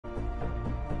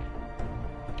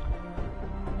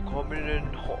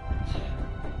Prominent hot.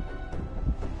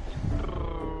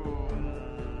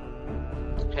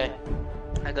 Okay.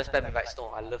 I go spam invite Snow.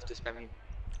 I love to spam him.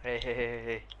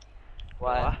 Hey.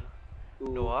 One,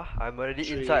 No, I'm already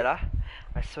three, inside I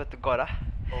swear to God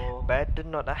 4, better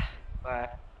not 5,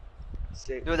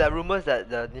 6. Dude, there are rumors that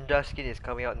the ninja skin is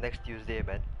coming out next Tuesday,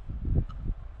 man.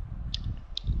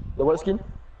 The what skin?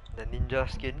 The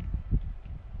ninja skin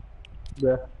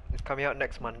Yeah. is coming out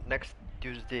next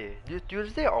Tuesday.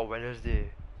 Tuesday or Wednesday?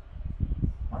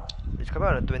 It's coming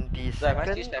out on the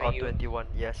 22nd or 21.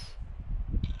 Yes.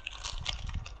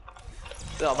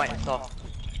 Oh, my install.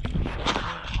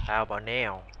 How about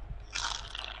now?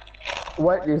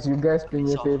 What is you guys'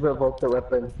 favorite vocal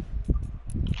weapon?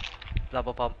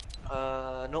 Lava pump.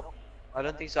 Nope. I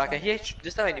don't think so. I can hear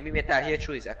this time when you meet me attack, I hear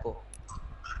through his echo.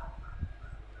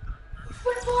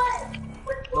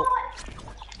 Nope.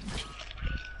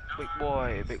 Big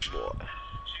boy.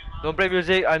 Don't play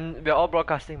music. We're all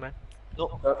broadcasting, man.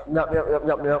 Nope. Yup.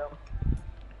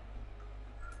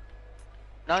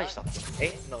 Now he's not.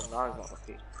 Eh? No, now he's not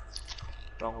okay.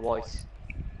 Wrong voice.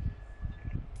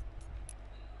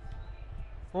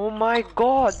 Oh my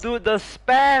God, dude, the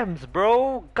spams,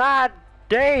 bro. God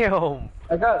damn.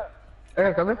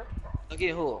 Come here. Okay,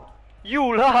 who?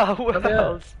 You lah. Who Come here.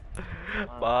 else?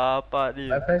 Bapak ni.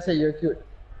 My friend said you're cute.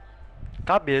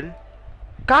 Kabil?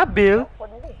 What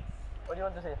do you mean? What do you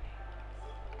want to say?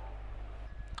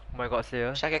 Oh my God,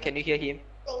 say Shaka, can you hear him?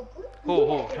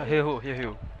 Who? Hear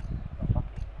who?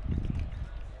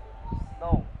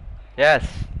 No. Yes.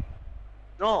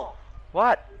 No.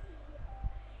 What?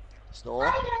 Snow?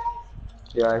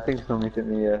 Yeah, I think so. Muted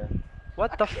me. Yeah.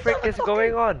 What the frick is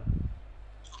going on?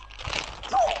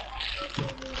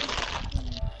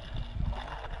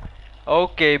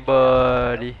 Okay,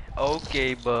 buddy. Oh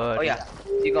yeah.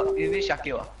 You meet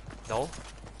Shakil? No?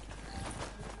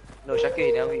 No, Shakil,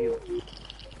 he never meet you.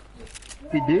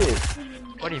 He did.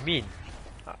 What do you mean?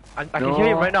 I can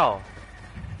hear him right now.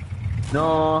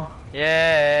 No.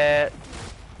 Yeah.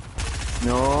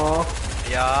 No.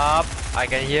 Yup. I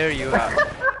can hear you.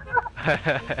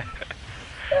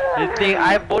 You think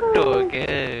I bodoh ke?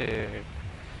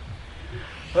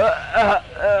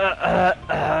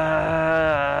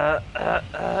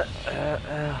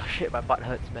 Shit, my butt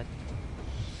hurts, man.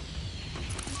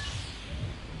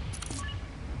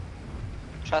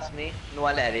 Trust me, no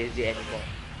one that lazy anymore.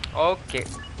 Okay.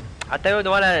 I tell you,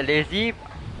 no one that lazy.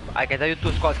 I can tell you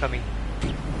 2 squads coming.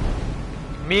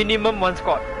 Minimum 1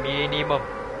 squad. Minimum.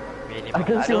 I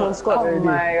can see one squad already. Oh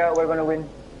my God, we're gonna win.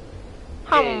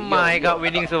 Oh my God,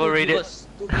 winning is overrated.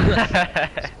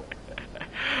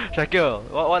 Shakil,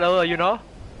 what level are you now?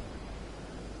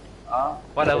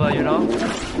 What level are you now?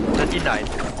 39.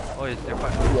 Oh, it's still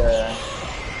quite. Yeah.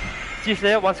 She's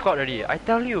there 1 squad already. I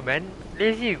tell you, man,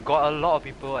 lazy got a lot of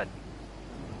people and.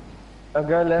 A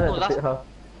girl landed at the pit house.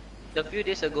 A few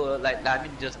days ago, like I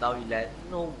mean just now we land.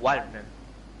 No one, man.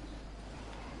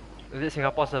 Is it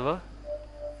Singapore server?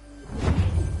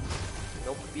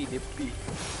 Nope, nippy.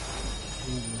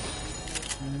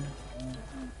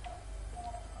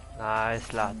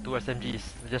 Nice lah, 2 SMGs,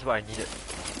 just what I needed.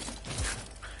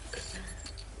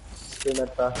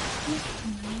 Meta.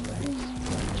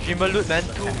 Streamer loot, man,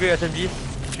 2 great SMGs.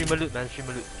 Streamer loot, man,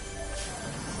 streamer loot.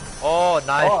 Oh,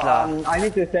 nice lah. I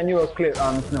need to send you a clip,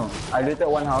 Snow. I looted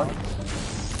one house.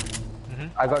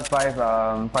 I got 5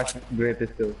 great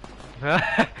pistols.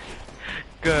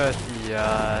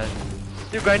 Kesian.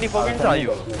 Still grinding for wins, are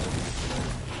you?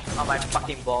 Oh my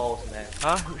fucking balls, man.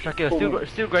 Huh? Shakir,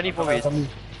 still grinding for wins?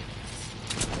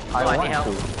 I want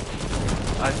to.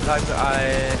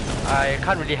 I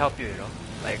can't really help you, you know.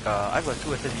 Like, I've got 2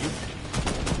 SMGs.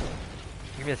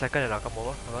 Give me a second and I'll come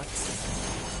over. Come on.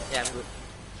 Yeah, I'm good.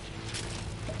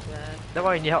 Then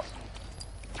why you need help?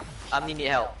 Amni need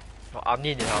help. Oh,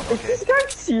 Amni need help, Is okay. this guy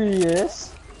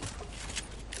serious?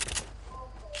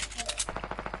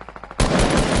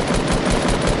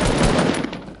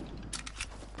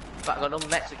 But got no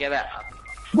match to get back.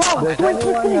 Wow, there's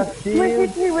anyone you see?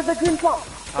 Hit me with the green pop.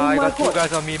 I got 2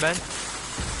 guys on me, man.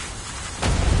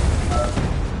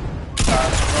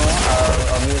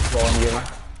 I'll mute for 1 game.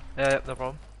 Yeah, no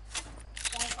problem.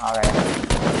 Alright.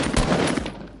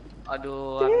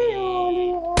 Aduh,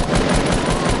 Amni.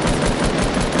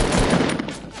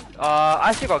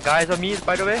 I still got guys on me,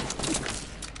 by the way.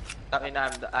 I mean, I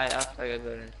after I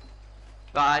go.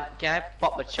 But can I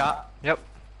pop a chop? Yep.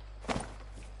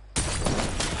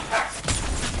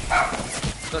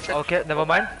 Okay, never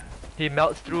mind. He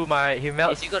melts through my.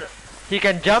 Is he gonna? He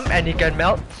can jump and he can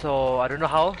melt, so I don't know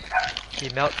how. He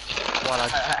melts while I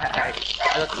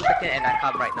got 2 seconds and I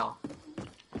come right now.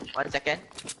 1 second.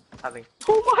 Having.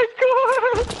 Oh my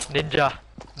god! Ninja.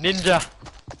 Ninja.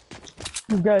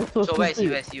 This guy is so So stupid.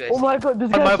 where's he? Oh my god,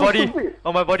 this On guy my is so body. stupid.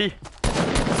 On my body.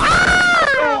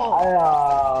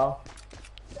 Ah!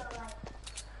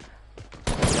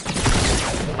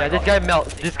 Yeah, this guy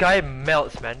melts. This guy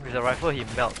melts, man. With a rifle, he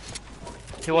melts.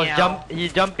 He was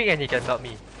he's jumping and he can melt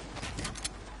me.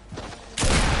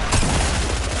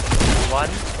 One.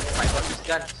 Oh my god, this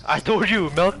gun. I told you,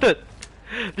 melted.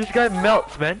 This guy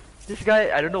melts, man. This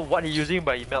guy, I don't know what he's using,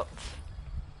 but he melts.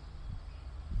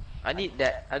 I need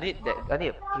that. I need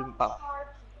a prim pump.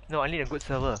 No, I need a good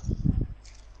server.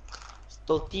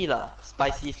 Tortilla,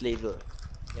 spicy flavor.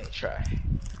 Let me try.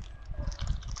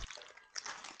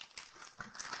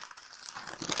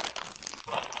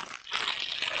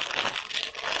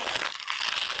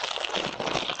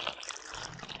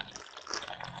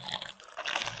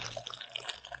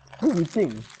 What are you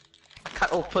eating?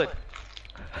 Cut open.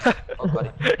 Oh, got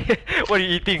it. What are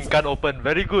you eating? Gun open.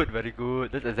 Very good, very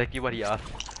good. That's exactly what he asked.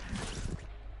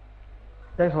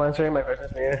 Thanks for answering my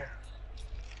questions, man.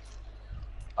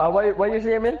 What you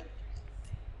say, man?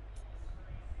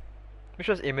 Which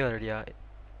was email already,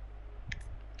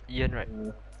 Ian, right?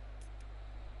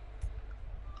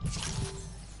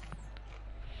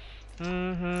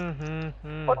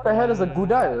 What the hell is a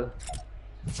gudal?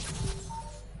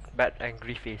 Bad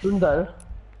angry face. Gundal?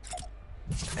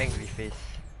 Angry face.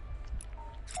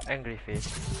 Angry face.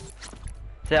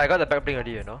 Say, I got the back bling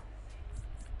already, you know?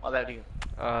 What about you?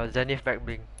 Zenith back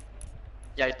bling.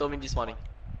 Yeah, you told me this morning.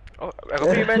 Oh, I got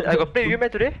play man. I got play with you man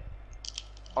today.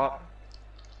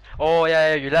 Oh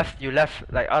yeah, you left.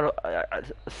 Like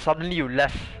suddenly you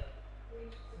left.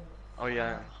 Oh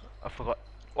yeah. I forgot.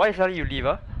 Why suddenly you leave?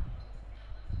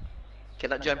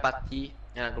 Cannot join party.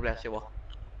 And go blast your.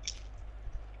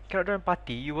 Cannot join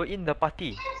party. You were in the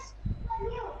party.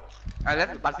 I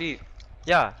left the party.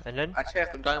 Yeah, and then I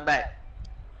tried to join back.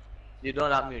 You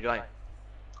don't allow me to join.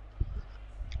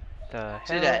 the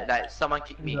See hell? that? Like someone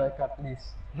kicked me.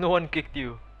 Please. No one kicked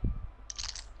you.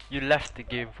 You left the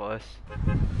game for us.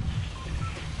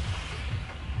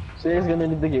 So he's gonna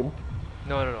leave the game?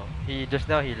 No. He just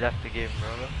now he left the game.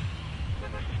 Remember?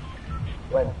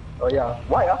 When? Oh yeah.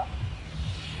 Why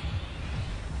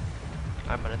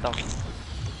I'm on the top.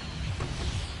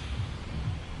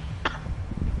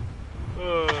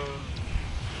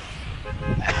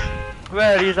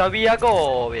 Where is we are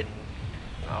going?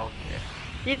 Okay.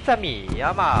 It's a me,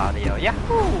 Mario.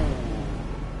 Yahoo!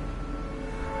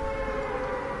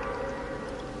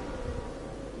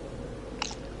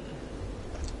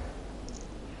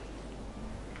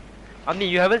 Amni,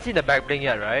 you haven't seen the back bling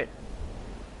yet, right?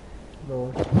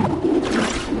 No.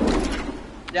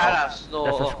 Yeah, snow.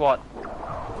 That's a squad.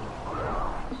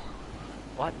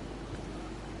 What?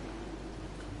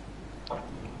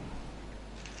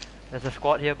 There's a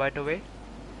squad here, by the way.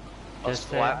 Just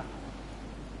saying.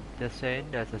 Just saying,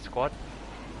 there's a squad.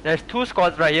 There's two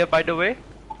squads right here, by the way.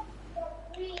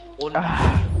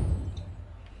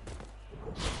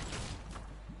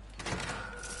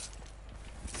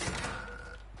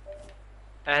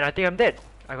 And I think I'm dead.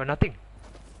 I got nothing.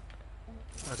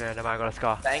 Okay, never mind, I got a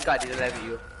scar. Thank God I didn't level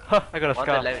you. Huh, I got a I scar.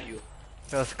 wanted to level you.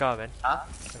 I got a scar, man. Huh?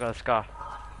 I got a scar.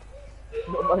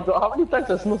 Oh my god, how many times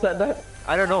has Snow said that?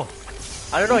 I don't know.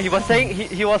 He was saying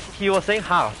he was saying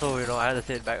ha, so you know I had to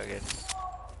say it back again.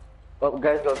 Oh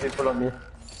guys, got people on me.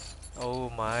 Oh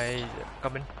my,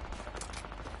 coming.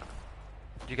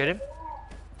 Did you get him?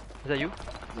 Is that you?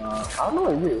 I don't know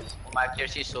what it is. My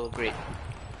accuracy is so great.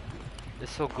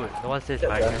 It's so good. No one says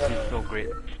my accuracy is so great.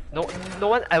 No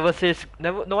one ever says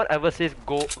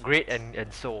go great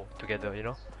and so together, you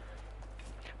know?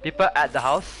 People at the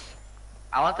house.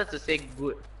 I wanted to say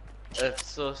good.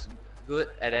 So good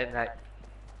and then like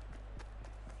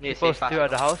People still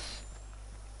at the house.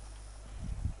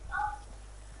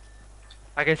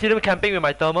 I can see them camping with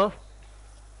my thermal.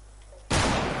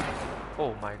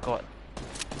 Oh my god.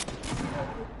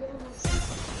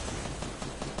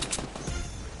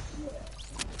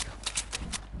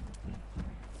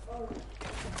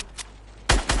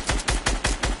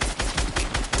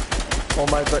 Oh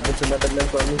my god, there's another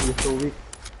lens on me, he's so weak.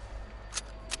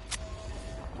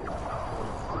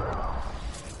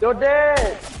 You're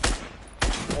dead!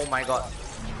 Oh my god.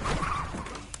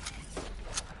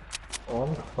 Oh,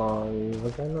 I'm sorry,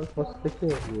 was I not supposed to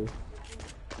kill you?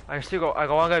 I got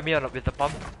one guy with me with the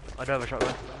pump. I don't have a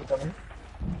shotgun.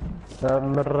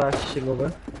 I'm rushing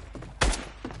over.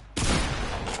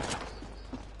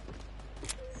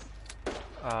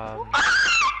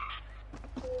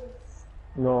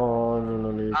 No.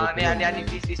 Andy,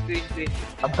 please.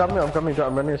 I'm coming, I'm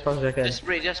running as fast as I can. Just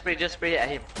spray it at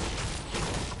him.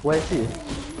 Where is he?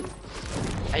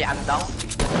 Hey, I'm down.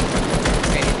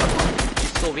 Okay,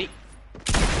 he's so weak.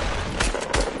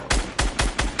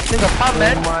 There's a pump,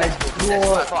 man. Oh my That's what I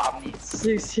god. thought I'm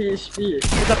 6 HP.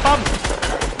 There's a pump.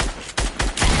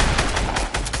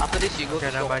 After this, you go Okay,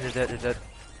 to never shop. mind. Is it?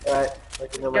 Alright,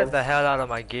 okay, never Get mind. the hell out of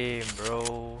my game,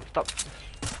 bro. Stop.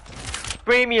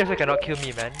 Spray me also cannot kill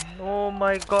me, man. Oh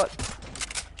my god.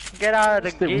 Get out of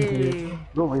the Stay with me. game.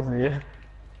 Go with me.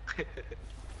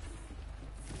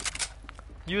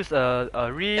 Use a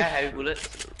reef. Yeah, heavy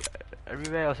bullets.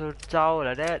 Everywhere also chow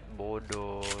like that.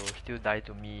 Bodo. Still die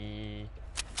to me.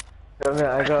 Come here,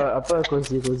 I got apa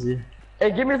cozy.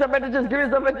 Hey, give me some bandages,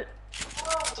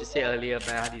 Just say earlier,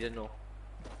 man. I didn't know.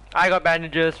 I got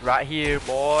bandages right here,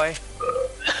 boy.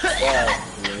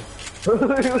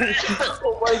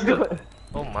 Oh my god.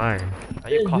 Oh my. Are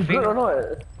Hey, you you coughing? good or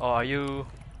not? Or are you?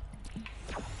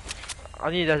 I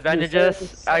need the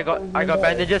bandages. I got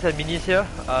bandages and minis here.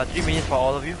 3 minis for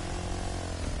all of you.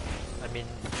 I mean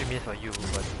 3 minis for you,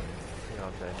 but you know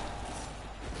what I'm saying.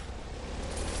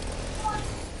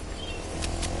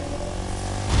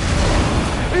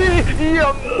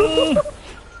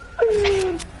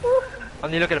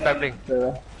 Only look at the back bling.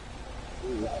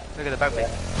 Look at the back bling.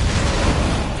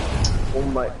 Oh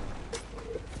my.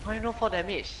 Why no 4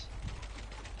 damage?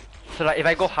 So like if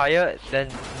I go higher, then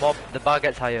more the bar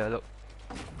gets higher. Look.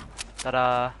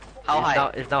 Ta-da! How it's high? Now,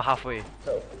 it's now halfway.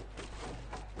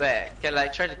 Where? Can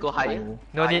like try to go higher?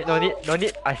 No need.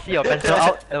 I see your pencil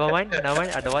out. Never mind.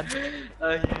 I don't want.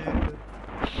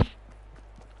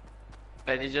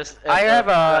 And you just. I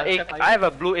have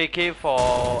a blue AK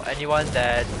for anyone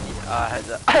that has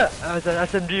a has an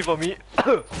SMG for me.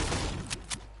 I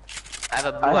have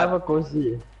a blue I have one. a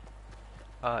cozy.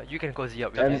 You can cozy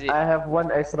up. And Use it. I have one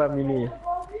extra mini.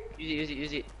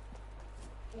 Use it.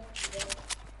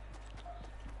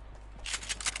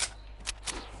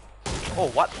 Oh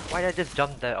what? Why did I just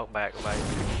jump there out by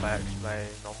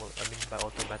normal? I mean by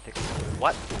automatic.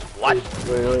 What? What?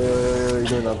 Wait,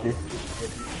 do not please.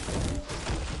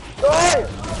 Okay.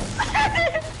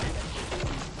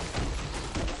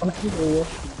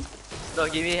 No,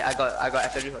 give me. I got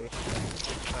SMG for you.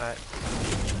 Alright.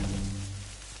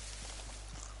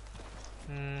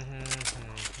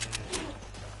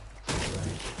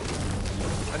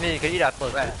 I mean you can eat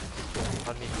apples. Where?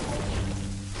 On me.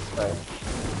 Right.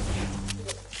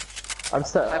 I'm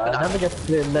stuck. I never get to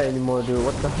play at night anymore, dude.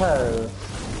 What the hell?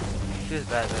 Feels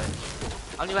bad, man.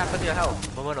 How many happened to your health?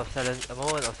 A moment of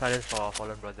silence for our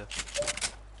fallen brother.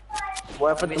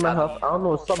 What happened to my health? I don't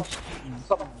know. Some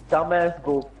dumbass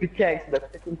go pickaxe the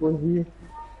freaking cozy.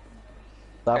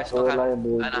 Okay, Siapa lah yang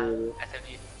Ana, bodoh?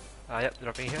 SMG. Yep,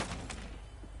 dropping here.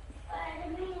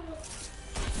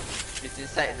 It's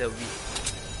inside the weed.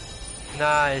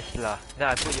 Nice lah. Then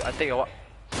I take your what?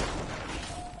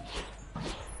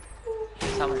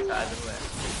 Some inside, I don't know where.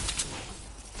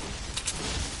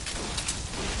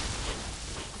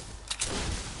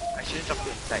 I shouldn't drop it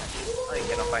inside. Oh, you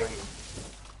cannot find it.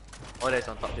 Oh, that's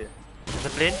on top here. There's a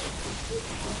plane.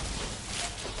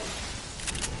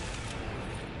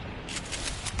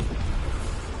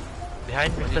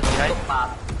 Behind, rifters behind.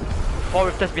 4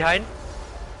 rifters behind.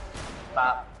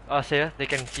 Sayer, they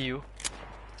can see you.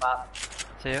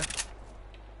 Sayer.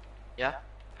 Yeah?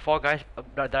 4 guys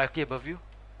directly above you.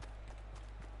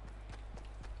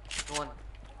 No one.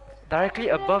 Directly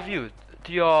above you.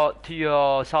 To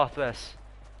your southwest.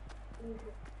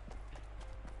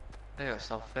 There,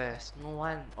 southwest. No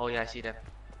one. Oh yeah, I see them.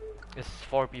 It's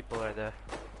 4 people right there.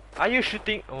 Are you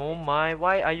shooting? Oh my,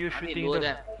 why are you I need shooting lower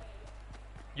them? them.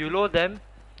 You load them,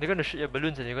 they're gonna shoot your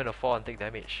balloons and you're gonna fall and take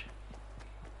damage.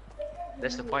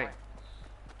 That's the point.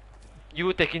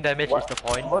 You taking damage is the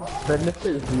point. What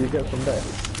benefits do you get from that?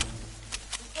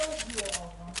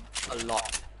 A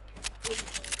lot.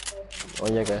 Oh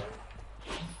yeah, guys.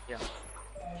 Yeah.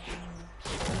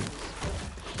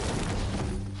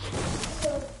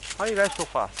 How are you guys so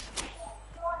fast?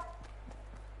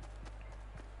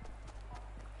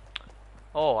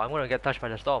 Oh, I'm gonna get touched by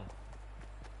the storm.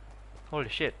 Holy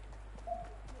shit.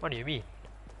 What do you mean?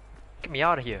 Get me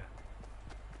out of here.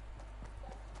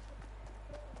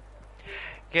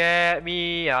 Get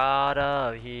me out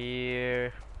of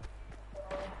here.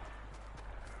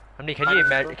 I mean,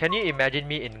 can you imagine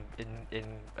me in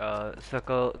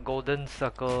circle, golden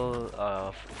circle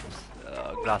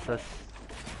glasses?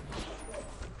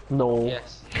 No.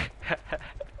 Yes.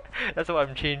 That's what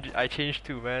I changed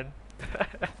to, man.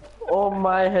 Oh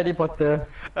my Harry Potter.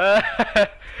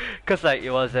 Cause like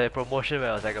it was a promotion where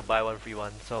it was like a buy one free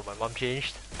one, so my mom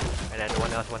changed, and then no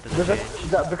one else wanted to change.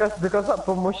 Because that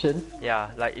promotion.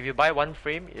 Yeah, like if you buy one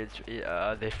frame,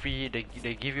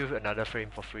 they give you another frame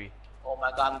for free. Oh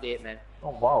my god, I'm dead, man. Oh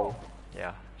wow.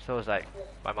 Yeah. So it's like,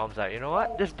 my mom's like, you know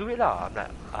what? Just do it lah. I'm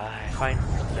like, fine.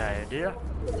 Yeah, I did it lah.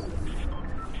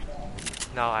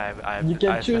 Now I You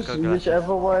can choose circle glasses.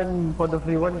 whichever one for the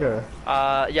free one, girl.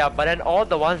 Yeah, but then all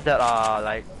the ones that are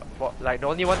like, the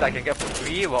only ones I can get for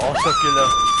free were all circular.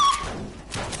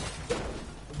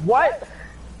 What?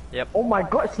 Yep. Oh my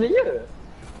god, Slayer!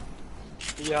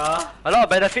 Yeah. A lot of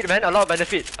benefit, man. A lot of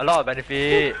benefit. A lot of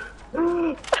benefit.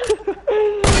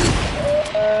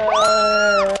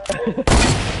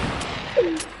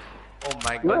 Oh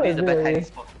my god, this is the best hiding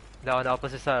spot. They're on the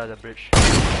opposite side of the bridge.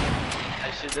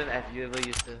 I shouldn't have ever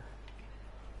used to.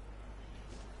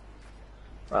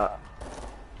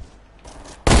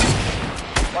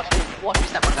 Watch me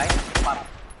snap one guy. Bam.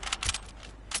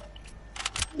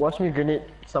 Watch me grenade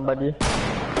somebody.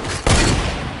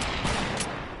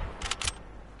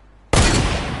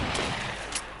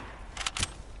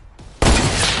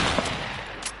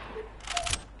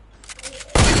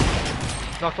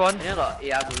 Knocked one. I got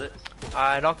AR bullets.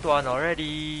 I knocked one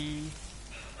already.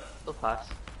 So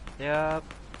fast. Yep.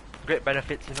 Great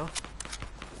benefits, you know.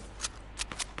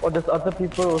 Oh, there's other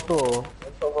people also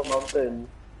on top of a mountain.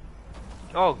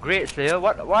 Oh, great, Slayer.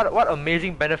 What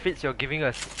amazing benefits you're giving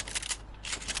us.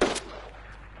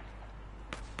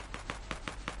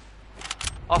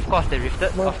 Of course they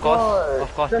rifted. My Of course. God.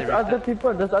 Of course they There's other rifted.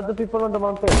 people. There's other people on the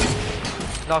mountain.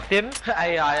 Knocked him.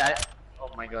 I.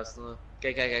 Oh my god, no.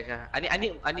 Okay. I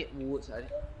need woods. I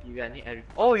need everything.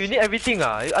 Oh, you need everything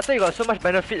ah. I thought you got so much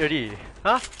benefit already.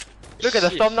 Huh? Look at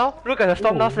the storm now. Look at the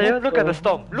storm now, Slayer. Look at the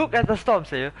storm. Look at the storm,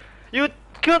 Slayer. You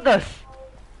killed us.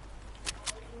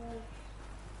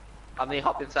 How many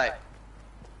hop inside?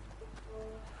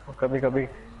 Oh, coming.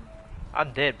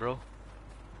 I'm dead, bro.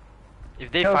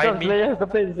 If they Come, find me, Slayer has the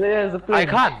plane. Slayer has the plane.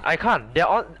 I can't. They're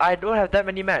on. I don't have that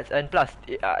many mats, and plus,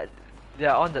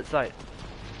 they're on that side.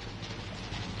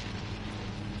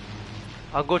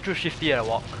 I'll go through shifty and I'll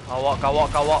walk. I'll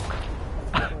walk.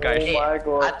 Guys, Hey, my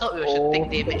god. I thought we should take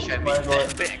damage when my god.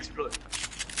 the plane explode.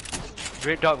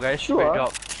 great job, guys. Sure. Great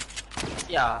job.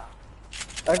 Yeah.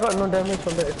 I got no damage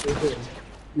from that explosion.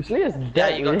 You Slayer's Yeah,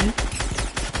 dead, you got. really?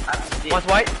 I'm dead. One's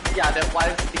white. Yeah, that one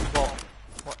thing bomb.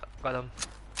 Got him.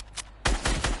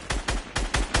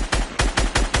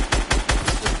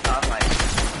 I'm like,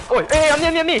 Oh, hey,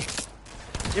 I'm near.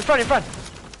 In front.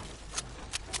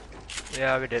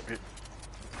 Yeah, we're dead.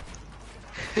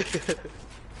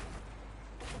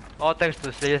 All thanks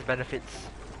to Slayer's benefits.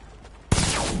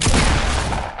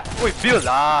 Oi, build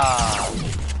lah!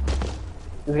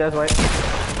 This guy's white.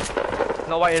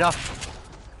 Not white enough.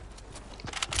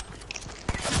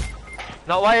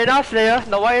 Not white enough, Slayer.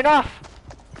 Not white enough.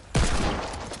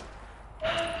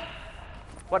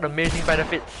 What amazing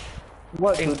benefits.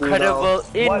 What to do Incredible,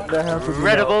 now? What the hell to do now?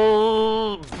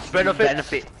 incredible benefits.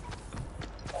 benefit.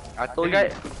 I The told you.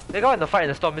 guy, they got in the fight in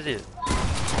the storm, is it?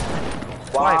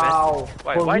 Wow.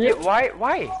 Why, For man? me- Why?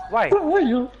 Why are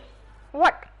you?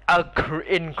 What a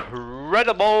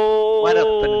incredible! What a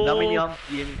phenomenal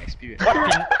gaming experience. What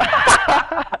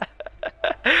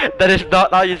that is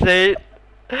not how you say it.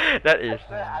 That is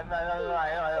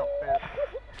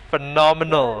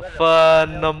phenomenal.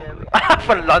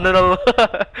 Phenomenal.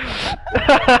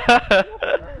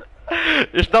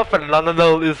 It's not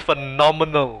phenomenal. It's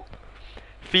phenomenal.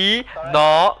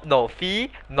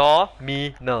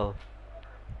 Phenomenal.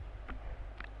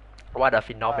 What a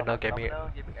phenomenal gaming.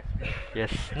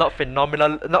 Yes, not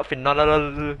phenomenal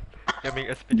gaming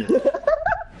experience.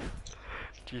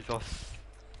 Jesus.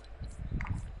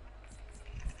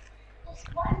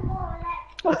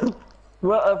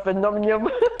 What a phenomenon.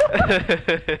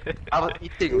 I was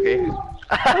eating, okay?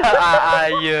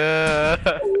 Yeah.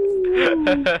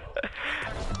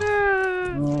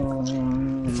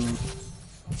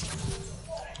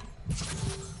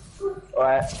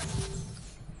 Alright.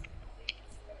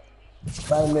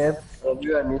 Bye, man. Love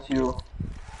you. I miss you.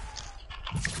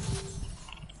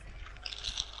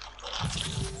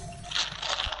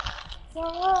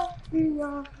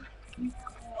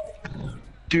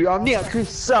 Dude, Omni actually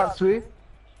sucks, wey.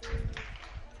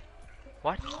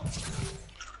 What?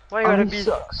 Why you gotta Omni be?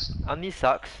 sucks. Omni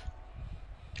sucks.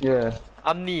 Yeah.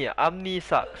 Omni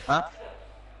sucks. Huh?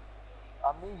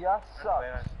 Omni just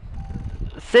sucks.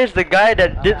 Says the guy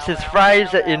that dips his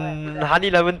fries in honey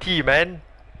lemon tea, man.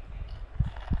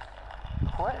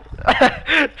 What?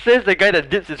 Says the guy that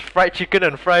dips his fried chicken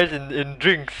and fries in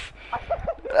drinks.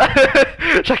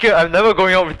 Shakir, I'm never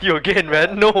going out with you again,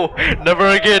 man. No, never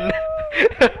again.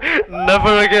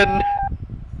 Never again.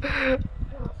 Especially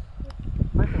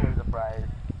with the fries.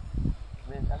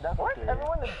 I mean, and that's what? Okay.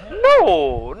 Everyone agrees.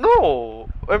 No.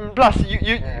 Plus, you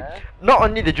Yeah. Not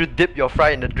only did you dip your fry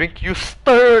in the drink, you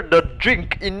stir the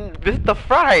drink in with the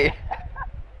fry.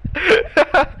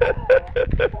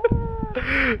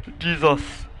 Jesus.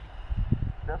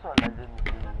 That's what legends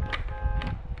do.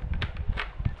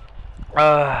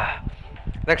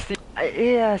 Next thing,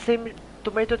 yeah, same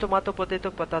tomato, tomato,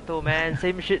 potato, potato, man.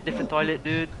 Same shit, different toilet,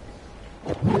 dude.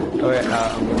 Okay,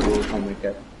 I'm gonna go for my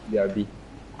cat. BRB.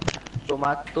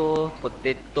 Tomato,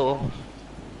 potato,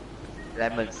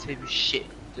 lemon, same shit,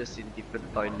 just in different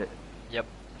toilet. Yep.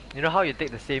 You know how you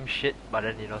take the same shit, but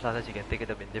then you know sometimes you can take it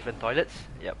up in different toilets.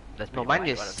 Yep. That's No, pretty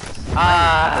mine much is. what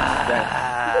I'm-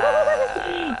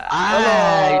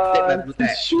 You take my blue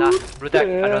tag. Nah, blue tag.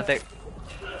 I don't take.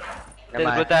 Never Take the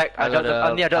mind. blue tag. I dropped the.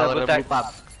 got I dropped the blue tag. pump.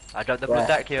 I dropped the blue Yeah.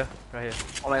 tag here, right here,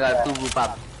 Oh my god, 2 blue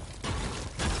pump.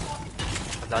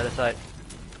 on the other side.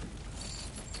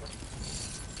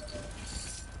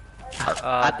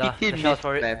 The shells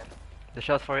for it. Man. The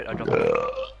shells for it. I dropped it.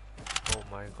 Oh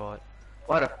my god.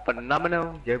 What a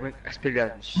phenomenal gaming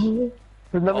experience.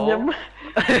 Phenomenon.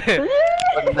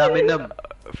 Phenomenum.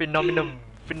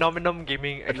 Phenomenum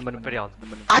gaming experience.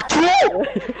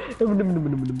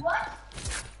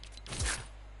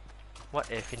 What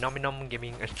a phenomenum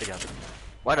gaming experience.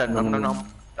 What a nom nom nom.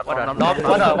 What a nom,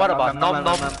 what about nom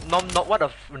nom nom nom, what a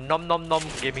nom nom nom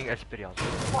gaming experience.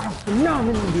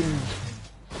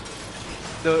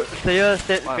 The player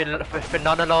said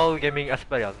phenomenal gaming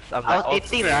experience. I'm I like, was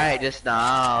eating okay. right just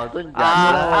now. Don't judge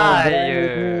lah.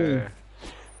 Yeah.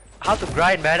 How to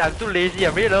grind, man? I'm too lazy.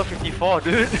 I'm already level 54,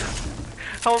 dude.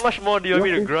 How much more do you want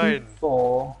me to grind?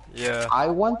 54. Yeah. I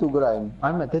want to grind.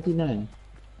 I'm at 39.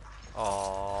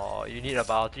 Oh, you need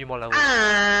about 3 more levels.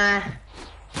 Ah.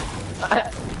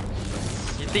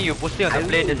 You think you're boosting on the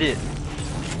plane, is it?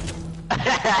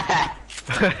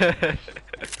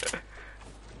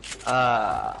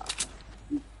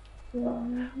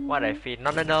 What a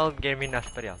phenomenal gaming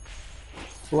experience.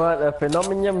 What a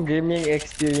phenomenon gaming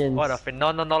experience. What a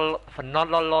phenomenal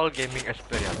gaming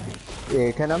experience.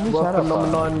 Eh, can I be What shut up?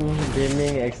 phenomenon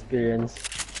gaming experience.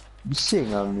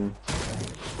 Bising Ami.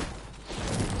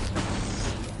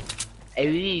 I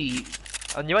really.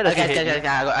 Ani, why does he Okay, hate okay, me?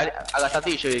 I got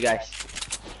something to show you guys.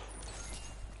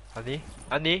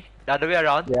 Ani, the other way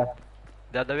around. Yeah.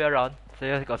 The other way around. So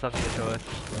you got something to show us.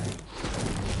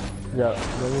 Yeah,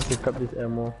 let me pick up this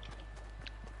ammo.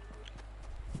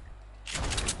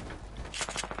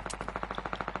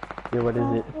 Okay, what is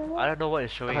it? I don't know what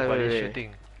it's showing, Okay, but wait, it's wait.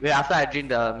 shooting. Wait, after I drink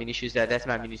the mini shoes there, that's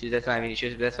my mini shoes, that's my mini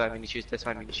shoes, that's my mini shoes, that's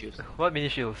my mini shoes. What mini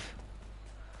shields?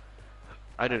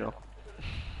 I don't know.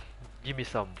 Give me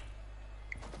some.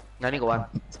 I only got one.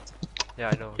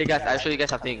 Yeah, I know. Hey guys, I'll show you guys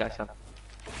something,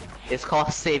 It's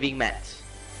called saving mat.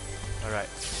 Alright.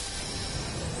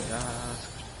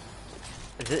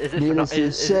 Is Is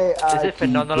it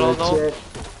phenomenal? No?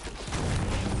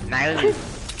 Nine.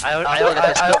 I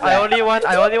only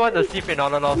want to see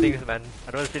phenomenal things, man.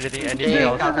 I don't want to see anything Hey,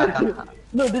 else. come.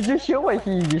 No, did you hear what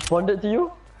he responded to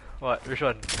you? What? Which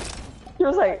one? He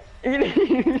was like, he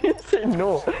said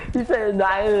no. He said,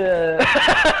 nah.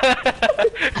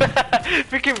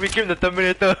 Freaking became the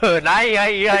Terminator. Nai.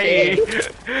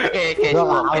 Okay,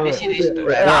 can you see these two,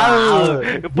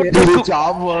 right? Put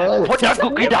the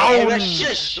cookie down.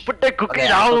 Shush. Put the cookie Okay,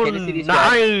 down. so can you see this,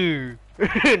 right?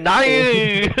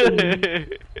 Nai.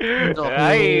 No.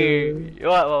 Nai.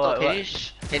 What?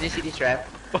 Can you see this ramp?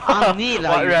 What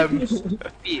Like, RAM?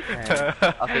 Speed, man.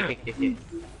 Okay.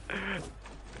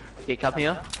 Okay, come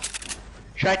here.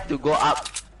 Try to go up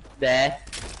there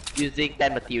using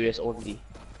 10 materials only.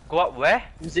 Go up where?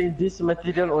 Using this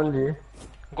material only.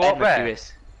 Go up 10 where?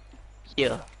 materials.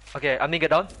 Here. Okay, Ami,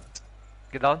 get down.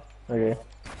 Get down. Okay.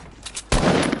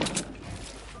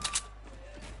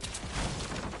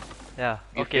 Yeah.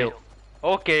 You Okay. failed.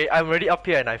 Okay, I'm already up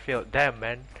here and I failed. Damn,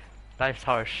 man. Life's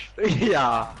harsh.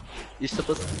 Yeah. You're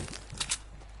supposed to.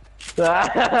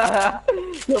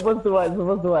 Supposed to what?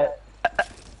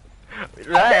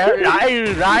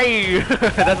 Lie.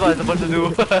 That's what I'm supposed to do.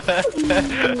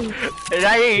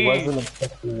 Lie. Wasn't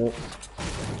expecting it.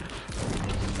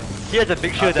 Here's a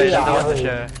big shield that you don't want to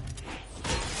share.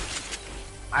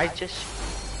 I just.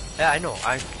 Yeah, I know.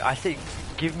 I said,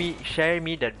 share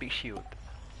me that big shield.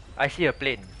 I see a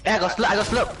plane. Yeah, I got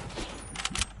slurp.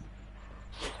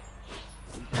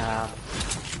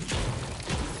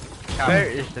 Where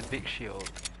is the big shield?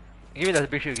 Give me the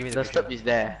big shield. Give me the The big shield. slurp is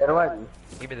there. That one.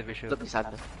 Give me the big shield. Slurp is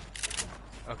under.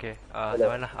 Okay. That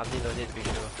one lah. Ami don't need the big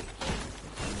shield.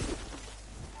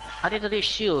 I need to take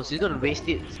shields. He's gonna waste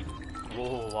it.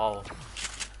 Oh wow.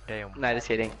 Damn. Nah, just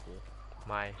kidding.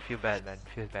 Feel bad, man.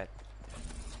 Feels bad.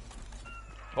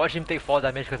 Watch him take 4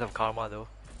 damage because of karma though.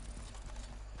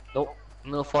 Nope.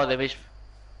 No 4 damage.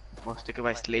 Was taken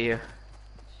by Slayer.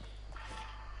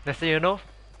 Next thing you know,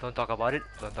 don't talk about it.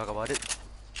 Don't talk about it.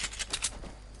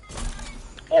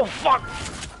 Oh fuck!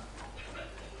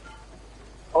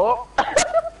 Oh!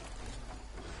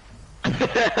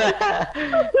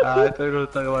 I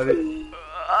don't talk about it.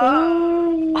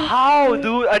 How,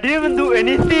 dude? I didn't even do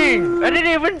anything. I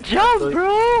didn't even jump,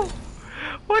 bro.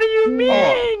 What do you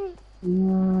mean?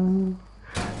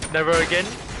 Never again.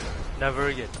 Never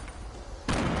again.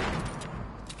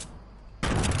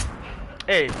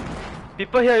 Hey,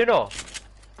 people here, you know.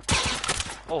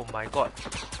 Oh my god.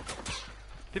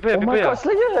 People here, Oh people my here. god,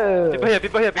 Slayer! People here,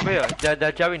 people here.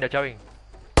 They're jowing, they're jowing.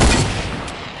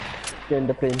 Get in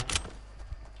the plane.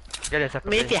 Get in separate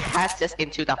Maybe plane. has just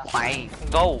into the plane.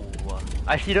 Go.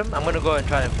 I see them. I'm gonna go and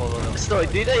try and follow them. So,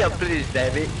 do you know your plane is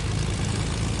damaged?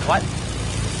 What?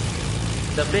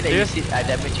 The plane that you Yes. see, I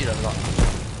damage it a lot.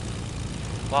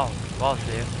 Wow, wow,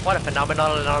 Slayer. What a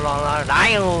phenomenal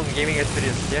gaming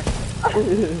experience, yeah?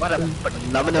 What a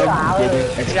phenomenal gaming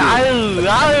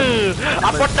experience.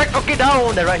 I protect Cookie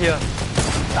down. They're right here.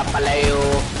 Tapaleo.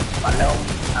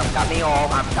 I'm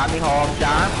coming home,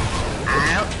 John.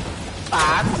 Out.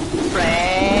 Fast.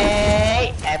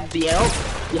 Spray. And build.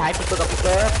 Behind people,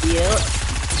 build.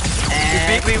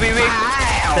 And Wait.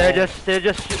 Wow.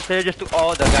 Slayer just took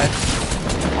all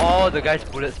the guys'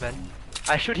 bullets, man.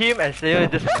 I shoot him and Slayer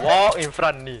just walk in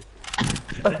front of me.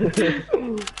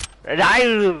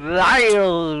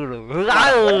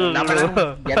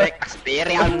 Gaming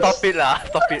experience. Stop it lah,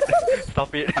 stop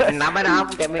it. Phenomenal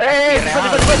gaming Hey,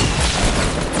 experience.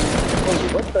 Oh,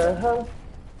 what the hell?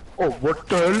 Oh,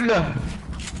 betul lah.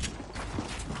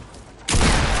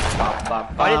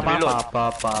 I need to reload.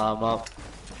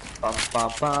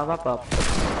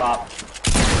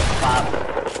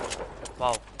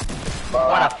 Wow.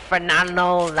 What a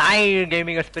phenomenal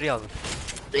gaming experience.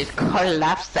 It's called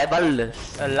lifesaver.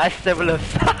 Lifesaverless.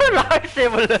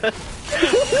 Lifesaverless.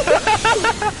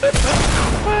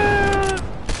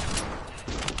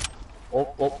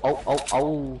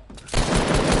 Oh.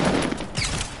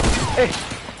 Hey,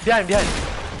 behind.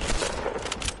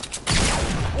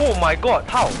 Oh my god,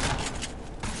 how?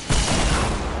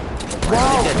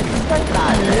 Wow!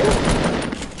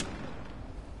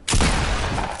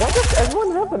 Why does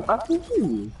everyone have an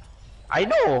RPG? I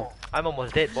know. I'm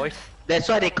almost dead, boys. That's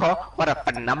why they call what a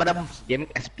phenomenal gaming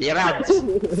experience. Shut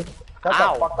the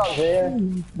fuck up,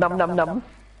 man. Num.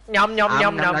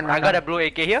 Yum. I got a blue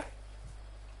AK here.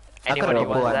 I got Anybody a blue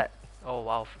wants one. that? Oh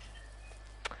wow.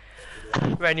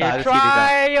 When you Let's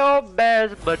try your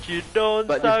best but you don't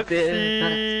But you fail.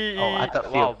 succeed. Oh, I thought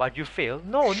wow, fail. but you fail.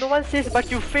 No one says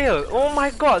but you fail. Oh my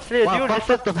god, Slayer, do you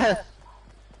listen? What the hell?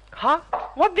 Huh?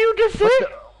 What do you just say?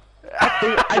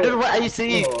 I don't know what are you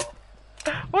saying.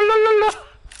 Oh la la la.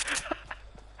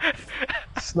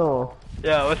 Snow.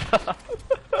 Yeah, what's up?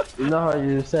 You know how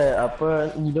you said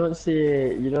apa? You don't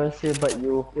say but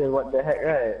you feel what the heck,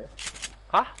 right?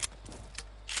 Huh?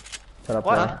 Kenapa?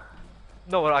 What?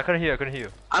 No, I couldn't hear you.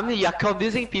 I mean, you're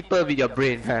confusing people with your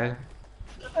brain, man.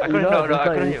 I couldn't, No, no, I because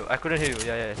couldn't hear you. I couldn't hear you.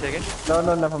 Yeah. Say again.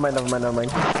 No, never mind.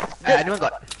 Anyone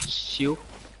got shield?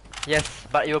 Yes,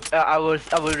 but I will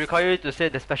require you to say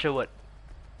the special word.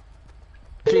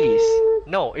 Please.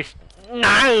 No, it's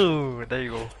no. There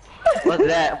you go. What's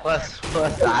that? What's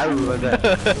that? What's that?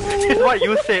 It's what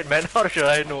you said, man. How should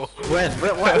I know? When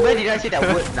did I say that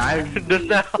word now? Just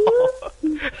now.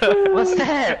 What's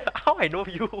that? How I know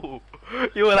you?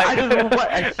 You were like, I don't know what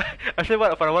I said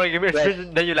what if I want to give me a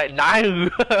When? then you're like, no.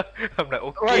 I'm like,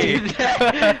 What okay. is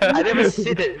that? I never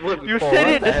said that word You before. said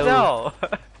What it the just hell? now.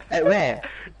 At where?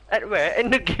 At where? In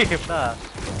the game, lah.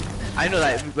 I know,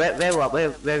 like where are we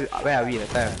at the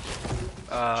time?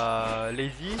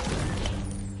 Lazy.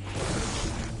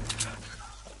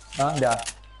 Dah.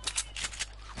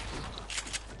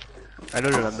 I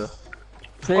don't remember.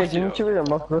 Say, can you chew your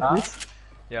mouth, bro, Huh? please?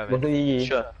 Yeah, man. Gosok gigi.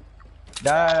 Sure.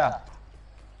 Dah.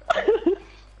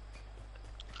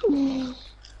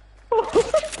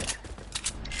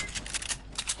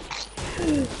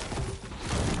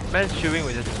 Man's chewing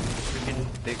with his freaking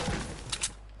dick.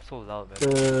 So loud,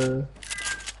 man.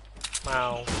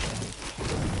 Wow.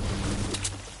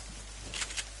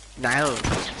 Now.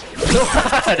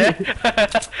 There.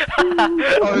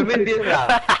 Oh, you mean this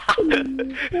lah?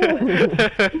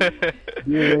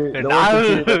 You don't No. want to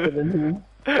say better than him.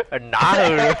 No.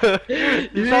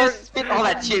 You just spit all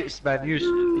that chips, man. You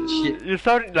shit. You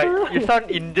sound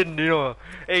Indian, you know.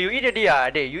 Hey, you eat already, ah?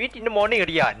 Hey, you eat in the morning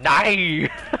already, ah? Nice.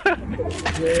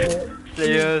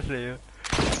 Slayer.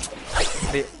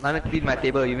 Wait, let me clean my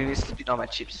table. You made me spit all my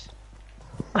chips.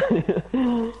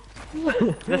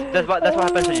 That's what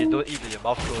happens when you don't eat with your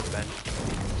mouth closed, man.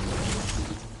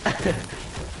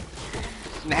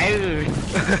 No.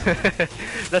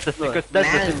 That's the secret.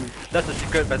 That's the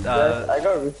secret. But Yes, I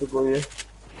got a rooster for you.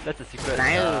 that's the secret. No.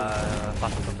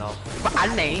 Fast from now.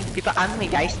 People ấn me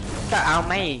guys. Start on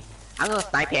me. I'm gonna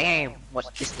snipe him. Watch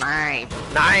this snipe.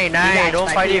 Nine. guys Don't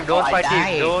fight fight him. him Don't or I fight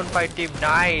die. him. Don't fight him.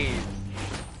 Nine.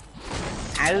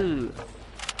 Oh.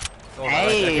 Oh,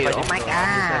 Hey, fight oh him, my bro.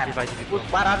 god. Fight him, Put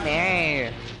what on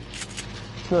there?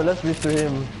 No, let's reach to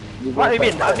him. What do you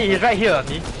mean? Amni, he's right here,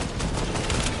 Amni.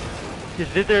 He's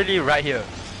literally right here.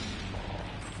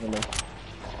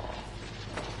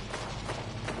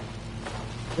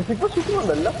 There's people shooting on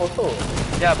the left also.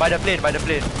 Yeah, by the plane.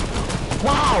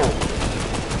 Wow!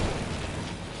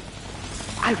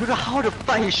 I don't know how the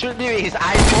fuck he shoot me with his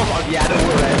eyeballs on the other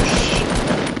world, man.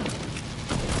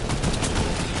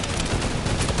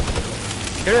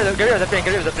 Get rid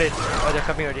of the plane. Oh, they're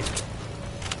coming already.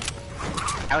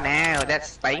 Oh no,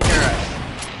 that's dangerous.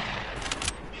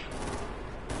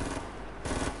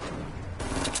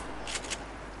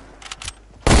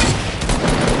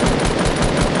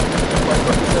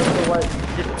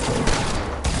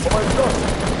 Oh my god!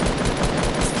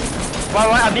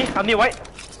 Why, Amni, white.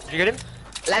 Did you get him?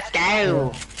 Let's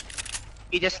go!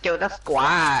 He just killed the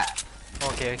squad.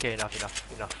 Okay, enough.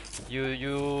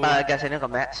 You. Guys, I know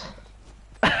combat.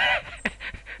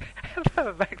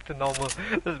 Back to normal.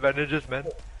 Those bandages, man.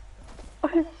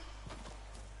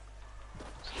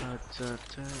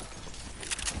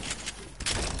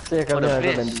 Say, come here, I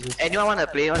got bandages. Anyone wanna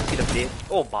play? Wanna see the play?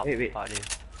 Oh, my. Wait. Buddy.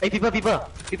 Hey, people in front.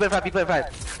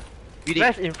 You did.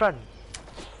 Where's in front?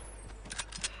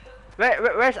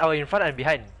 Where's our in front and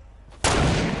behind?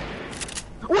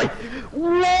 Wait!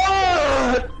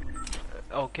 What?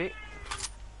 Okay.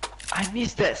 I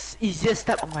missed that easiest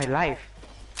step of my life.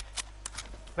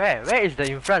 Where is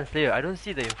the in front slayer? I don't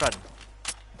see the in front.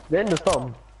 Then the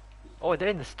storm. Oh, they're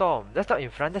in the storm. That's not in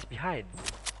front, that's behind.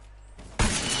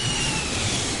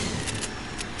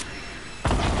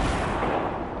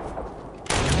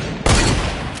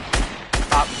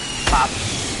 Pop.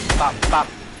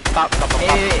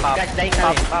 Hey,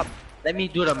 guys, let me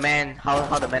do the man. How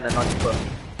the man are not people.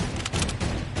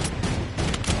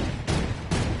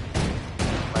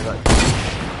 Oh my god.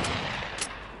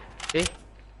 Hey.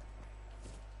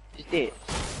 She's dead.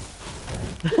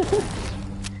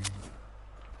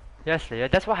 Yes, Slayer,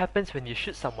 that's what happens when you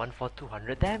shoot someone for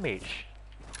 200 damage.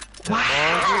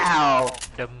 Wow!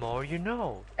 The more you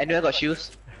know. Anyone got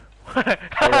shoes?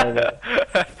 Papi.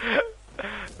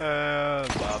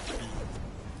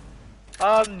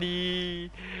 Omni,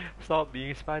 stop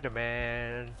being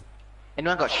Spider-Man.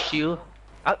 Anyone got shoe?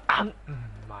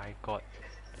 My God.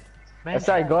 That's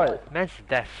what I got. Man's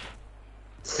deaf.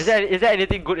 Is there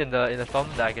anything good in the storm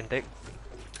that I can take?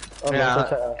 Oh,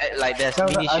 Yeah, like there's no,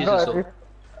 mini I shoes got also.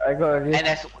 I got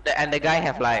a And the guy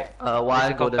have like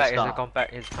one golden It's a scar.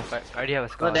 compact. I already have a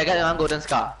scar. No, that guy have one golden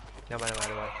scar. Never mind.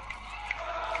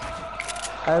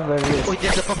 I have a wrist. Oh,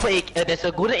 there's a purple AK. There's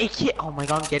a golden AK. Oh my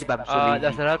god, get it, but I'm so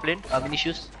There's lazy. another plane. Mini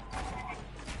shoes.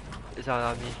 It's on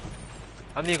Ami.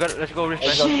 Ami, let's go reach I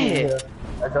back. got two Shit. here.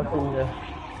 I got two here.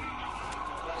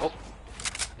 Oh,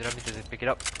 did I mean to pick it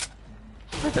up?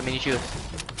 Where's the mini shoes?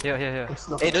 Here.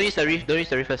 Hey, don't use the reef. Don't use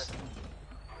the reef first.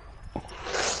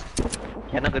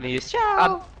 You're not gonna use.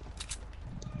 Ciao.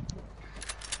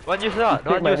 One use lah, Take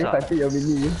don't my use wrist, lah. I take your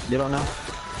mini. They don't know.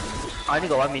 I only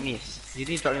got one mini. You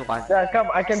need to drop me one. Yeah, come,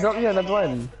 I can drop you another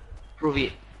one. Prove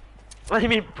it. What do you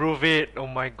mean prove it? Oh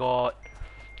my god.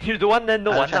 You don't want then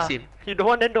don't I want don't lah. trust him. You don't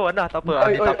want then don't want lah. Tak apa,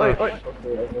 Ami tak apa. Okay,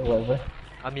 whatever.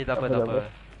 Ami tak apa, Tak tak apa.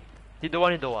 apa. You don't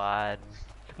want, you don't want.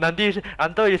 Nanti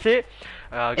until you say,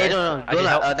 Hey, guys, no. I need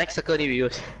help. Next circle need we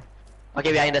use.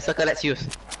 Okay, we are in the circle. Let's use.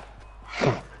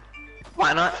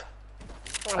 Why not?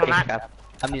 Okay, come.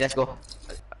 Amni, let's go.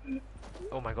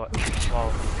 Oh my god.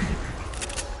 Wow.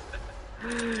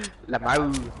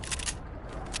 Lamau.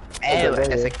 Hey, Oh,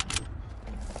 there's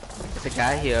a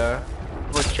guy here.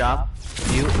 Go jump.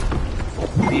 View.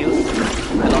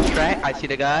 I lost track. I see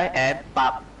the guy and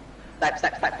pop.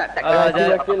 Step.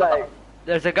 I feel like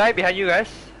There's a guy behind you guys.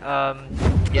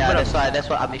 Yeah, open up. that's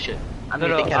what Amni should. No,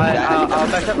 Amni take care of the guy.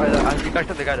 I'll back up. I'll back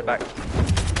up the guy at the back.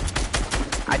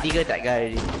 I digger that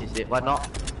guy already. He said, what not?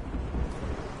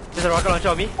 There's a rocket launcher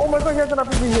on me. oh my god, here's an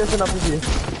RPG,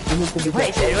 You need to be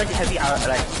Why is careful. everyone having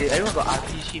everyone got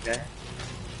RPG shit, man?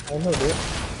 I know, dude.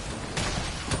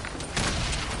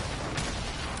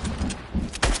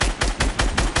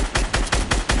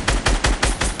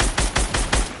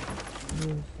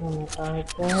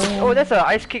 Oh, that's a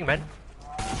ice king, man.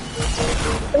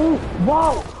 Oh,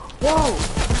 wow!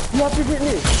 You have to hit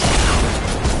me!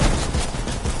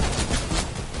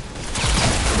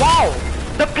 Wow!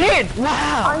 The plane!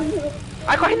 Wow!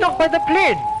 I got knocked by the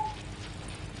plane!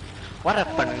 What a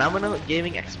phenomenal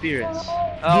gaming experience.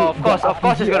 Oh, of course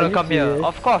he's Are gonna you come here. serious?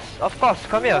 Of course,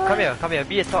 come here.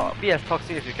 Be as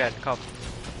toxic as you can. Come.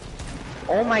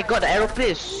 Oh my god, the aeroplane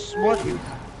is small. You.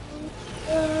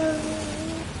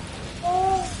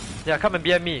 Yeah, come and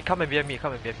beat me. Come.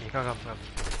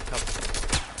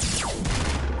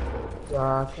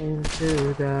 Walk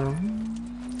into the...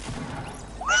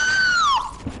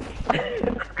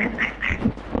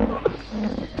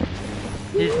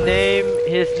 His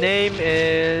name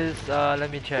is let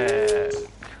me check.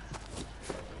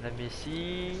 Let me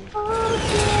see.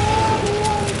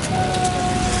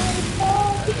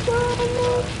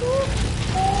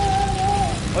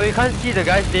 Oh, you can't see the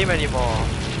guy's name anymore.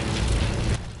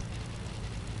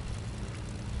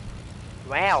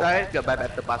 Wow. Sorry, goodbye,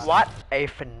 better pass. What a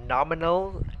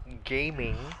phenomenal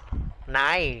gaming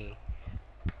night.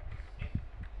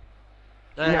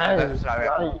 Nice, Sorry.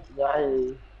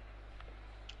 nice.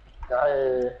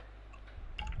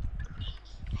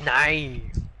 Nice.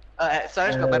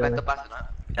 Sorry, goodbye, better pass.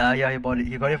 Yeah, he bought it.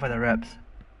 He got it for the reps.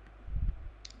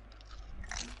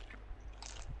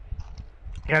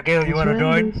 Yeah, okay, you wanna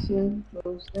join?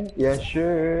 Yeah,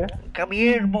 sure. Come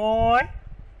here, boy.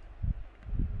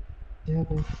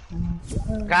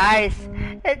 Guys,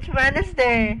 it's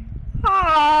Wednesday.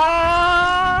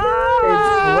 It's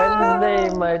Wednesday,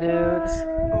 my dudes.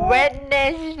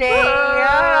 Wednesday.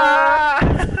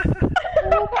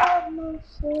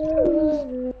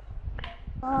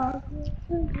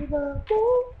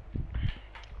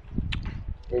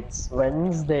 It's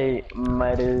Wednesday,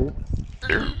 my dude.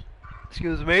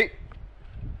 Excuse me.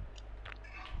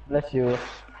 Bless you.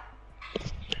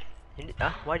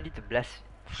 Why did you bless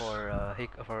for a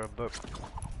burp?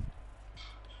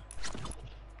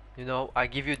 You know, I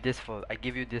give you this for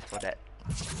that.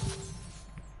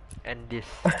 And this.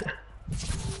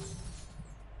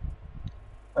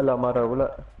 Alah, marah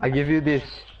pula. I give you this.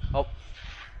 Oh,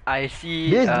 I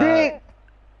see. This dick!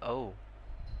 Oh.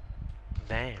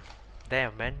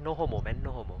 Damn, man. No homo, man.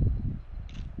 No homo.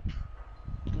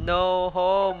 No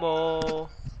homo.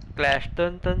 Clash,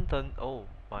 dun. Oh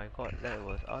my god, that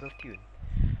was out of tune.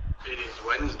 It is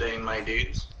Wednesday, my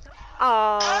dudes.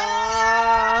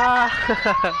 Ah.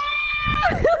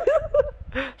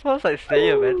 Sounds like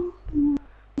Slayer, man.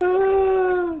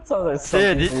 Sounds like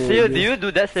Slayer, something. do you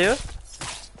do that, Slayer?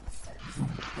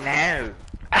 No.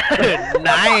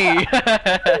 Nice.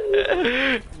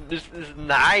 This is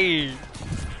nice.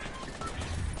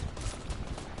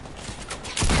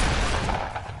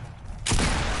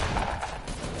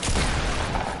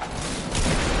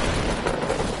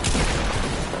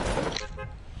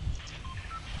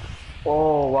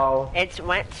 Oh, wow. It's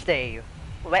Wednesday.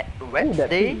 that Wednesday?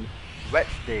 thing.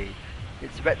 Wednesday.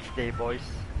 It's Wednesday, boys.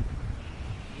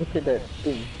 Look at that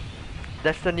thing.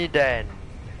 Destiny Dan.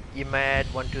 Emad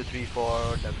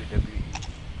 1234 WWE.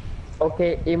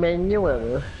 Okay,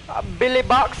 Emmanuel. Billy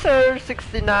Boxer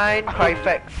 69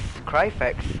 Cryfax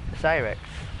Cyrex.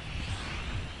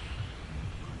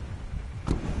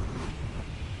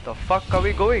 The fuck are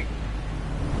we going?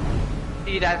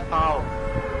 See that power.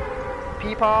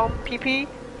 P-palm? PP?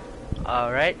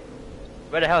 Alright.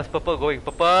 Where the hell is Purple going?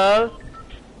 Purple!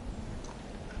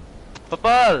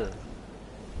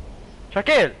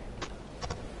 Shakil!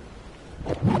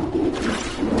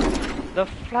 The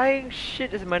flying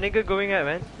shit is my nigga going at,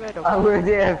 man. Where the I fuck? was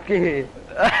AFK.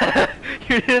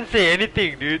 You didn't say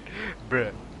anything, dude.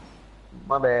 Bruh.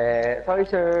 My bad. Sorry,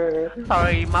 sir.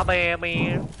 Sorry, my bad,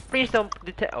 man. Please don't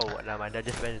detect. Oh, never mind. That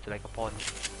just went into like a pond.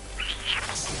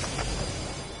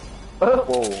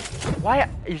 Whoa. Why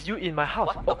is you in my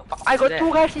house? What the fuck I is got that?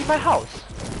 2 guys in my house.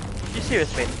 You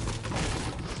serious, man?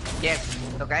 Yes,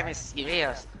 the game is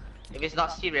serious. If it's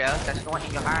not serious, there's no one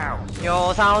in your house.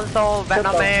 You sound so Shut the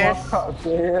Vietnamese. fuck up,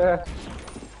 yeah.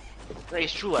 That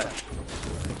is true.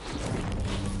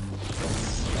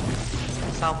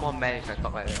 Sound more man if I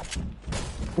talk like that.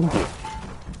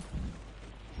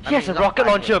 He has a not rocket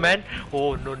like launcher, it. man.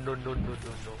 Oh no.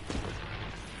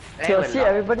 So see,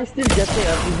 everybody's still getting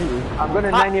RPG. I'm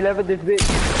gonna 9/11 this bitch.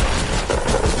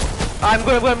 I'm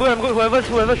good.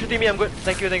 Whoever's shooting me, I'm good.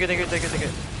 Thank you.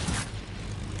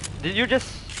 Did you just?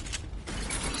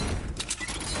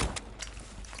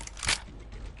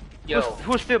 Yo,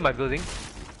 Who's still in my building?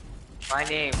 my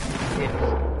name is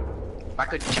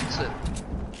Michael Jackson.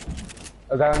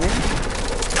 A guy on me?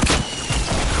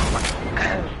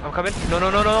 I'm coming. No.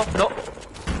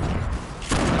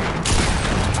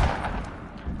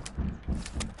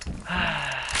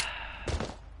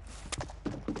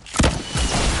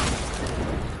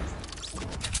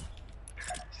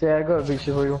 Say, I got a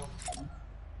picture for you.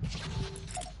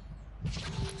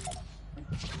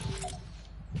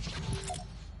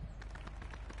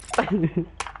 Why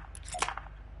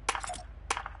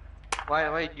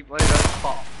don't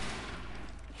pop?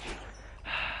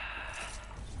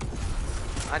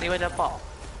 Ani, why don't pop?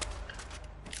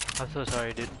 I'm so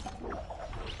sorry, dude.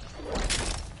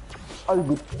 All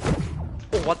good.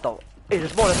 Oh, what the? Hey,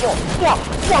 there's more, there's more!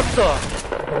 What the?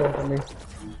 Coming.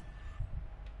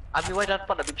 Ami, why don't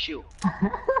pop the big shield?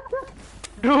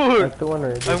 Dude! That's the one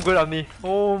already. I'm good, Amni.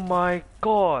 Oh my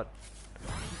god.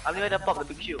 Ami, why don't pop the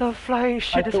big shield? The flying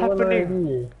shit is That's the one happening.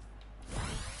 already.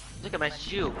 Look at my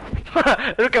shield.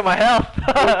 Look at my health.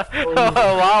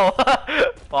 Wow.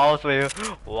 Wow, for you.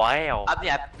 Wow. Ami,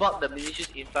 I bought the munitions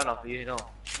in front of you, you know.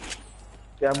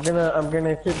 Yeah, I'm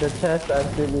gonna hit the chest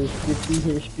until it's 50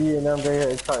 HP and I'm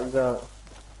gonna charge out.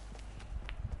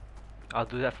 I'll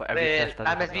do that for every Wait, test.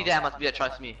 I must be there, I must be there,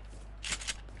 trust me.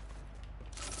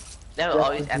 That will Yes,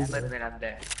 always please. happen when I'm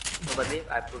there. So believe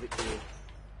I prove it to you.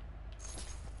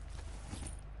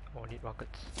 Oh, need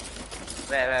rockets.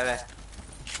 Where?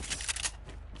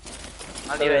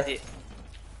 Okay, where is it?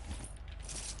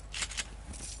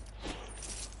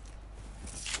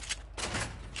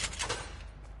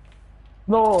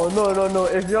 No.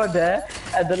 If you're there,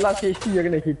 at the last HP you're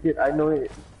gonna hit it. I know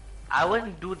it. I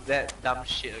wouldn't do that dumb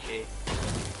shit, okay?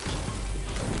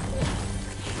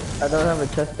 I don't have a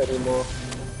chest anymore.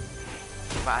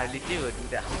 But I literally will do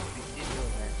that. How did you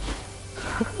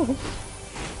do, man?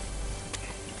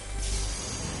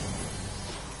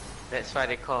 That's why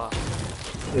they call.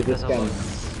 It just Doesn't scam. work.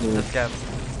 The scam.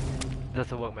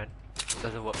 Doesn't work, man.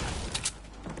 Doesn't work.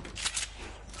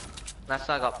 That's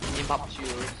why I got mini pop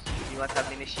shields. You want some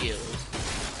mini shields?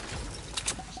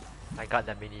 I got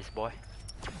the minis, boy.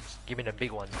 Give me the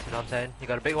big ones, you know what I'm saying? You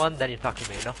got a big one, then you talk to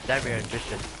me, you know? Then we're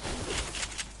ambitious.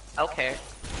 Okay.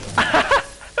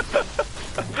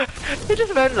 You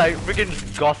just meant like freaking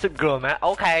gossip girl, man.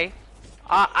 Okay.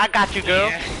 I got you, girl.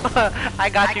 Yeah. I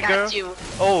got you, girl. you.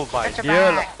 Oh my Got your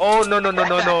dear. back. Oh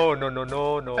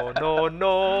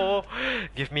no.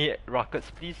 Give me rockets,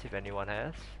 please, if anyone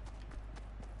has.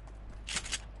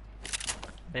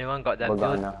 Anyone got that?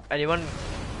 Morgana. Anyone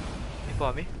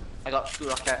before me? I got 2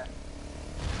 rockets.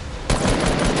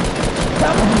 No,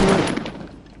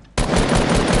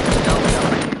 we got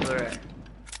my turret.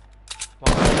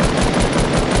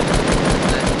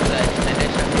 And then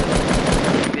shut you.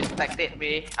 If you spectate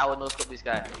me, I will no scope this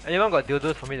guy. Anyone got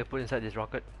dildos for me to put inside this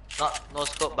rocket? Not no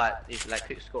scope, but it's like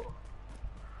quick scope.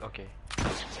 Okay.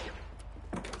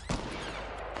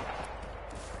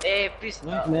 Hey, please.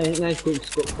 Nice quick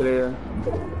scope player.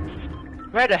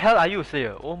 Where the hell are you,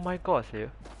 Slayer? Oh my god,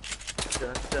 Slayer.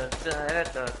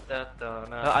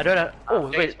 I don't know. Oh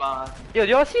wait. Yo,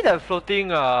 do y'all see that floating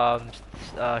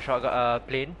shotgun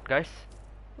plane, guys?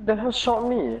 The hell shot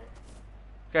me?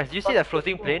 Guys, do you see that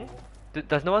floating plane?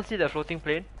 Does no one see that floating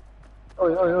plane?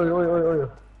 Oi.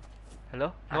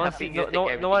 Hello? I No one have see, been no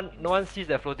getting one sees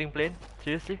that floating plane?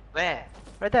 Seriously? Where?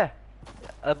 Right there.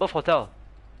 Above hotel.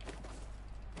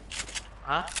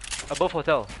 Huh? Above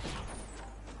hotel.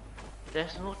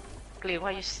 There's no plane.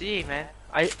 What you see, man?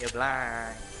 I You're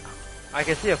blind.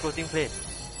 can see a floating plane.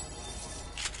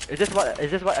 Is this what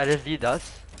LSD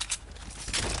does?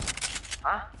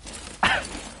 Huh?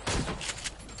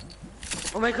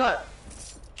 Oh my god!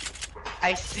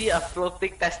 I see a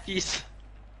floating testes.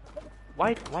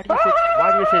 Why do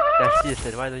you say testes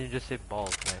and why don't you just say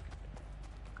balls, man?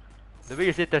 The way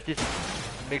you say testes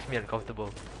makes me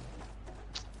uncomfortable.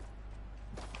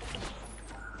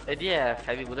 Do you have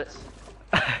heavy bullets?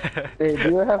 Hey, do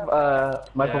you have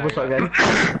my Yeah, purple I shotgun?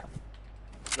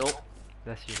 Nope.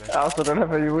 That's you, I man. also don't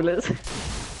have any bullets.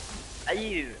 I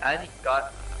only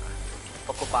got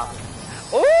Poco Pump.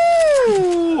 Oh,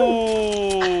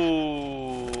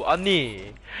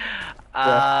 Ani.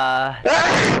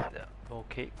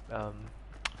 Okay.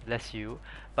 Bless you.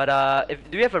 But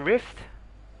do you have a rift?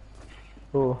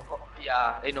 Oh.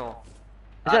 Yeah, I know.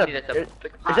 Is that That's a,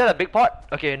 is that a big pot?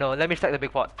 Okay, no. Let me stack the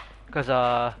big pot, cause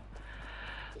I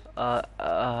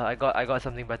got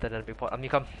something better than a big pot. Ami,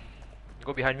 come.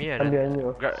 Go behind me and I'm then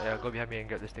behind you. go behind me and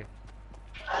grab this thing.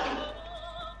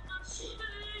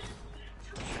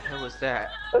 What was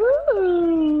that?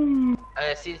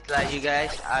 Since like you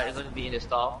guys are going to be in the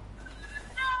store,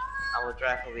 I will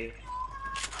drive away.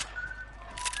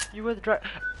 You will drive.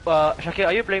 Shakir,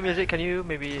 are you playing music? Can you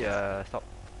maybe stop?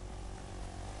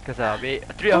 Cause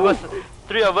three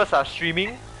of us are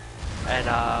streaming, and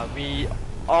we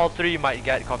all three might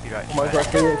get copyright. Oh my god,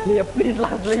 clear, please,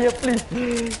 last clear, please.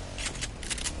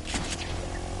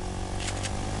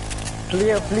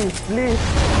 Clear, please.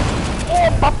 Oh,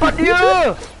 Papa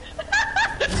dia!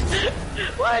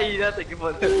 Why are you not taking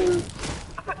photos?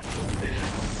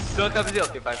 Don't come here,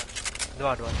 okay, fine.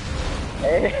 Don't want.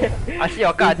 Hey. I see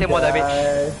your car, I take more damage.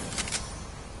 Guys.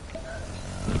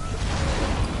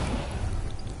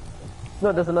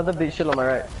 No, there's another big shield on my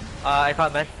right. I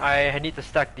can't, man. I need to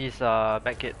stack these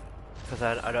back kit. Because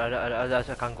I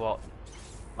can't go out.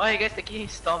 Why are you guys taking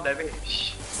storm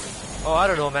damage? Oh, I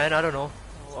don't know, man. I don't know.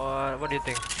 What do you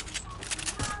think?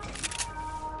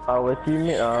 Our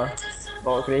teammate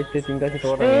bawa kereta tinggal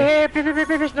kita orang. Hey,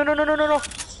 please, no.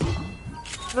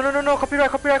 No,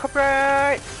 copyright.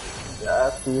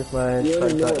 Yeah, please, my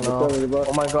strike right now.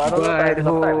 Oh my god, I don't know if I have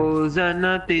enough time. Holes are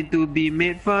nothing to be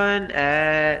made fun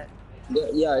at.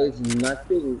 Yeah, it's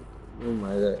nothing. Oh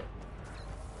my god.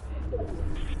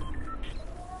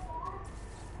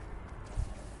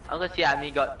 I'm gonna see Ami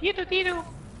got Tidu.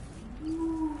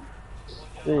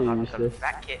 Hey, shit.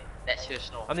 Racket. That's your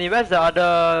snow. I mean, where's the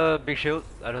other big shield?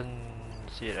 I don't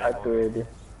see it I anymore. do already.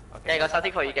 Okay, I got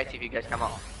something for you guys if you guys come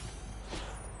out.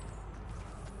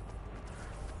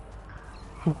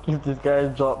 If this guy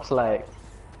drops like,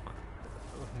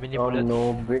 Mini oh bullets.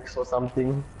 no, bricks or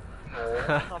something. It's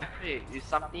not fake, it's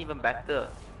something even better.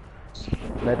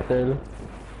 Metal.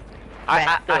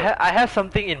 I have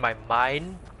something in my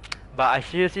mind, but I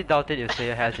seriously doubt it if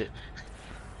Slayer has it.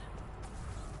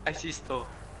 I see store.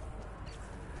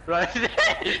 Right there.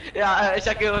 Yeah,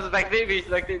 Shakir was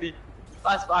spectating me.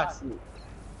 Fast. But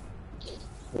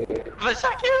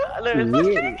Shakir,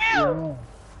 look.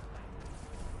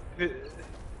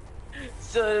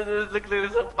 So look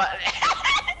so fun.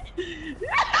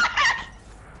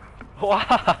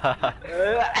 Wow!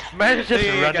 Man's just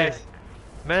Okay, running. guys.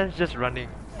 Man's just running.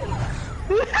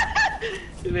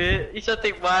 Each one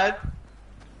take one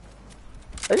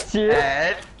Are you serious?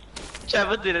 and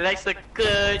travel to the next circle.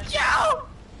 Ciao!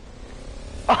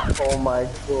 Oh my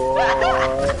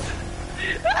god.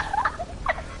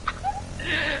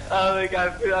 Oh my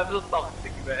god, I'm so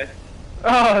toxic, man.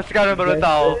 Oh, sekarang baru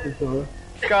tahu.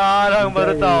 Sekarang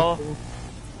baru tahu.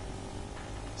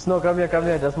 Snow, come here,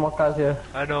 there's more cars here.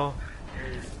 I know.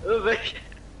 Oh my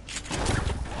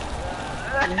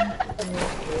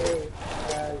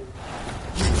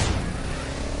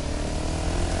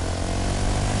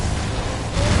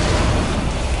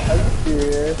Are you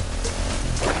serious?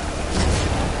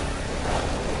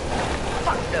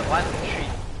 fuck the 1-3.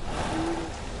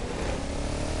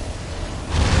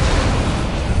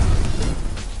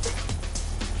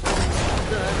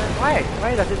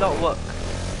 Why does it not work?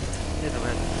 Here's the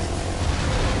man.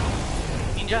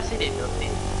 Ninja said it, don't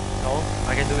it? No,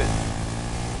 I can do it.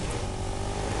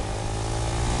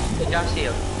 Ninja said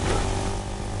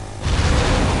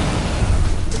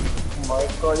Oh my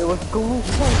god, it was going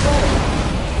so fast.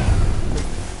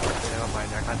 Never mind,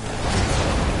 I can't do it.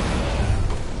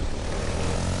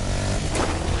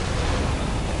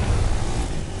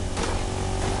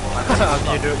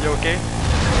 You okay?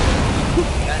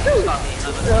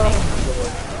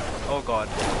 Oh god.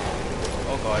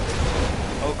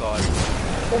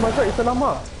 Oh my god, it's a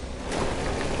llama.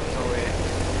 No way.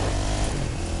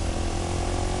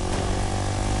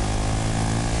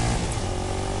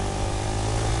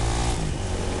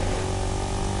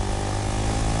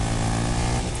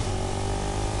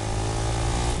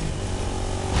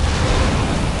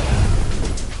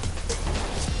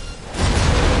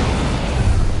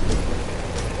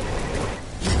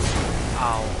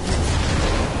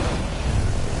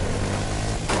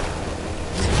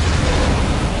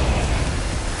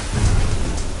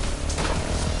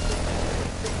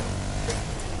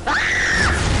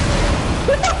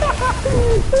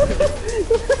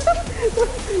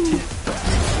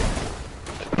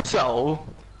 So,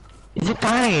 is it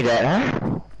funny that,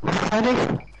 huh? Funny?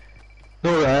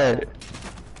 No, right.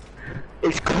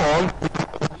 It's called.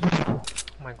 Oh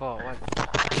my god, what?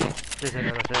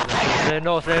 Say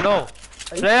no.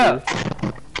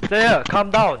 Slayer, calm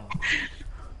down.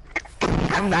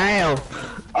 I'm down.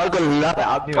 I'm gonna love it.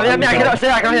 I'll be Oh yeah, I cannot.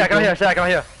 Slayer, come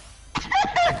here.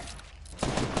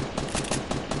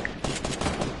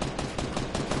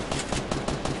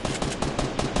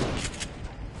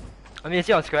 I mean, is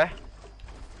he on square?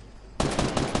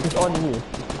 It's on me.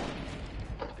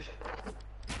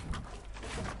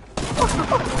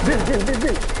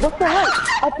 Bill. What the hell?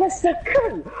 I pressed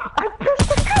circle.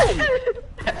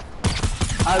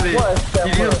 I mean, What a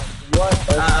scammer.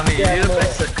 you didn't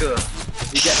press circle.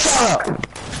 You get fucked.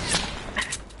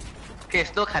 Okay,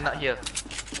 still cannot hear.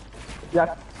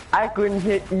 Yeah, I couldn't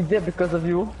hit either because of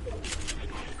you.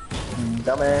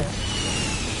 Dumbass.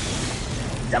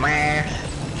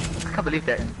 I can't believe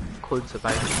that Cone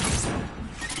survived.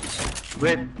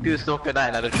 Wait till Snow kena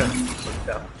another trap.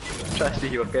 Trust me,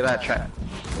 he will kena a trap.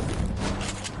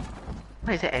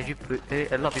 Why is that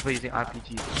a lot of people using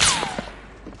RPG?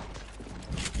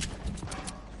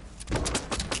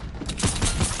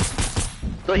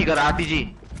 So he got an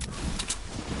RPG.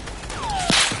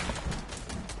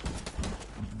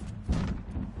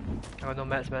 I got no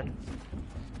mats, man.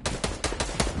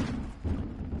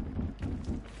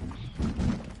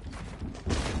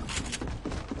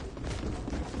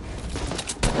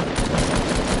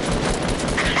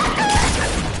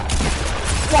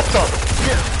 What the?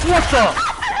 What the?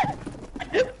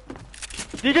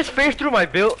 Did you just phase through my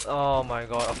build? Oh my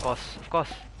god, of course, of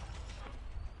course.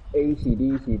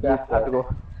 ACDC. Yeah, I have to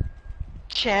go.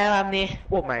 Share Amni.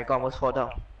 Oh my god, almost fall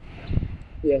down.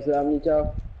 Yes,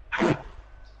 ciao.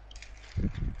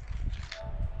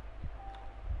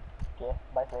 Okay,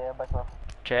 bye player, bye sir.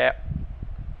 Chat.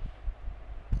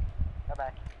 Bye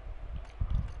bye.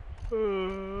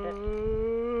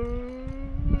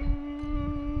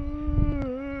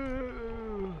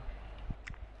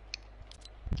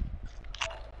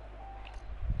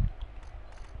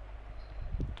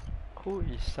 Who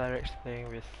is Cyrex playing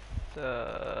with?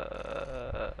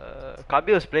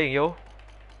 Kabil is playing, yo.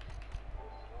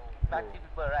 90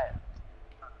 people, right?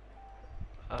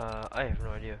 I have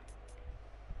no idea.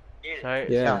 Cyrex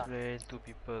Yeah. is playing 2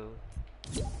 people.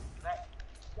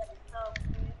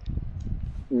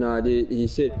 No, he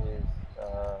said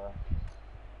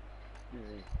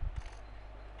Easy.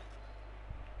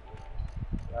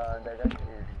 That guy is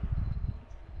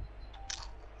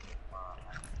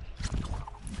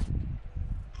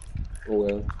oh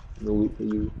well, no wait for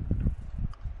you.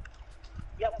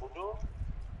 yeah, bodoh.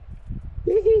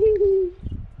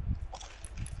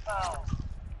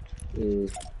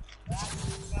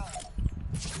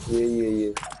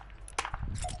 Yeah.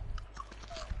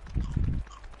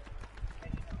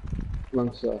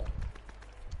 Bangsa.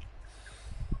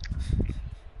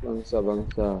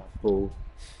 Oh.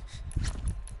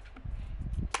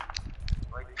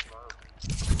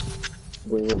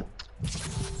 Going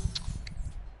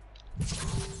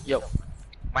Yo,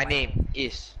 my name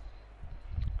is.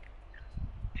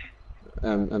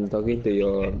 I'm talking to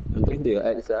your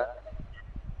ex, ah.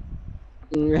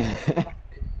 Who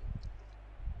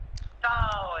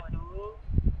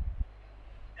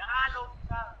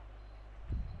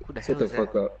the Shut hell the is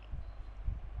fuck that? up.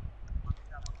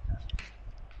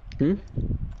 Hmm?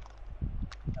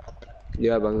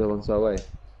 Yeah, bangsa, why?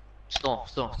 Snow.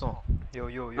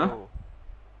 Yo. Huh?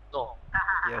 No.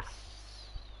 Yes.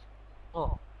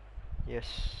 Oh. Yes.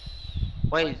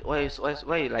 Why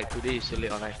like today is so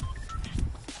late online?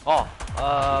 Oh,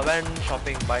 went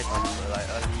shopping, buy some like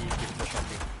early Christmas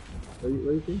shopping.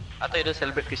 What you think? I thought you don't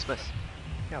celebrate Christmas.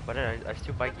 Yeah, but then I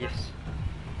still buy gifts.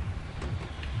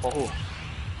 For who?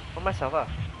 For myself, ah.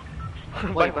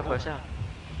 Why you buy for yourself?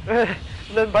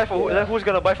 Then buy for who? Then who's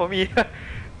gonna buy for me? I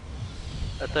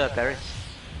thought your parents.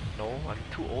 No, I'm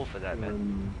too old for that,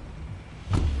 man.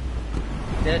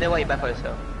 Then why you buy for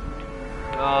yourself?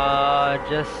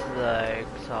 Just like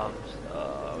some,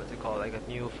 what's it called, like a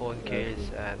new phone case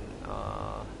and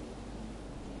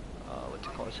what's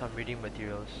it called, some reading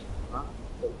materials.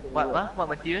 What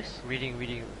materials? Reading.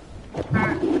 Reading.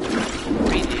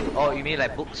 Oh, you mean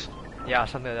like books? Yeah,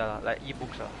 something like that, lah, like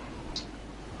e-books.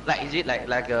 Like is it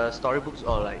like a storybooks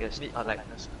or like a like a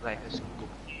book?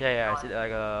 Yeah, it's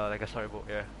like a storybook,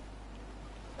 yeah.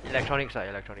 Electronics,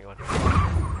 electronic one.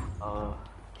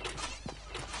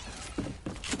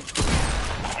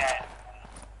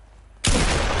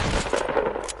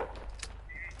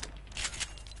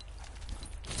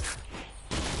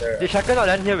 Did Shaka not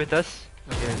land here with us?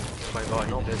 Okay. Oh my god,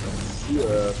 he did.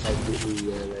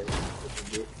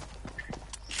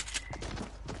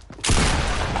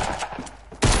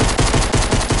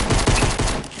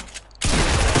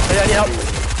 Hey, I need help.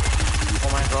 Oh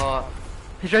my god.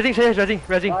 He's rezzing, say he's rezzing,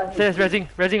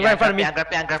 rezzing right in front of me. I'm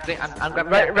grappling.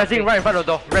 Rezzing right in front of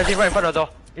the door. Rezzing right in front of the door.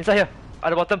 Inside here, at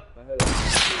the bottom.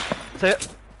 Inside here.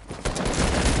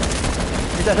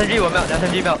 His SMG will melt, the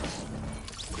SMG melts.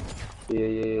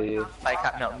 Yeah. I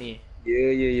can't help me.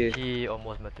 Yeah. He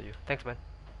almost melted you. Thanks, man.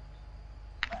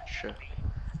 Sure.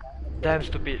 Damn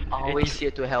stupid. Always 80.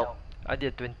 here to help. I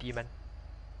did 20, man.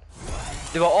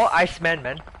 They were all Iceman,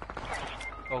 man.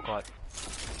 Oh god.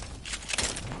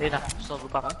 Hey, nah, so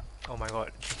good pump. Oh my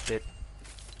god, he's dead.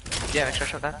 Do you have extra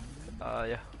shotgun?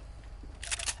 Yeah.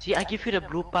 See, I give you the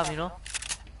blue pump, you know.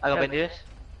 I got Yeah. bandages.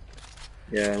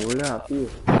 Yeah, mula api.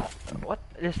 What?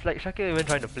 Is like Shaka even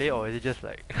trying to play, or is it just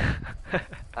like...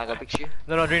 I got big shield.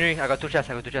 No, drink. I got 2 chests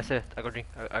here. I got drink.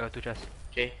 I got 2 chests.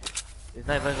 Okay. It's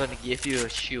not even gonna give you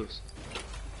shields.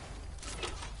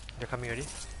 They're coming already.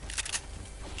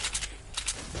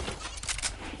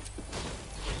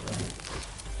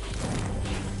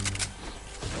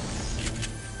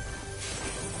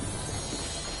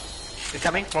 They're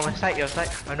coming from my side, your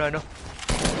side. I know.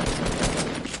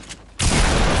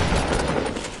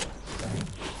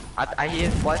 I hear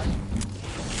one.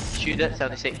 Shielded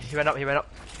 76. He went up, he went up.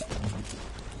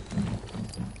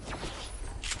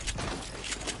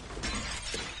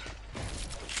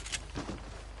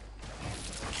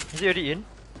 Is he already in?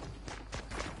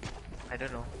 I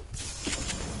don't know.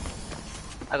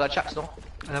 I got chucks no.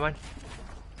 Never mind.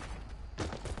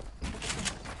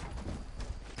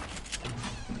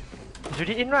 He's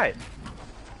already in, right?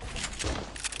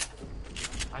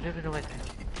 I don't even know where.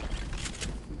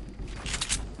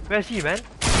 Where's he, man?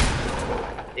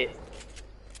 Dead.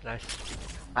 Nice.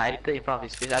 I edited in front of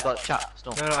his face. I got chucks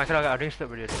no. No, I cannot. I didn't slip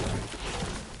already.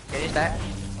 Can you stack?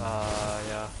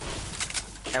 Yeah.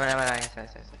 Never mind.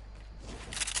 Yes.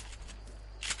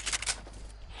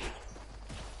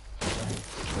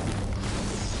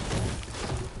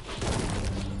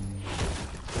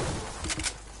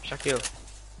 Shakil.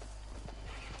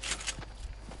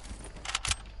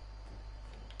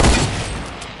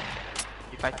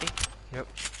 You fighting? Yep.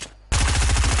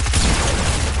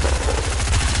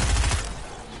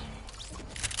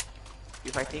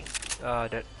 You fighting?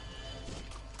 Dead.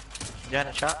 You want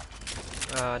a shot?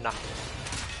 Nah.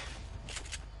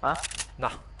 Huh?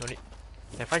 Nah, no need.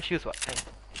 Can find shoes, what? Hey.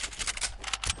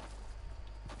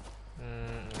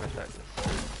 Where's that?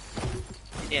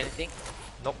 You need anything?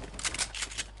 Nope.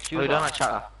 Oh, you don't want a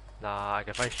shot? Nah, I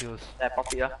can find shoes. Then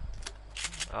pop it.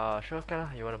 Sure,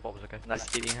 can. You want a box, okay? Nah,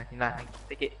 kidding. Nah,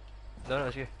 take it. No,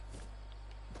 it's okay.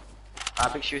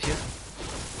 Big shoes here.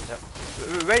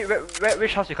 Yep.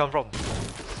 Which house you come from?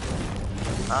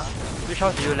 Huh? Which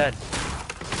house did you land?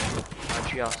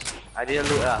 Tree house. I didn't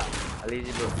loot I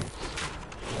lazy loot.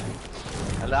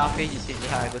 After you see me,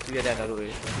 I go to here then I loot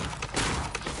it.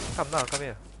 Come now, come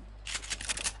here.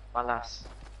 Malas.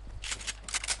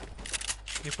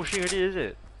 You pushing already, is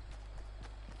it?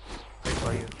 Wait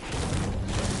for you.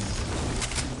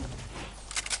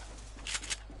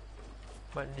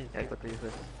 Might need, Yeah, I go to you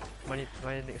first. might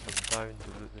need some time to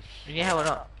loot this. You need help or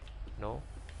not? No?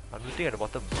 I'm looting at the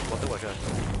bottom version.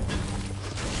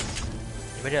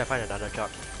 Imagine I find another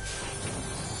jug.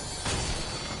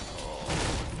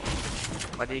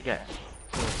 What did you get?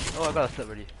 Oh, I got a slip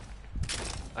already.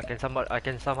 I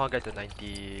can somehow get to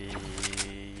 90...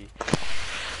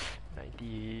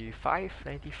 95,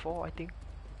 94, I think.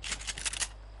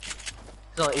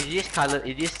 So is this color?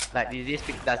 Is this like?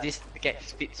 Does this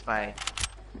pickaxe fits my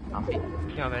outfit?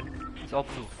 Yeah, man, it's all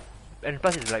blue, and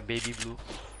plus it's like baby blue.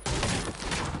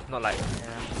 Not like blue,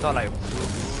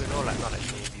 you know, like not like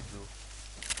baby blue.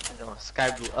 I don't know,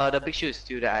 sky blue. The big shoe is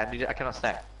still there. I cannot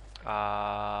stack.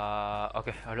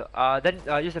 Okay. Then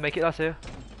use the make it last year.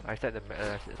 I start the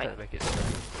make it. The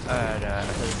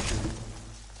big shoe.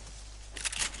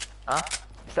 Huh?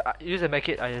 Use the make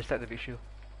it. I start the big shoe.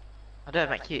 I don't have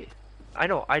my kit. I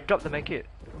know. I dropped the make it.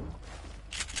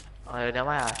 Oh, never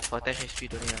mind. For 10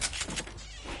 HP only.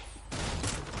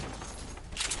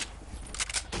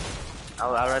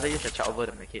 I'd rather use the chop over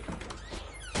the make it.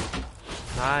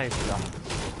 Nice lah.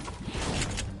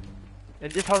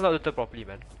 And this house not looted properly,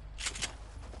 man.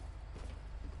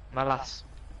 Malas.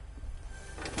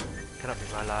 Cannot be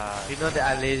mala. You know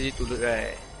that I'm lazy to loot,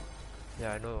 right?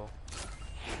 Yeah, I know.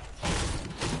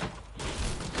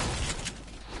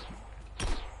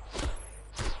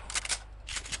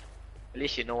 At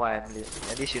least you know why I'm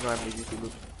lazy. At least you know I'm lazy to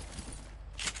loot.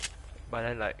 But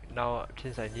then like now,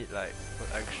 since I need like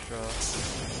extra,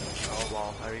 oh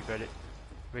wow, I regret it.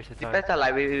 Wasted time. Depends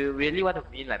like we really want to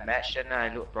win like match, then I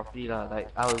look properly lah. Like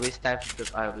I will waste time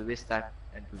because I will waste time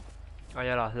and do. Oh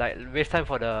yeah lah, like waste time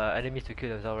for the enemies to kill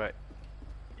themselves, right?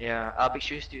 Yeah, big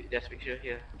shoes. There's big shoe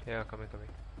here. Yeah, coming.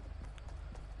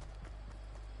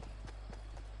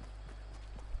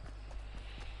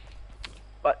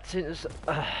 But since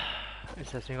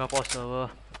it's a Singapore server,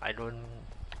 I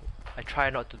try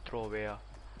not to throw away.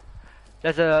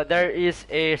 There is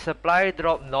a supply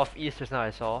drop northeast just now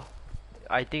I saw.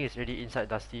 I think it's really inside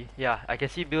Dusty. Yeah, I can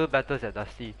see build battles at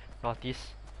Dusty,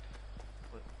 northeast.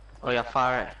 Oh, you're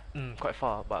far right? Quite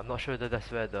far, but I'm not sure that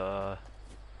that's where the...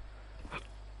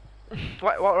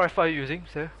 what rifle are you using,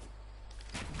 sir?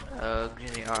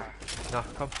 Green AR. No,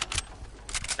 come.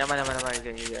 Never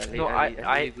mind. No,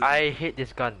 I hate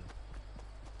this gun.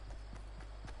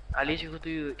 I'll leave you to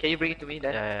you. Can you bring it to me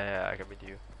then? Yeah, I can bring it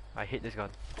to you. I hate this gun.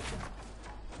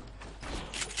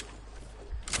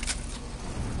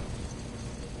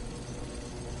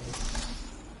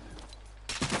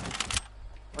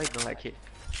 Why you don't like it?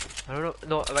 I don't know.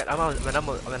 No, when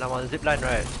I'm on zip line,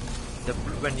 right?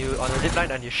 When you on the zip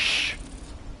line and you shh.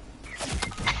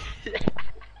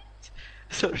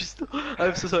 Sorry, Sto.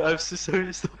 I'm so sorry. I'm so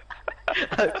sorry, Sto.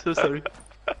 I'm so sorry.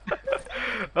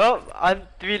 Well, I'm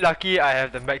to be lucky I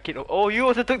have the med kit. Oh, you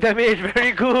also took damage.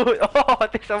 Very good. Oh, I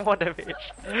take some more damage.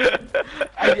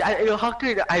 How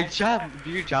could I jump? Do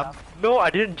you jump? No, I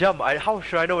didn't jump. How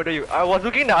should I know whether you? I was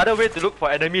looking the other way to look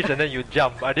for enemies and then you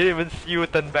jump. I didn't even see you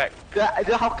turn back.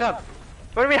 How come?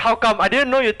 What do you mean? How come? I didn't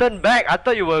know you turned back. I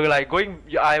thought you were like going.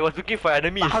 I was looking for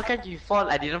enemies. But how can you fall?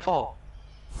 I didn't fall.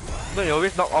 No, you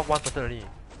always knock off one person only.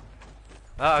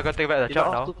 Ah, I gotta take back the You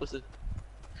shot know, now.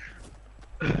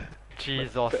 2%.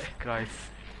 Jesus Christ.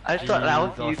 I thought I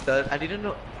want you Jesus. turn. I didn't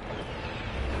know.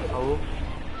 Oh.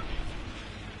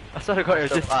 I swear to God, you're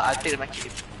So, just. I take my key.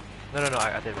 No,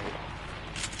 I take it.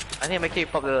 I think my key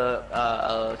pop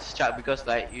the chart because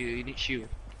like you need shield.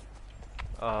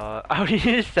 I only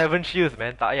need 7 shields,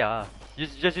 man. Tak payah.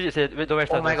 Just use it. Wait, don't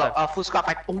waste time. Oh my don't waste god, time. full squad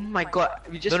fight. Oh my god,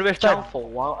 we just Don't waste jump time. for a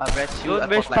while. I rest shield. Don't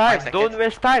I waste pop like 5 time. seconds. Don't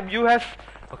waste time. You have.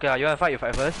 Okay, you want to fight? You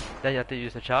fight first. Then you have to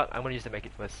use the chart. I'm gonna use the make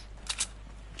it first.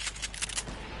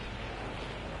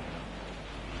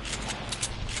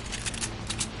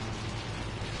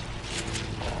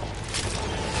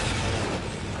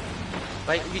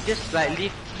 Like we just like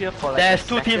leave here for like. There's a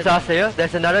 2 teams second. here.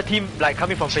 There's another team like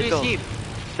coming from Three Fatal. team.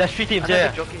 There's 3 teams. I'm not Yeah,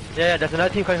 even joking. yeah. There's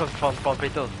another team coming from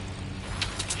Fatal.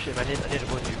 Shit, man. I need to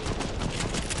go to you.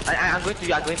 I'm going to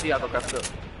you. I'm going to you. I got grapple.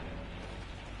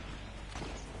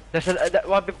 There's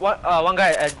one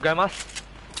guy at Grandma's.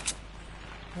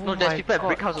 No, there's people at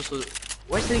brick house also.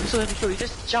 Why is there so many people? You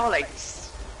just chow like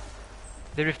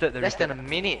They rifted. less than a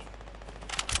minute.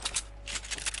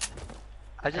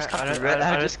 I just come I to red.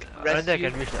 I just don't rest think I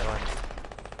you. can reach that one.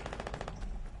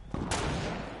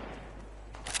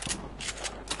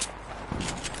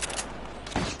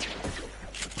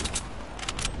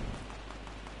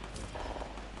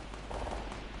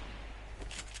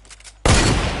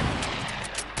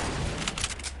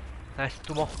 Nice,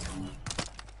 2 more.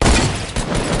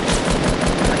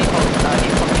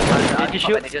 I need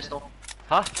shield? bandages, no.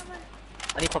 Huh?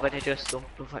 I need pop bandages, don't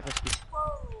fight first please.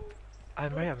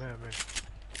 I'm ready.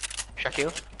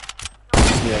 Shakil?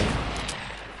 Yeah.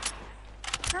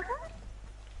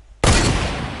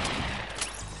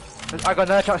 I got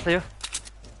another chance here.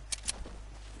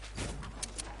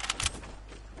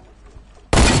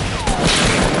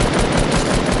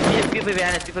 People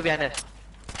behind us, people behind us.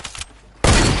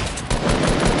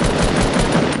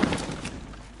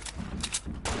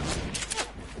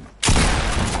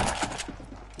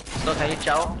 So can you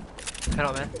chow?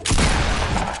 Cannot, man.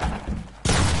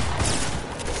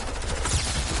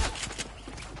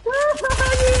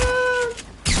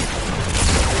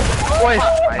 Boys,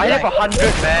 I have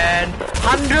 100, man.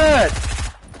 100!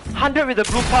 100 with the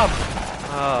blue pump.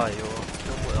 Ah, yo.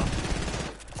 No mood lah.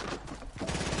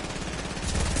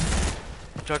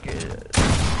 Jog it.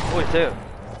 Oh, it's there.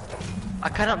 I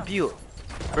cannot build.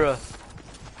 Bruh.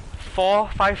 4,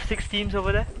 5, 6 teams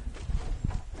over there.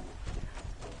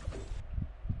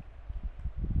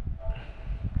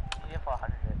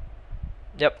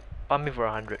 Yep, pump me for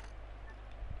 100.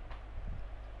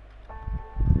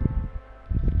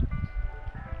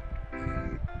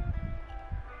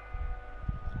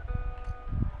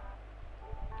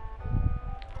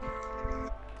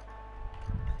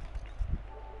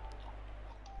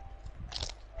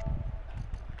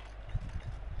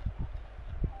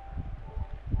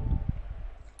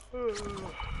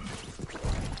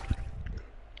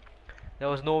 There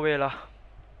was no way lah.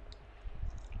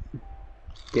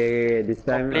 Okay, this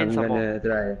time Complain I'm some gonna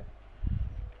try.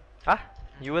 Huh?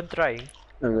 You weren't trying?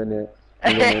 I'm gonna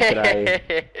try.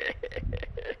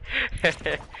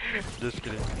 Just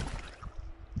kidding.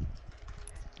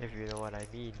 If you know what I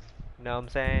mean. Know what I'm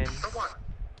saying?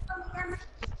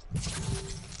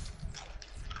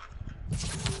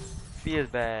 Feels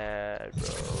bad,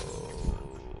 bro.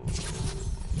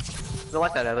 So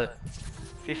what's that level?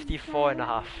 54 and a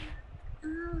half.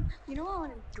 You know what I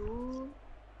want to do?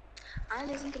 I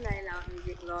listen to like loud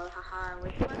music, lol, haha,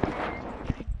 wait for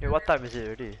that. Wait, what time is it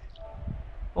already?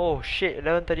 Oh shit,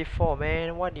 11:34,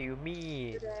 man. What do you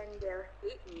mean? Then they'll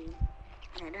hate me,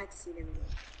 and I don't have to see them again.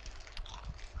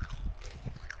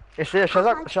 Yesterday,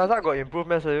 Shazak got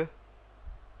improvements, sir.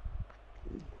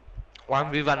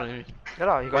 1v1 only. Yeah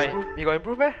lah, he got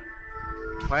improved, man.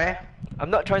 Why? I'm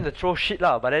not trying to throw shit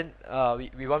lah, but then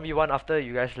we 1v1 after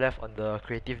you guys left on the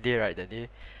creative day, right? That day,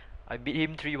 I beat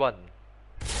him 3-1.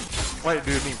 What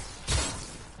do you mean?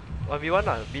 1v1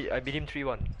 lah, I beat him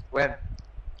 3-1. When?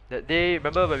 That day,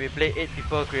 remember when we played 8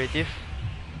 people creative?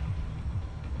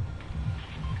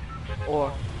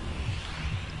 Or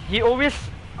He always,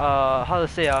 how to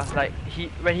say like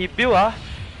when he build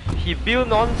he build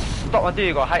non-stop until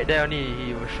he got height there only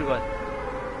he will shoot one.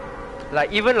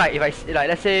 Like even like if like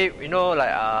let's say, you know,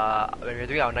 like when we're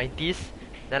doing our 90s,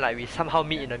 then like we somehow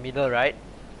meet in the middle, right?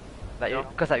 Like,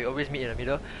 cause like we always meet in the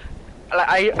middle.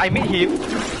 Like I meet him,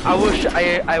 I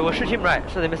will shoot him, right?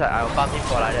 So that means like I'll bump him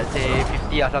for like let's say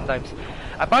 50 or sometimes.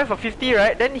 I bump him for 50,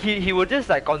 right? Then he will just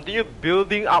like continue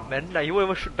building up, man. Like he won't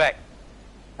even shoot back.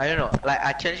 I don't know. Like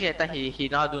I challenge him that time. He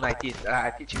now do 90s.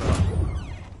 I teach him a lot.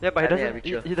 Yeah, but I think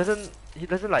he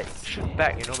doesn't like shoot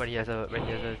back, you know, when he has a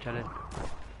challenge.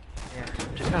 Yeah.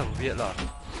 Which is kind of weird lah.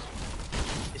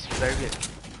 It's very weird.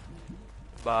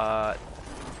 But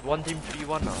one team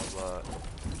 3-1 lah, but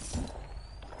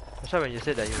that's why when you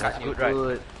said that he was good,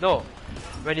 right? No,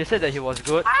 when you said that he was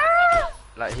good,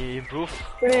 like he improved.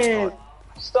 Please,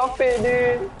 stop it,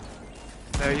 dude.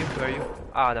 Where are you? Where are you?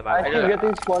 Ah, never I mind. keep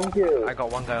getting spawn kill. I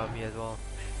got one guy on me as well.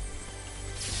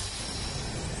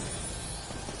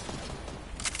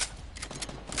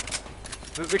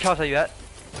 Which house are you at?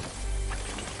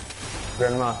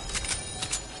 Grandma.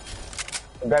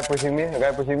 A guy pushing me, a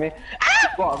guy pushing me.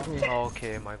 Fuck me. Oh,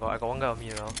 okay, my god, I got one guy on me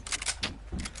now.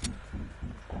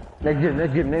 Next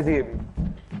game.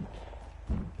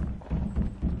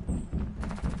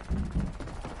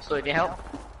 So you need help?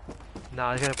 Nah,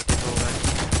 I got a potato guy.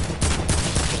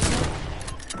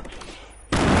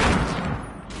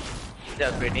 Is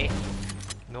that a grenade?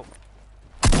 Nope.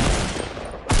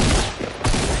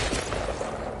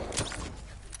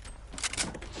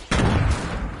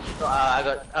 So I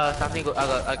got something good. I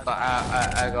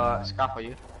got scarf for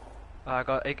you. I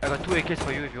got 2 AKs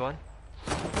for you if you want.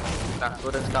 Nah,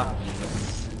 golden scarf.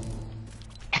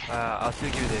 I'll still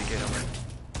give you the AK now.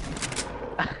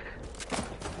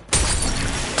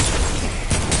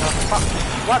 Fuck.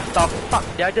 What the fuck?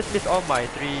 Did I just miss all my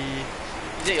 3?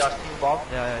 Is it your steam bomb?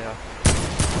 Yeah.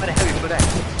 Where the hell you put that?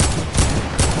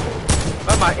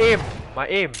 Oh, my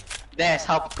aim. That's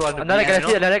how people want to Another play,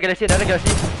 you know? galaxy.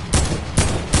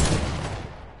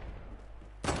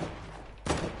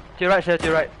 To your right, sir, to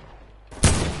your right.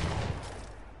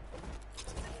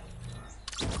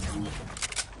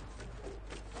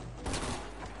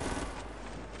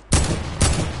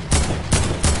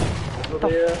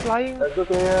 Flying. Let's go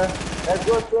player.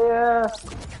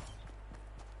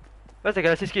 Where's the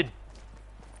galaxy skin?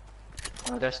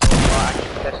 Oh, there's no.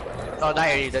 Oh,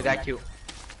 die already. The guy killed.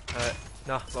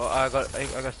 No, but I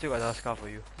still got another scar for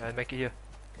you. I'll make it here.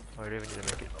 Oh, I don't even need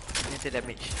to make it. You take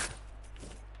damage.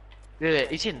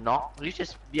 Wait, is he knocked? Did you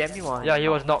just BM him or? Yeah, he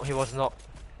was knocked.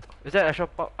 Is that actual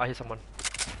pop? I hit someone.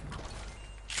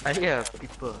 I hear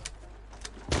people.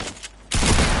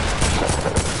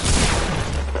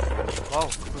 Wow,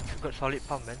 good solid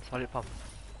pump, man. Solid pump.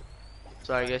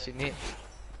 So I guess you need.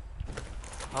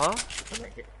 Huh?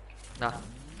 Nah.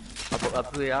 A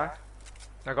blue AR.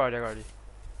 I got it.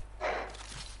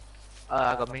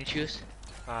 I got mini shoes.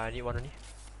 I need one only.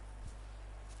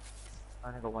 I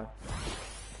only got one.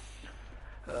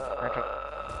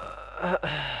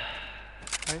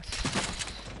 Thanks.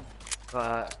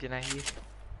 Got P90.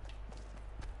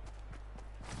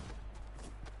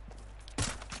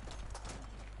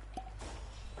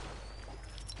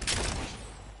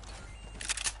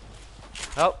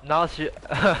 Oh, now she.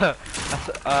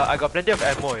 I got plenty of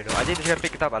ammo, you know. I didn't even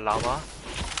pick up a llama.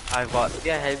 I got.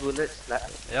 Yeah, heavy bullets. Like.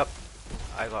 Yep.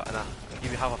 I got. Nah. Give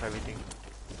me half of everything.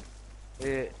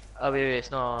 Wait. Wait.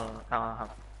 It's no. Come.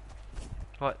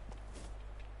 What?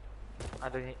 I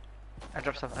don't need. I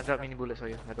dropped mini bullets for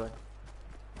you. I don't want.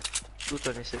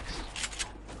 226.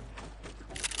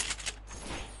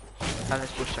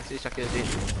 Let's push Shakir is dead.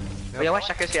 Oh yeah, what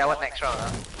Shakir say? I want next round.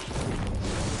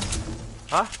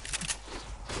 Huh?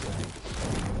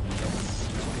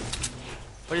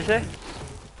 What did you say?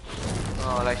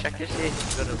 Oh, like Shakir say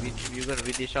he's gonna win. You're gonna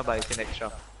win this round, but it's in next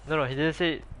round. No, he didn't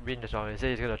say win this round. He said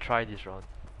he's gonna try this round.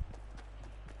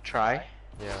 Try.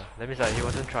 Yeah, that means like he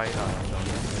wasn't trying last round.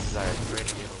 It's like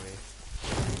running it away.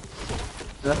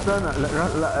 Last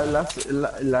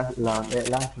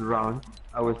round,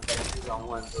 I was practicing round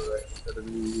 1, so like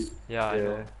suddenly. Yeah, I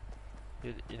know.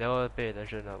 You never pay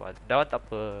attention, but that one tak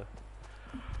apa.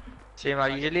 Same.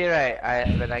 Usually, right?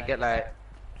 When I get like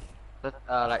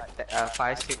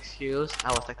 5-6 kills, I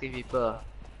was attacking people.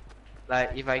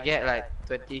 Like if I get like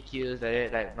 20 kills,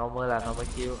 like normal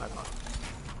kill, I'm not.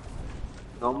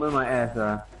 Normal my ass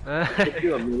It took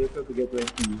you a miracle to get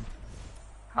 20.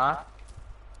 Huh?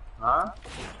 Huh?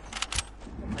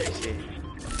 I see.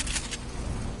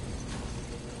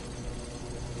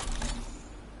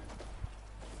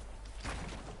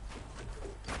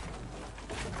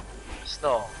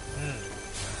 Snow.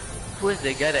 Who is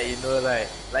the guy that you know like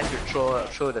to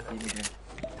throw the teammate?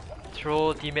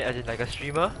 Throw teammate as in like a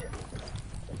streamer?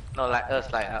 No, like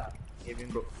us, like gaming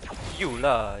group. You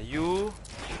lah, you,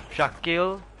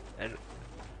 Shakil, and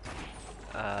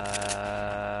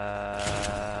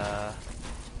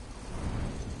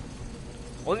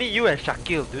Only you and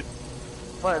Shakil, dude.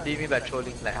 What do you mean by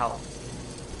trolling? Like how?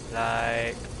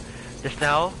 Like, just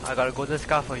now, I got a golden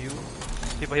scar for you.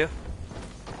 People here?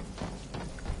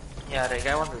 Yeah, that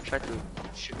guy wanted to try to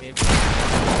shoot me.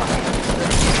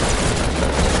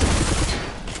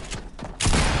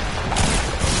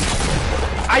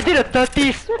 I did a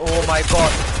 30s! Oh my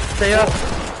god. Say I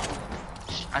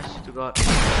swear to God.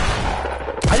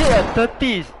 I did a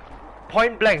 30s!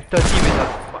 Point blank 30 with a... Oh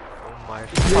my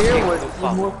Player fucking was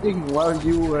fuck. emoting while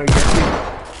you were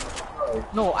getting.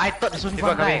 No, I thought this was People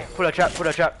one coming. guy. Pull a trap, pull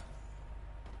a trap.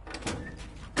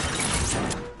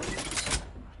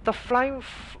 The flying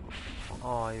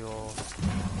oh yo.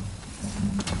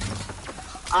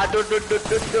 Do. Different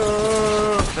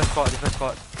squad, different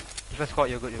squad. Different squad,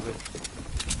 you're good, you're good.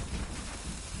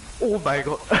 Oh my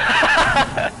God.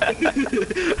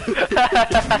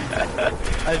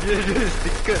 I didn't do this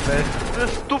ticket, man.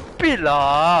 That's stupid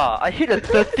lah. I hit a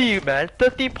 30, man.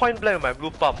 30 point blank with my blue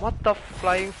pump. What the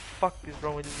flying fuck is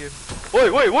wrong with this game?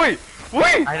 Wait, wait, wait!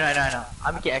 Wait! I know.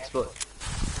 I'm making explode.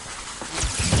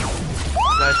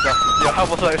 Nice stuff. Your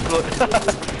health also explode.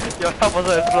 Your health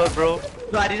also explode, bro.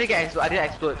 No, I didn't get explode. I didn't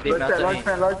explode. They melted me.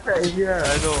 Launch pad is here.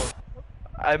 I know.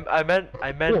 I meant.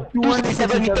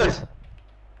 267 meters.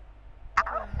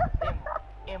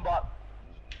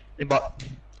 Aimbot.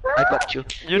 I got you.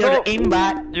 You You're know. the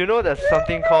aimbot. You know there's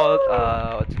something called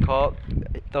what's it called?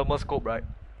 Thermoscope, right?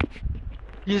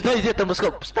 He's not using a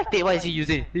thermoscope. Spectate, what is he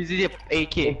using? He's using an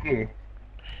AK. Okay.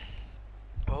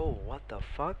 Oh, what the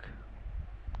fuck?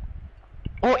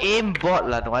 Oh, aimbot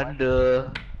lah, no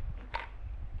wonder.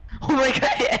 Oh my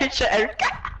god, he headshot Erica.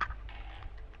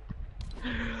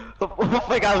 Oh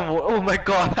my god, oh my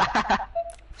god.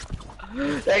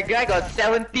 That guy got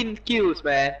 17 kills,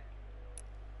 man.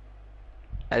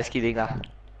 I'm just kidding lah.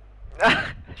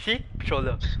 See?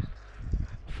 Troller.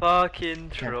 Fucking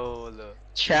troller.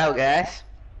 Ciao, guys.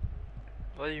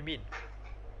 What do you mean?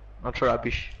 Not so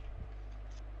rubbish.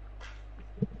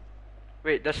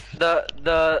 Wait,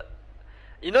 the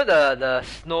you know the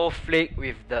snowflake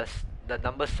with the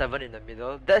number 7 in the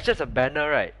middle? That's just a banner,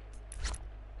 right?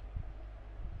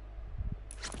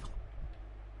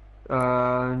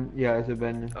 Yeah, it's a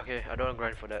banner. Okay, I don't want to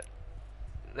grind for that.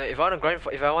 Like, if I want to grind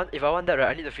for if I want that, right,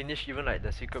 I need to finish even like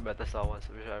the secret Battlestar ones,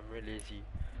 which I'm really lazy.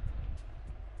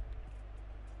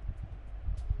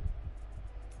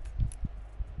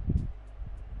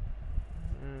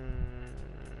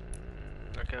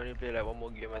 I can only play like one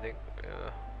more game, I think.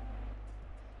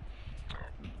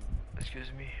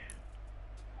 Excuse me.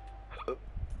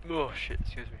 Oh shit,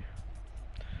 excuse me.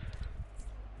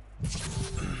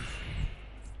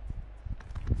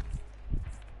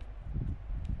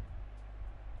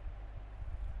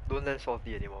 Don't land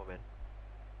salty anymore, man.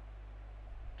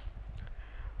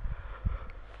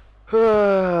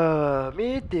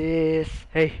 Meet this.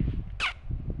 Hey.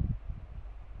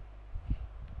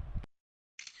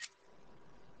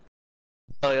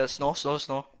 Oh yeah, snow.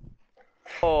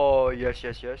 Oh yes.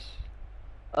 Yeah,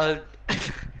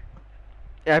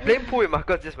 I playing pool with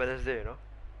Marcus this Wednesday, you know.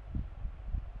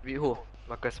 With who?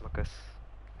 Marcus.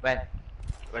 When?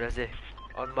 Wednesday.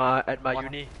 At my What?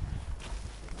 uni.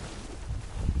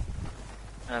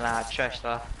 Alah, trash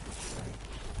lah.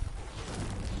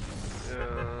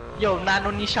 Uh... Yo,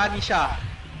 Nano Nisha.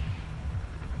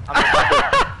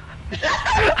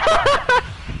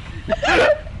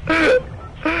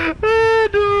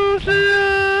 Aduh,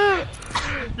 saya.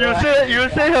 You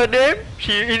say her name,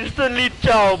 she instantly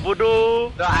chow,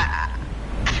 bodoh.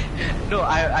 No,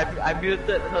 I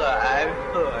muted her. I'm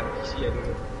her. She, I don't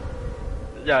know.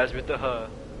 Yeah, I muted her.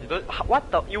 You don't. What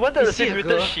the? You wanted to Is she say a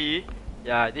muted girl? she?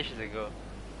 Yeah, I think she's a girl.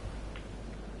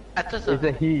 I thought It's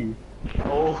a he.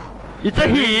 Oh. It's a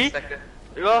he. Second.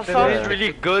 Your sounds Yeah.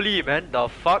 really girly, man. The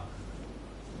fuck?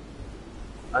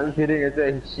 I'm kidding, it's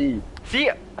a she. See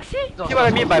what I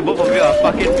mean by both of you are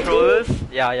fucking trollers?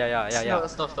 Yeah.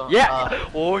 Stop. Yeah.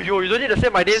 Oh yo, you don't need to say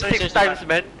my name Sorry, 6 sorry, times,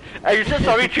 man. And you said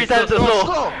sorry 3 times Slow.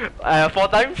 also. 4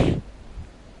 times?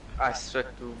 I swear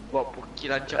to God, Poki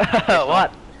Lancha.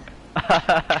 What?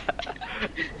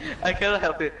 I cannot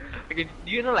help it. Okay,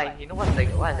 do you know what is that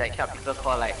kind of people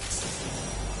call like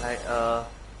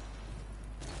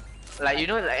you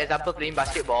know, like example playing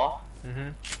basketball,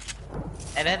 Mhm.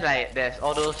 and then like there's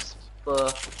all those people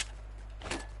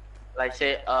like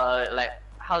say like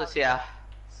how to say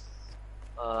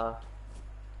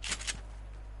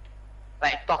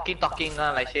like talking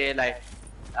like say like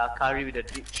Curry with the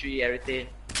drip tree everything.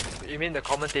 You mean the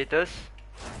commentators?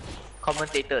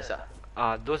 Commentators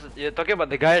Those you're talking about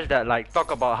the guys that like talk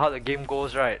about how the game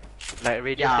goes, right? Like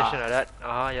radio Yeah. station like that.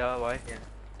 Yeah. Why?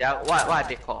 yeah, what are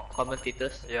they called?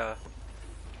 Commentators. Yeah.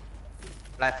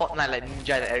 Like Fortnite, like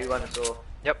Ninja, and everyone also.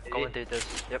 Yep, Is it? commentators.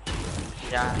 Yep.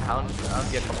 Yeah, I want to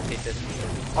be a commentator.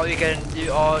 Or you can,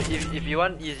 or if you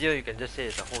want easier, you can just say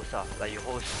it's a host. Like you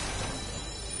host.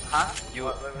 Huh? You,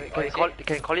 What you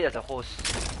can call it as a host.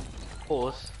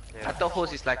 Host? Yeah. I thought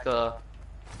host is like a...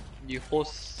 You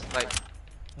host, like...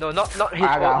 No, not H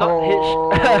I O, got not H,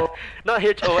 host. not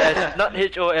HOS, not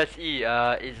HOSE.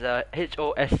 It's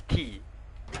HOST.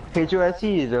 HOSE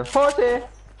is a Jose.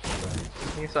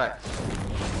 It's like...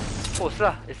 Host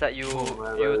lah. It's like you Oh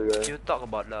my you God. you talk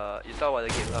about the game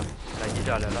lah. Like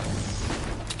Ninja lah.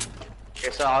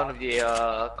 Okay, so I want to be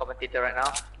a commentator right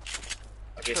now.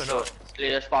 Okay, Sure, so... no.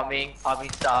 Slayers farming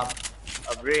some...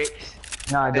 bricks.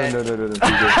 Nah, don't.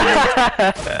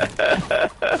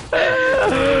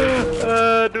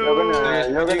 Aduh.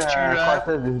 You're gonna cost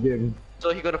us this game. So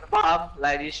he gonna farm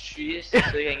like these trees so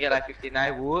he can get like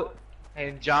 59 wood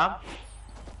and jump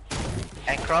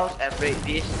and crouch and break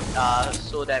this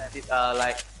so that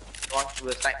like one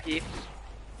will snipe him.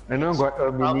 I know got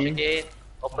a Crouch mini. again,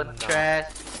 open the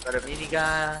chest, got a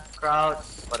minigun, crouch,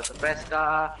 got a suppress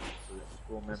car.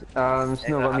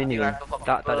 Snow got mini. Rifle for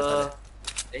Tak ada. people.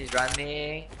 Then he's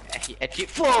running and he edit.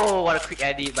 Whoa! What a quick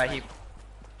edit by him.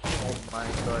 Oh my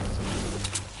god.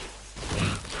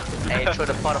 And he throw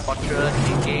the pot of fortress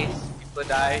in case people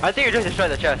die. I think you just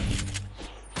destroyed the chest.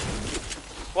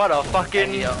 What a And fucking.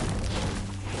 he,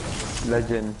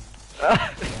 Legend.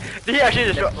 Did he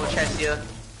actually destroy? there's no chest here.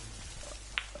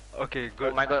 Okay, Oh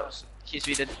good. my god, he's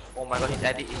with the. Oh my god, his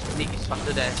edit, his nick is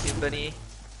faster than Symphony.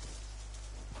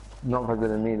 Not faster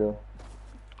than me though.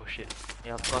 Oh shit.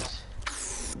 Yeah, of course.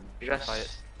 Because Fired.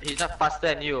 he's not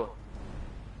faster than you,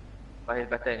 but he's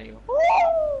better than you.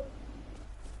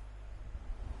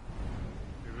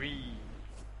 Re.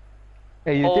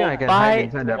 Hey, you Oh, think I can buy hide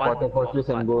inside the one portal fortress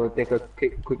more and go take a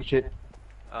quick shit?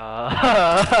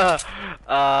 Can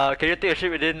you take a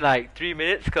shit within like 3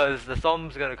 minutes? Cause the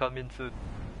storm's gonna come in soon.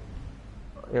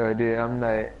 Yeah,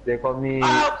 they call me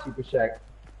Super Shack.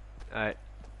 Alright.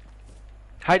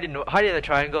 Hide in the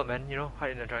triangle, man. You know,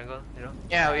 hide in the triangle. You know.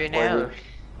 Yeah, we know.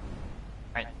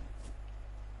 Right.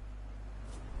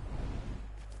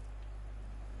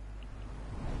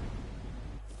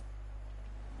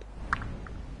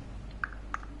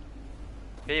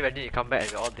 Can you imagine you come back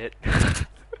and we're all dead?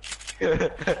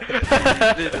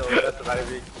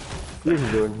 Please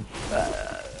don't.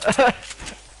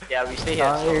 Yeah, we stay here.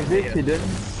 Is stay this here. hidden?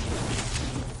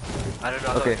 I don't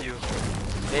know. Okay. About you.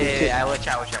 Hey, I watch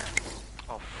out.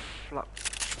 Oh, fuck.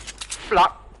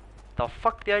 Fuck. The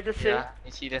fuck did I just say? Yeah,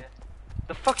 it's hidden.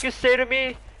 The fuck you say to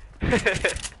me?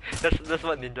 that's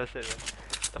what Ninja said, man.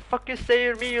 The fuck you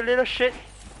say to me, you little shit?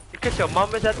 Because your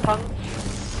mom is that tongue?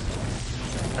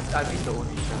 I miss the old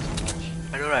Ninja so much.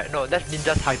 I know, right? No, that's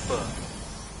Ninja's hyper.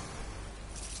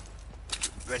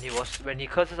 When he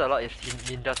curses a lot, it's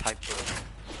Ninja's hyper.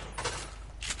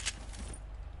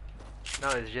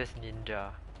 Now it's just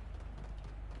Ninja.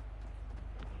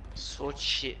 So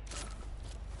shit.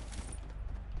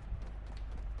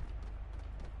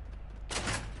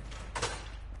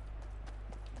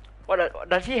 What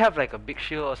does he have like a big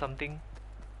shield or something?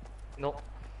 No.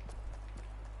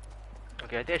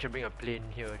 Okay, I think I should bring a plane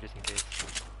here just in case.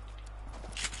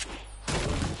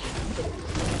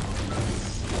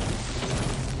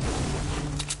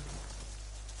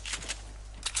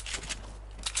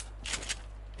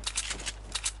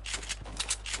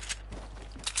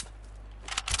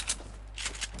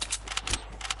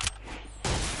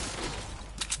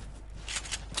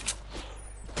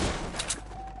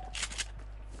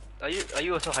 Are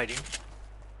you also hiding?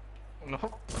 No.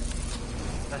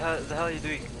 The hell are you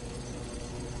doing?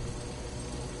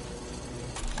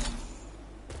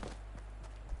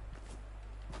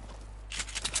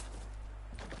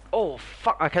 Oh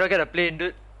fuck! I cannot get a plane,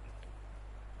 dude.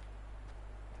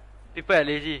 People are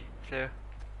lazy, so.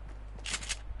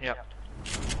 Yep.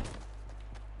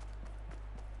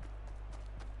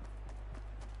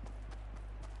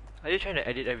 Are you trying to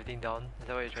edit everything down? Is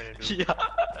that what you're trying to do? Yeah.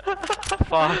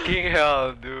 Fucking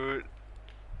hell, dude.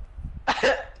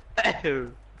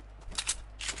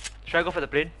 Should I go for the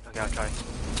plane? Okay, I'll try.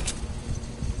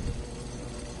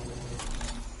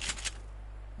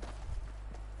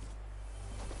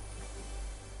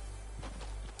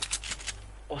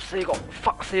 Oh, say got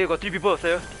fuck, say got 3 people,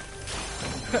 say.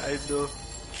 I know.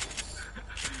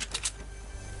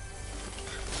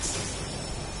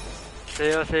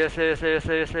 Say.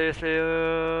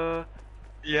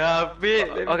 Yeah, mate.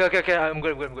 Okay, I'm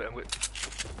good.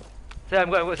 Say, I'm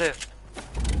good, say.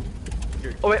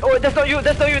 Oh wait, oh that's not you.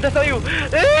 They're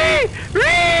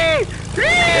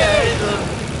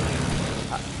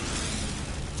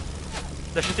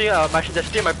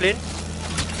shooting my plane.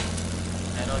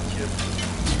 No, chill.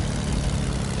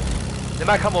 They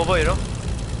might come over, you know.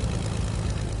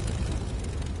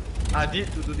 I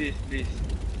need to do this, please.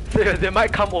 They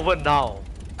might come over now.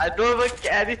 I don't even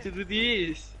care. I need to do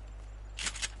this.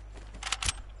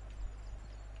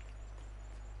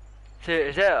 So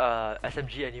is there a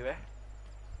SMG anywhere?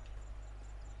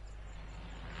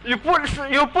 You put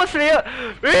Slayer.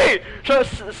 Hey, Slayer.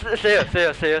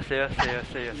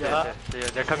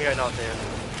 They're coming right now, Slayer.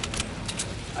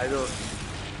 I know.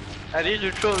 I need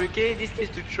to throw, okay? This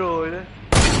needs to throw, you know?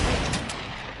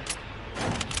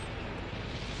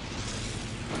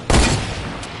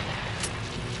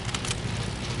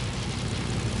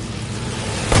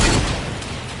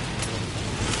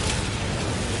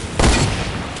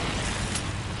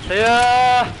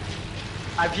 Slayer!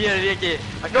 I'm here already, okay.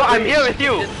 No, I'm here with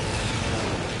you.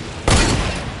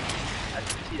 I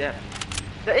can see them.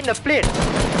 They're in the plane.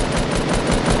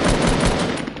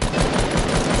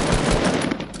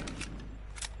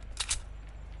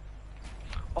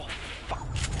 Oh fuck!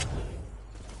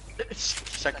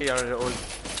 Shaki are on their own.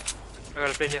 I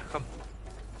got a plane here. Come.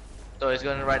 So he's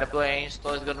gonna ride the plane,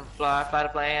 so he's gonna fly the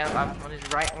plane, I'm on his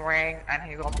right wing, and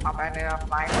he's gonna pop in there,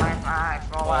 fly.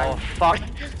 Oh fuck!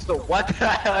 So what the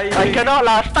hell are you I doing? cannot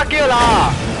lah. Stuck here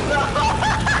lah.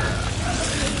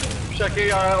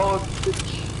 Shaki are on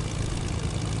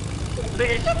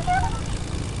bitch.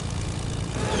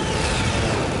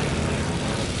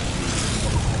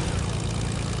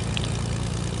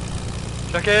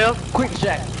 Shakil. Quick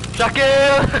check.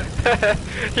 Shakil!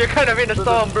 You're kind of in the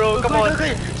storm, bro. Come on.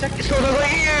 Shaki, so we're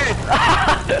here.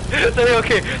 Say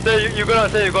okay. Say you go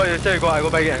out. Say you go. Say you go. I go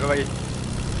back in. I go back in.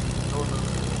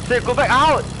 Say go back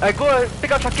out. I go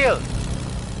pick up Shakil.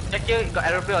 Shaki got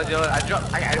aeroplane on zero. I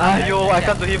dropped. Ayo, I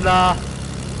come to him lah.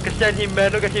 Kesian him,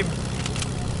 man. Look at him.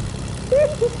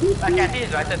 I can see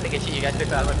his right take a shit. You guys took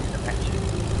that one in the match.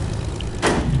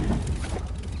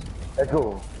 Let's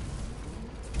go.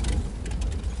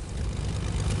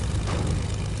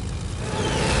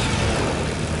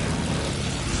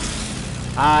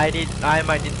 I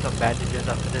might need some bandages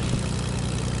after this.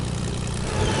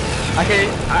 Okay,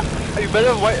 you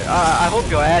better wipe. I hope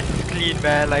your ass is clean,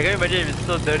 man. Like, can you imagine if it's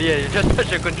so dirty and you just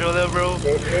touch your controller, bro?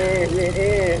 It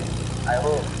is. I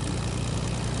hope.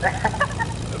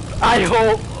 I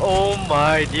hope. Oh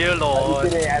my dear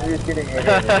lord. I'm just kidding.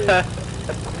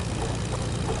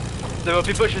 There were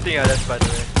people shooting at us, by the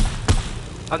way.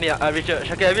 Richard.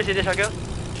 Shakil, have you seen this, Shakil?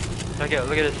 Shakil,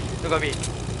 look at this. Look at me.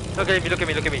 Look at me, look at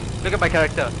me, look at me. Look at my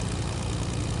character.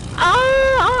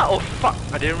 Oh fuck.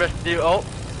 I didn't rest. Oh.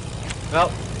 Well,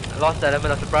 I lost the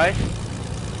element of surprise.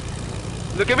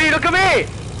 Look at me, look at me!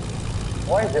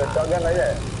 Why is your shotgun like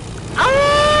that?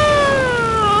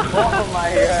 Ah! Oh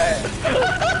my god.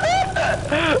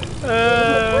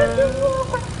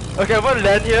 Okay, I'm gonna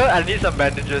land here. I need some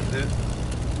bandages, dude.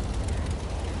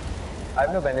 I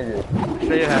have no bandages.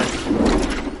 Say your hand.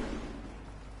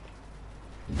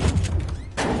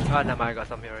 Ah, never mind, I got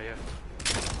some here right here.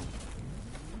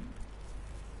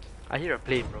 I hear a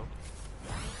plane, bro.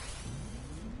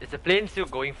 Is the plane still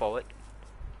going forward?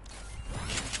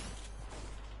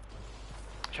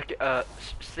 Check it,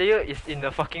 Slayer is in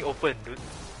the fucking open, dude.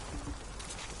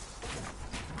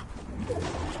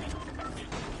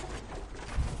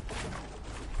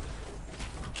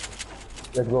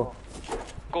 Let's go.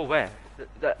 Go where?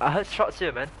 I heard shots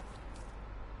here, man.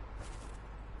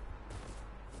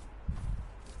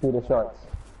 See the shots.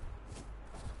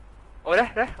 Oh,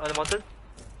 there, on the mountain.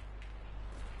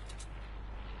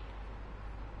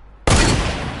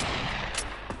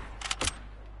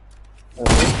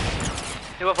 Okay.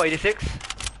 Hit one for 86.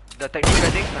 The technique, I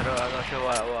think. I'm not sure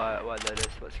what that is.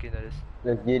 What skin that is.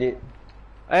 Let's get it.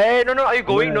 Hey, no, are you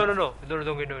going? Yeah. No, don't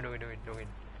go in.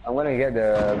 I'm gonna get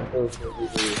the.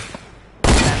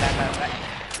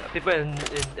 People in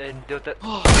Delta.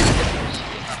 Oh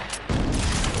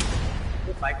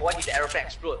my god, why did the aeroplane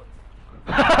explode?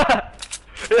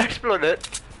 It exploded.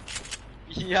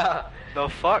 Yeah. The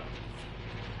fuck?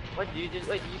 What do you do with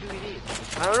it?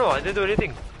 I don't know. I didn't do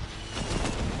anything.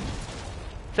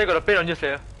 Say, got a plane on you,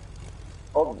 Slayer.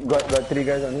 Oh, got 3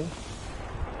 guys on me.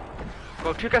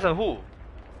 Got 3 guys on who?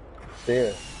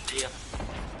 There. Yeah.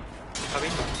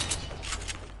 Coming.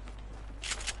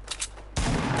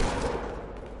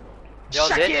 They all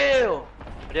dead? Shakil!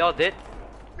 Are they all dead?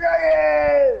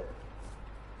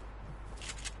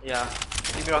 Yeah.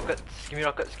 Give me rockets. Give me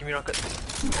rockets.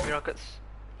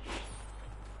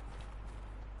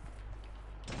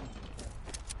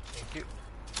 Thank you.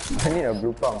 I need a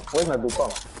blue pump. Where's my blue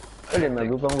pump? Where did my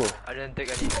blue pump go? I didn't take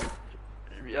any.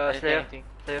 Slayer. Anything.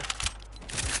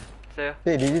 Slayer.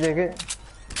 Hey, did you take it?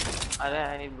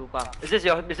 I need blue pump. Is this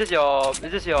your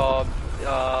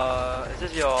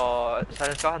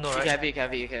silent scar? No, You right? can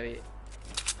be.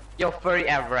 Yo, furry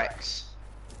Avrex.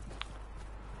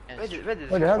 Where did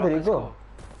Where the hell did he rockets go?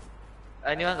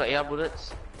 Anyone got AR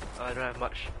bullets? I don't have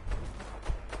much.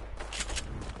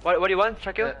 What do you want,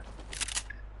 Shakil?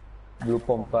 Blue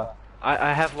pompa.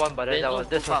 I have one, but then There's no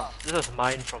this blue pump. was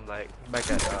mine from like back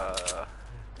at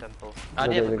temple. I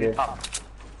need a Okay. green pump.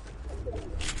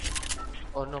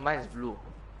 Oh no, mine is blue.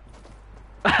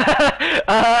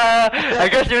 I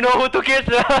guess you know who took it.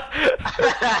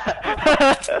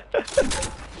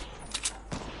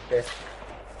 Okay.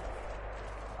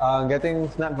 Getting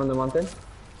snapped from the mountain.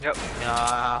 Yep.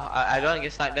 I don't want to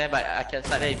get sniped there, but I can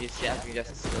snipe there if you see us. You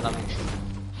just slam me.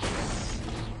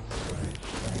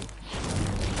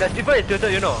 There's people in Twitter,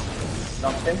 you know.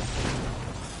 Knocked him.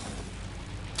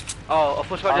 Oh, a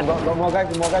full squad just. Got more guys.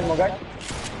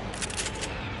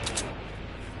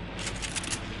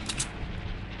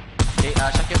 Okay,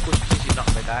 Shakir push since you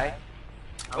knocked the guy.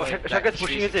 Oh, Shakir's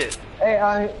pushing, is it?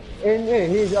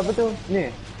 He's apa tu?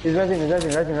 Ni. He's rising.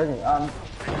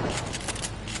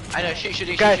 I know,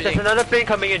 shooting. Guys, there's another plane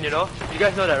coming in, you know. You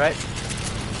guys know that, right?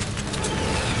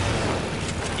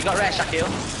 You got red, Shakir.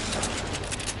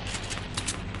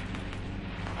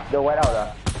 The whiteout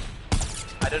lah.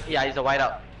 Yeah, he's a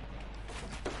whiteout.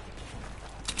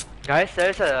 Guys,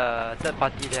 there's a third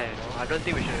party there, you know. I don't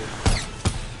think we should.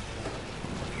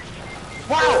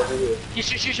 Wow! He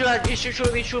shoot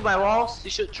me through my walls. He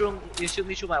shoot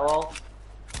me through my wall.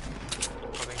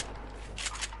 Coming.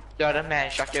 You're the man,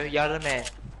 Shakir. You're the man.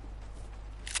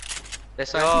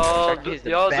 That's why Shakir is the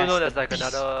Y'all best. do know there's the like beast.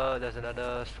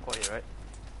 another squad here, right?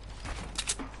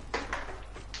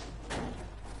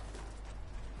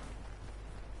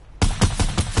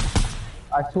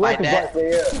 I swear My to dad. God,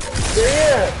 player.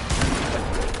 Player!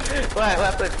 What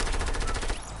happened?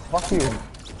 Fuck you.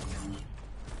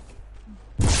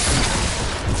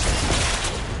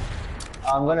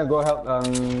 I'm gonna go help.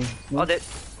 All dead.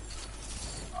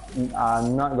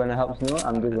 I'm not gonna help Snow.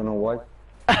 I'm just gonna watch.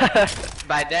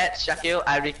 By that, Shakir,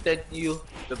 I return you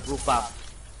the blue pump.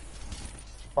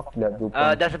 Fuck that blue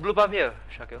pump. There's a blue pump here,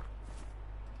 Shakil.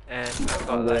 And I've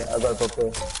got like I got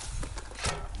purple.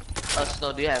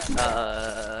 Snow, do you have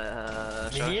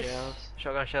minis, shells?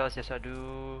 shotgun shells. Yes, I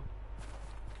do.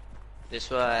 This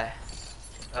way.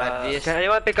 Like this. Can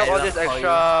anyone pick up all these Anyone for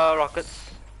extra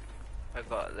rockets? I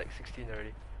got like 16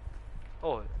 already.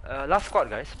 Oh, last squad,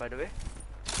 guys. By the way.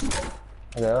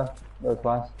 Yeah, that was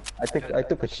fast. I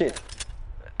took a shit.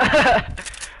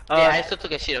 Yeah, I still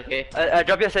took a shit, okay? I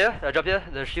drop here, Saya. I drop here.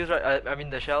 The shields, right? I mean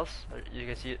the shells. You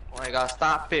can see it. Oh my god,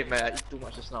 stop it, man. I eat too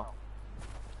much just now.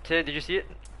 Saya, did you see it?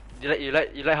 You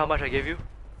like how much I gave you?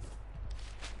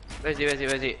 Where is it?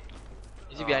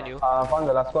 Is it behind you? Found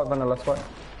the last squad.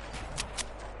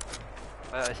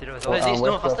 I see them as Where is well. it?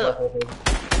 No, faster.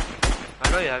 I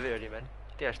know you have it already, man.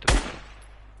 I think I stupid.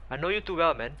 I know you too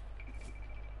well, man.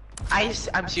 I'm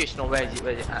serious, no, where is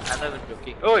it? I'm not even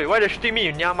joking. Oi, why they shooting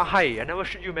me? Nyama hai. I never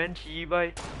shoot you, man.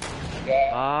 Chibai.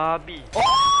 Babi.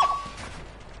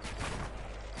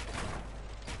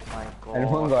 My god.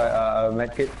 Anyone got a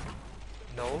medkit?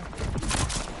 No.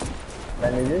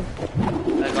 Bandages?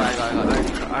 I got.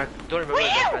 I don't remember the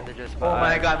bandages, but Oh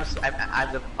my god,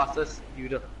 I'm the fastest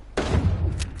user.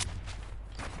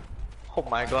 Oh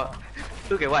my god.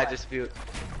 Look at what I just built.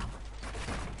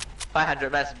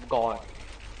 500 mats gone.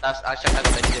 I'll check out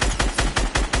the messages.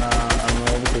 I'm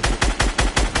already taking.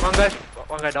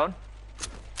 One guy down.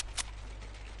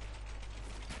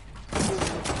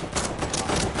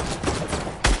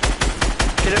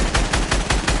 Kill him.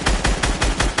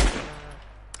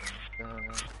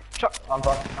 Shot. I'm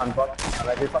fucked. I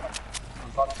like it fucked.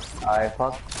 I'm fucked. I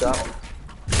fucked up.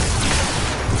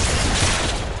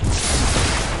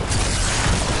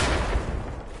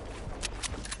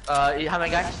 How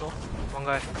many guys? No? One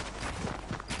guy.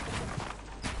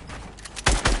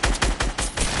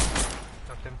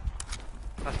 Knocked him.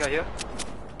 Last guy here.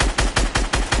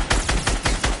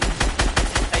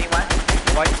 Anyone?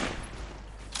 White.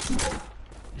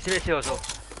 His teammate's here also.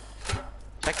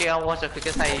 Checking out what's the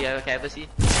quickest I can ever see.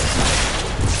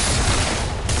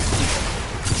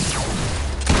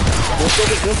 No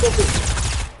scope.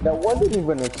 That wasn't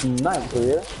even a snipe,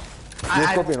 player. No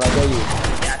scope him, I tell you.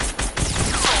 Yeah.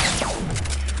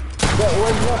 That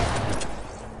was not.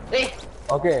 Hey!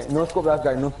 Okay, no scope last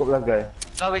guy.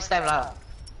 Don't waste time lah.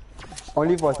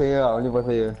 Only for Saya. I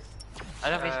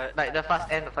don't waste like the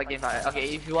fast end of the game. Okay,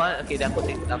 if you want, okay, then put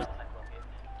it down.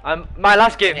 My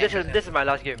last game. Yeah, This is my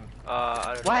last game.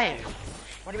 I don't know. Why?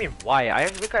 What do you mean why? I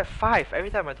wake up at 5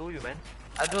 every time I told you, man.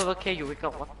 I don't even care you wake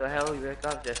up. What the hell? You wake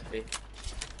up, just play.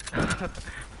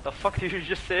 The fuck did you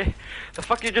just say? The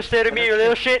fuck you just say to me, you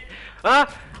little shit? Huh?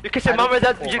 You kiss your mom with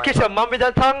that? You kiss your mom with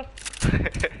that tongue?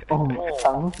 Oh my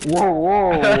tongue. Whoa,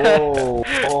 whoa,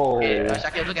 whoa. Okay,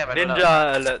 Shakir, look at my dollar.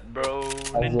 Ninja alert, bro.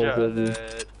 Ninja Azul.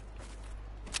 alert.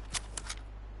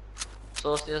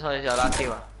 So this one is your last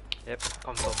game. Yep,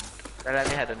 confirm. Then let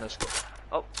me have the no scope.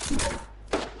 Oh.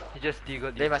 He just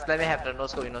deagled They you. must let me have the no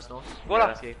scope in no snow. Go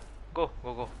lah. Go.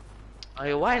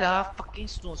 Ay, why lah? Fucking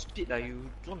snow speed lah, you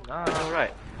don't lah.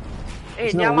 Alright.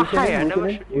 Hey, No, Nyama high, I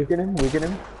never weaken him, weaken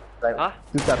him. Like, Huh?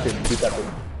 two-tap him.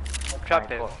 Trap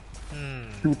my him. God.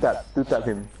 Two-tap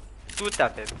him. Two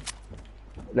tap him.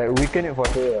 Like, weaken it for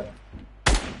sure.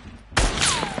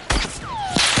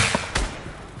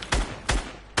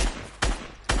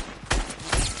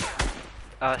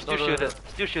 Still No, shoot no. it.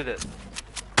 Still shoot it.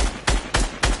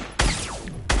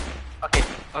 Okay.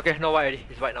 Okay, no white already.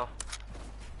 He's white now.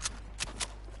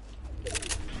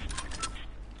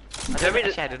 Do you want me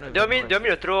Actually, I don't know. to, do you want me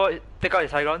to take out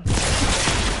his high ground?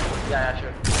 Yeah,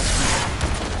 sure.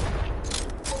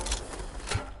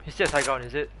 He still has high ground,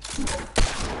 is it?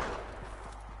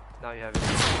 Now you have it.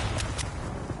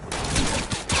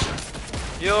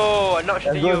 Yo, I'm not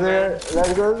shooting you, man.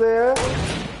 Let's go there.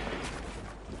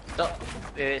 So,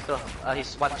 so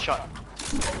he's one shot.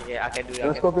 Yeah, I can do that.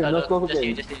 No scope him, no scope Just him.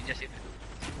 you, just you.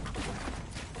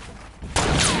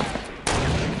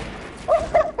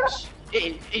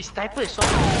 Hey, sniper is so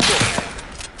good.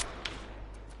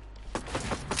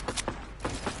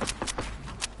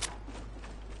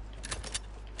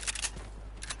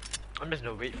 I'm just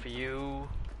gonna wait for you.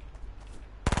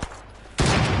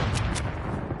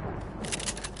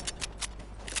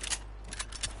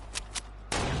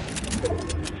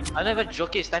 I'm not even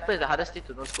joking, sniper is the hardest thing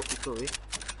to no scope people, eh?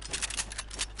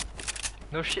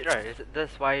 No shit, right?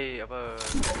 That's why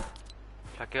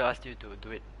Shakir asked you to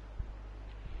do it.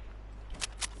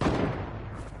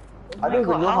 I don't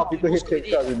even know how people hit scope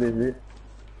headshots with this,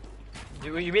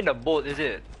 You mean the bolt, is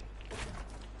it?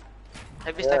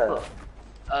 Heavy Yeah. sniper.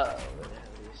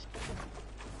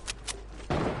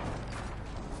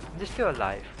 He's still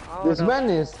alive. Oh, This no. man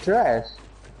is trash.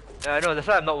 Yeah, I know, that's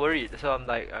why I'm not worried. So I'm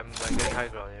like getting high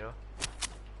ground, you know?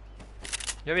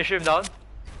 You want me to shoot him down?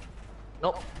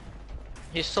 Nope.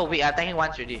 He's so weak, I attacked him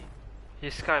once already.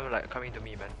 He's kind of like coming to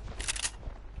me, man.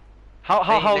 How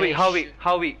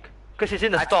weak? Cause he's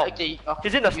in the storm. Okay,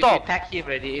 He's in the you storm. attack him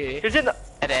already, eh? He's in the.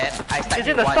 And then I stabbed He's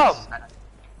him in the once. storm.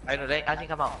 I know, then I think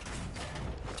come out.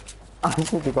 I need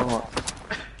to come out.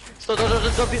 So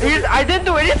don't be. I didn't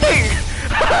do anything.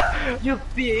 You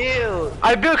failed!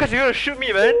 I built because you're gonna shoot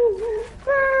me, man.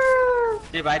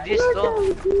 Dude, by this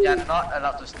though, you're not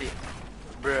allowed to sleep.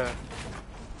 Bruh.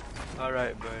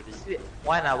 Alright, buddy.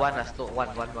 One still one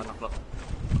o'clock.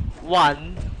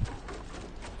 One.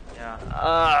 Yeah.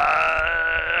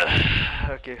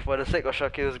 Okay, for the sake of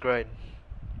Shakir's grind.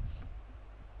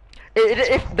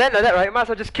 If then like that, right, might as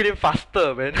well just kill him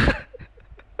faster, man.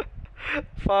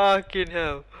 Fucking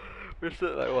hell.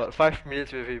 Wasted like what, 5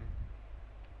 minutes with him.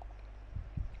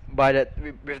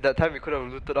 With that time we could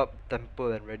have looted up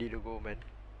temple and ready to go, man.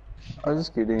 I was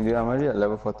just kidding, dude. I'm already at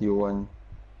level 41.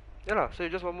 Yeah lah, so you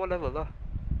just one more level lah.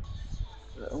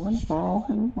 One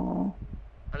more.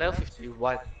 I'm level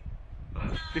 51.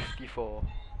 54.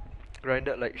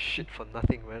 Grinded like shit for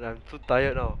nothing, man. I'm too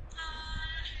tired now.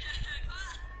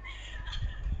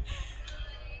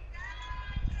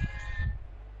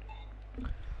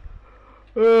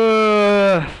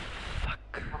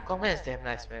 Fuck. Aquaman is damn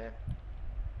nice, man.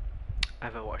 I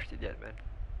haven't watched it yet, man.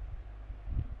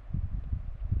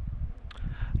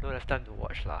 Don't have time to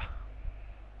watch lah.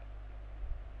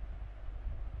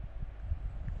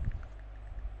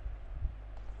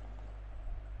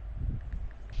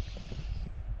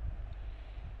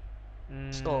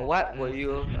 So what were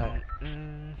you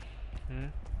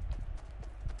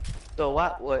So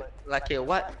what would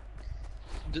what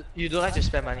you don't like to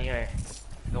spend money, right?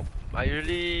 Nope. I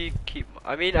usually keep.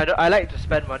 I mean, I like to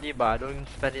spend money, but I don't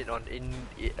spend it on in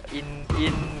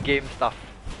game stuff.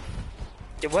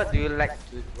 Okay, what do you like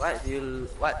to? What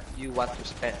do you want to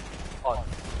spend on?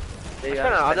 I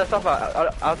spend on other stuff,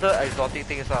 other exotic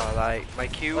things like my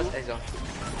Q, What's example?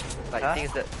 like Huh?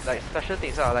 things that like special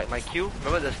things like my Q.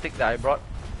 Remember the stick that I brought?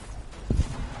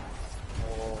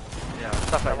 Oh, Yeah,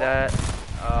 stuff like that.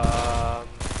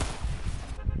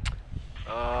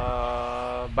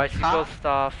 Bicycle Car?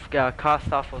 stuff, yeah, car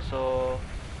stuff also.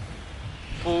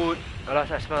 Food. I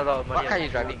spend a lot of money. what car on you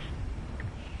food. driving?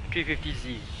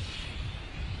 350Z.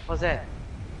 What's that?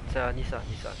 It's a Nissan.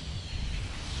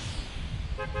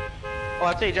 Oh,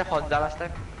 I thought you drive Honda last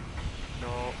time.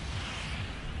 No.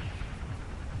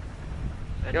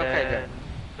 And Your car is then,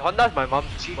 The Honda's my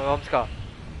mom's car.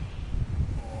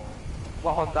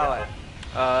 What Honda?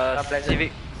 Blazer.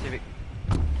 Civic.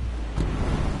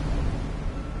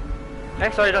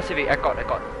 Sorry, not Civic. Accord.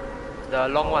 The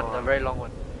long one, the very long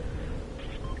one.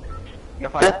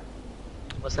 Your father?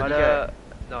 Mercedes. Father,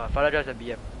 no, father drives a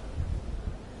BM.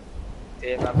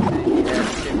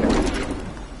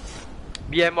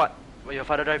 BM what? Well, your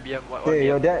father drive BM what? Hey, BM?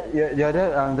 your dad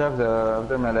drives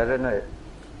the McLaren, right?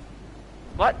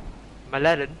 What?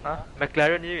 McLaren? Huh?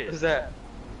 McLaren is Who's it? that?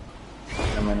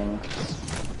 Nama.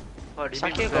 Oh, do you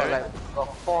mean Shakir got McLaren? like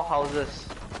got 4 houses.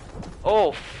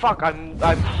 Oh fuck! I'm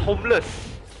homeless.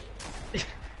 You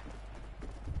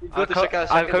go to check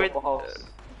out I'm Shakir coming. got 4 houses.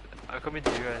 I'm coming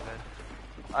to you guys, man.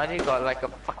 I only got like a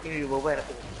fucking revolver and a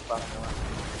fuck.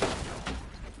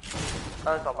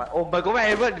 That's not my. Oh my god,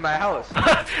 I went in my house.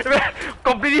 Man,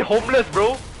 completely homeless,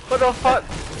 bro. What the fuck?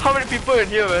 How many people in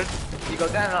here, man? You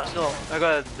got gun or not? No. I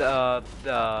got the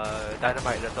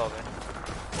dynamite. That's all, man.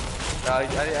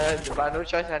 But no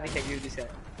choice. I only can use this guy.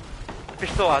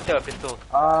 Pistol. I'll take a pistol.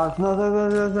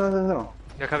 No.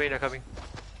 They're coming.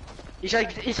 Isha.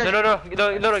 No.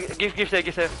 Give Say.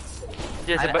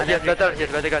 He has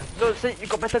better gun. No, say you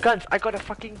got better guns. I got a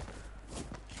fucking.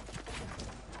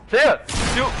 Say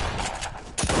you.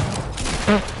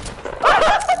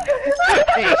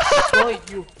 Hey, so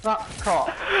you fuck cock.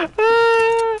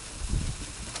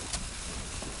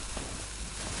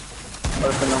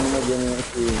 Phenomenal gaming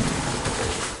experience.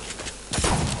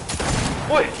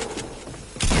 Oi!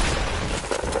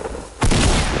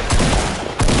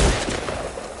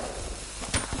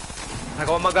 I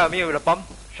got one more guy on me with a pump.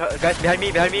 Guys, behind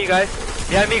me, guys.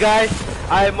 Behind me, guys.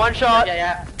 I'm one shot.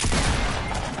 Yeah.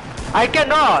 I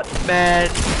cannot, man.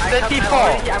 24.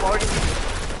 I'm already.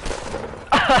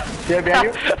 Yeah,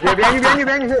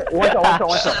 behind you. One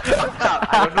shot. Fuck up.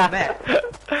 I don't know, man.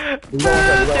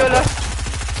 Still alive.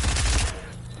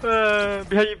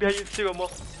 Behind you, still one more.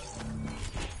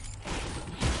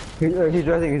 He's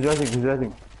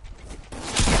dressing.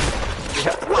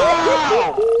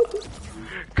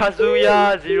 Kazuya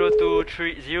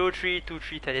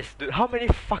 0323 tennis. Dude, how many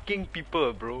fucking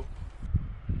people, bro?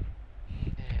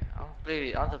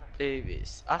 I want to play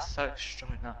with us.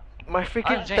 Join now. My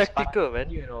freaking tactical, man.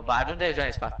 You know, but I don't dare join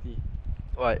his party.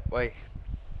 What? Why?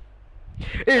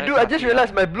 Hey, dude, I just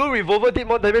realized my blue revolver did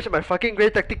more damage than my fucking grey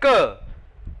tactical.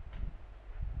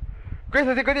 Grey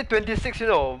tactical did 26, you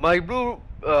know. My blue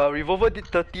revolver did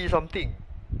 30 something.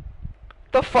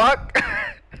 The fuck?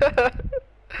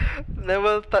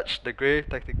 Never touched the grey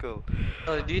tactical.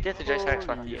 Oh, do you dare to join Sarah's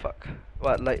party? Fuck.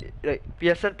 What? Like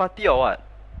PSN party or what?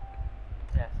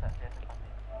 Yes, PSN party.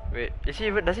 Wait, is he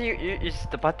even? Is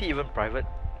the party even private?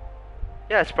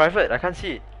 Yeah, it's private. I can't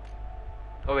see it.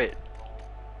 Oh wait.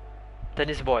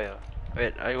 Tennis boy.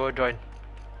 Wait, I go join.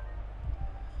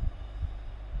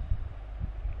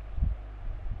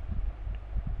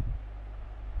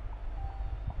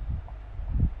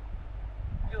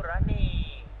 You running?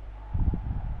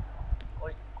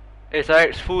 Hey,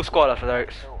 Cyrex, full squad lah,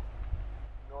 Cyrex.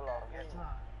 No lah.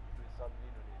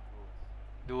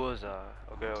 Duos,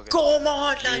 okay. Come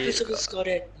on, you supposed to score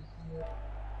it.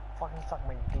 Fucking suck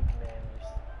my dick, man.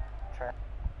 Trap.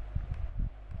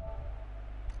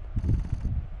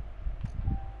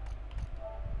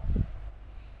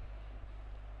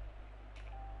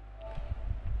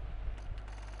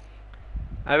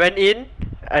 I went in,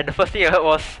 and the first thing I heard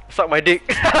was suck my dick.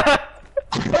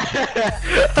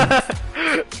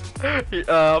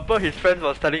 His friend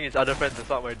was telling his other friends to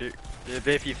suck my dick. They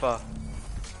play FIFA.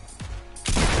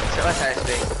 So what's Sarah's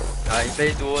playing? He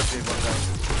plays duos with one guy.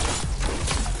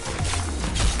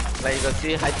 Like you got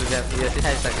say hi to them. You say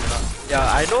hi to them. Yeah,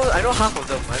 I know half of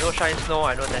them. I know Shine Snow,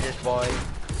 I know Tennis Boy,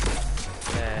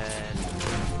 and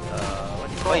what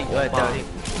do you call Wait, Omar. tell him.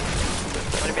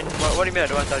 What do you mean? What do you mean I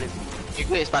don't want to tell him? You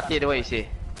go his party, then what you say?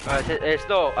 I said, hey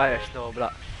Snow, Snow,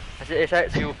 blah. I said, hey Shine,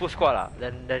 you full squad lah.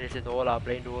 Then he said, no lah,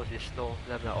 playing duos with Snow.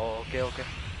 Then I'm like, oh okay.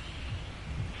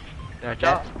 Then I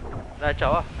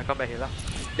ciao, I come back here lah.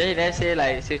 Then he never say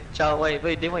like say ciao. Wait,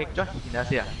 then why you join? He never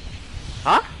say ah.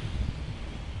 Huh?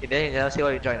 Then he never say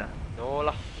why you join ah. No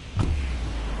lah.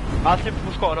 Ask him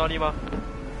full squad or not, ma.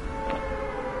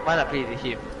 Why not play with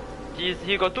him?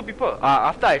 He got 2 people.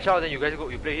 After I ciao, then you guys go,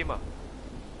 you play him ah.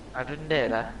 I don't dare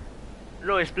lah.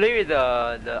 No, he's playing with the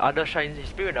other Shine.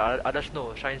 He's playing with the other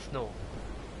Snow, Shine Snow.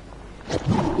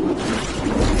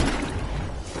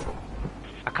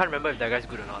 I can't remember if that guy's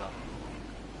good or not lah.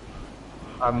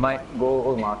 I might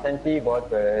go my keyboard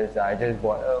because I just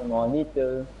bought a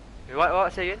monitor. Wait,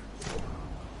 what? Say again?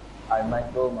 I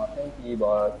might go mouse and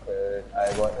keyboard because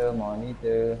I bought a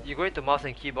monitor. You going to mouse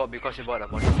and keyboard because you bought a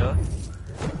monitor?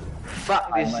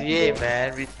 Fuck this might game, go.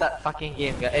 man. Retard fucking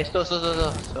game, guys. Hey, stop.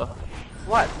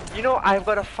 What? You know I've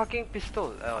got a fucking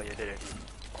pistol. Oh, you're dead already.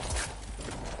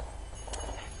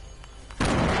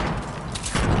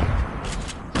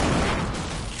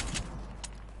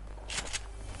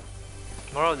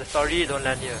 Moral of the story, don't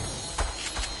land here.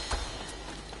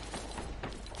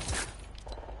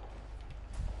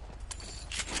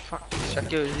 Fuck,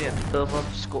 Shakir using a thermal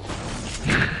scope.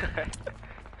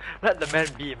 Let the man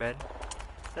be, man.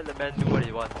 Let the man do what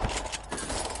he wants.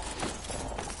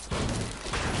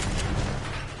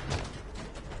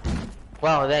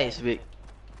 Wow, that is big.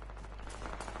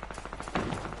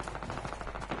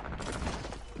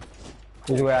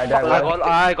 This is where I Fuck,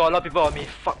 die. I got a lot of people on me.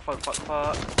 Fuck.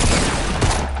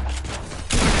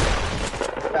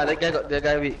 Yeah, that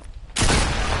guy weak.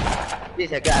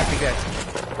 This is a guy I figure.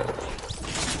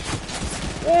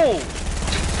 Oh!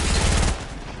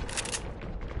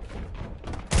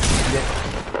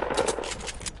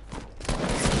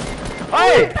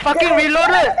 Hey! Fucking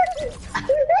reloaded!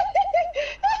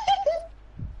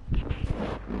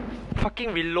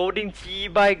 Fucking reloading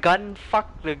G-by gun.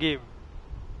 Fuck the game.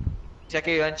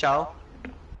 Shakir, you want chow?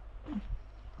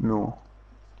 No.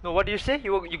 No, what do you say?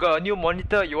 You got a new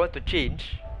monitor you want to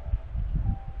change?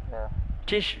 Yeah.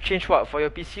 Change what? For your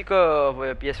PC ke for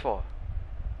your PS4?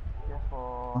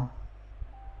 PS4.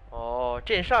 Oh,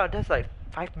 change lah. That's like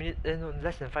 5 minutes. No,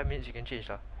 less than 5 minutes you can change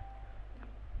lah.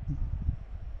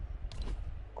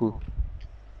 Cool.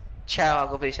 Chow, I'll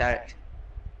go play Shark.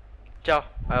 Ciao.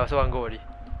 I also want to go already.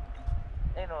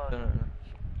 No.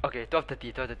 Okay,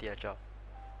 12:30 ciao.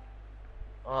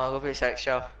 Oh, I'll go play Shark,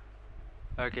 chow.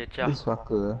 Okay, ciao. This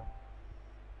fucker.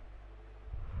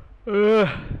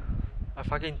 I'm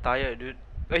fucking tired, dude.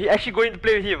 He actually going to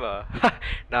play with him, ah?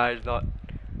 Nah, it's not.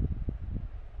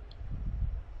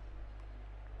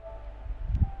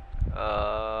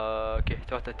 Okay,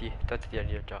 12:30 I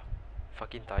need a job.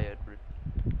 Fucking tired, dude.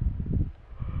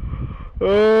 I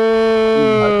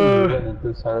think he went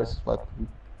into Cyrus' party.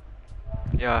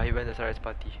 Yeah, he went to Sarah's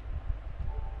party.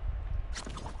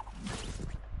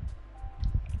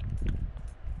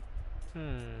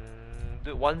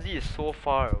 The onesie is so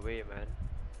far away, man.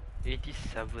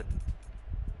 87.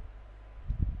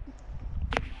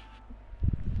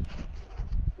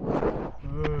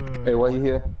 Hey, why you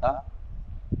here? Huh?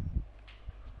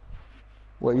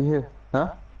 Why you here?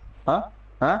 Huh? Huh?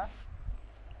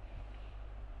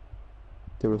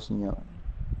 Terus senyap.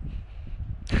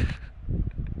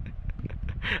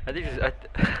 I think it's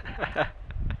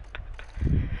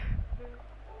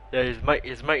yeah, his mic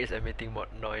is emitting more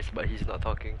noise, but he's not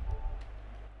talking.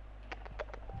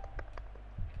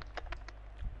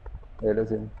 Yeah,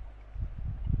 that's him.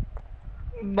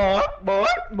 More.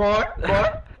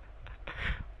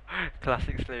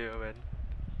 Classic Slayer, man.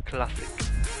 Classic.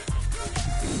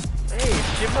 Hey,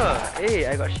 Shimmer! Hey,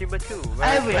 I got Shimmer too. Where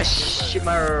I is will my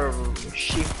shimmer.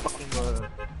 Shim fucking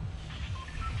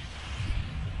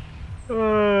The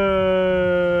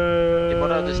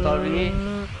moral of the story: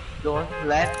 don't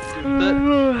land tilted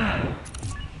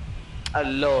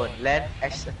alone. Land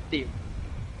as a team.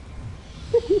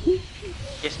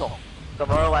 Guess no.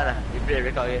 Tomorrow one we play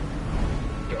record again.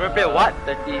 You gonna play what?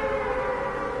 30.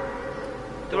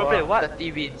 Tomorrow play what?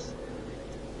 30 wins.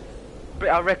 Play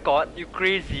our record? You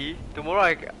crazy?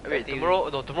 Tomorrow wait. 30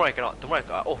 Tomorrow I cannot.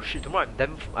 Oh shit. Tomorrow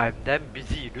I'm damn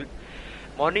busy, dude.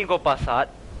 Morning go pasar.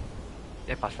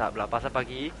 Pasar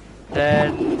pagi.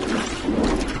 Then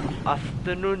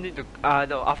afternoon need to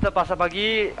no, after pasar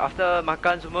pagi, after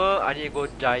makan semua, I need to go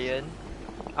Giant.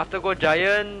 After go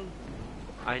Giant,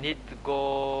 I need to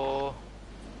go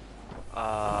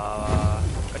I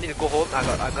need to go home. I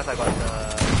got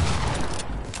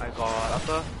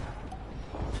apa?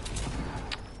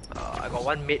 I got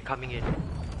one mate coming in.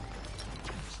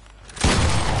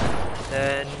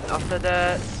 Then after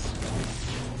that,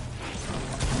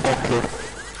 Okay.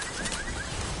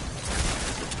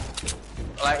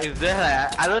 Like, is there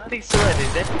like, I don't think so.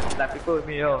 Is there like people with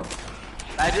me, yo?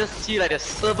 I just see like the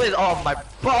server is all on my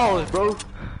balls, bro.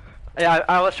 yeah,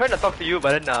 I was trying to talk to you,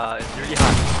 but then it's really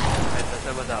hard. And the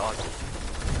servers are on.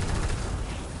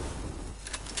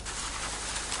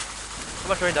 How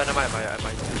much range dynamite am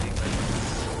I using?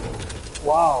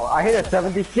 Wow, I hit a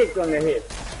 76 on the head.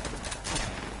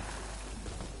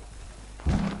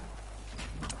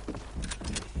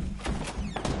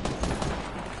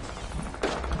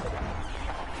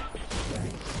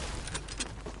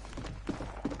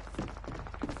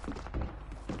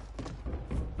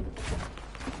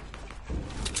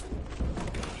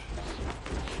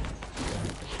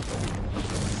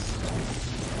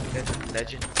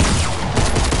 Legend.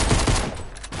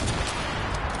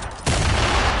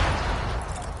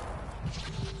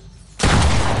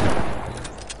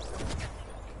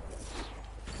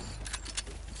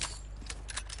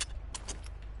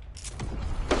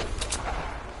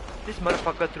 This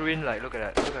motherfucker threw in like, look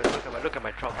at that, look at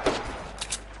my trunk.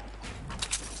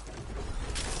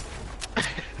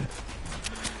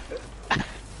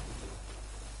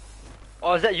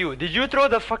 Oh, is that you? Did you throw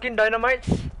the fucking dynamites?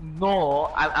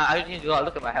 No, I need to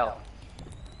look at my health.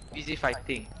 Busy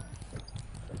fighting.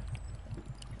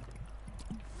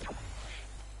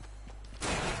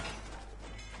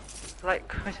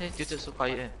 Like, Why is it so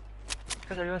quiet?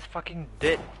 because everyone's fucking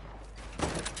dead.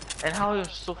 And how you're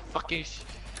so fucking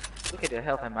look at your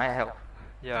health and my health.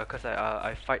 Yeah, because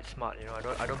I fight smart, you know.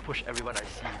 I don't push everyone I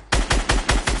see.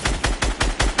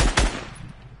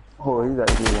 Oh, he's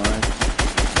actually one.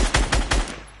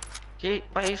 Okay,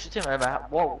 why are you shooting my health?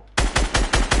 Whoa.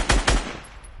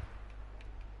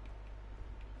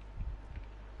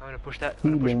 I'm gonna push that.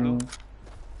 I'm gonna push blue. Healing.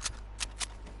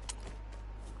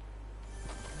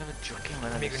 I'm never joking,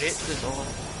 man. Make grenade. This is all.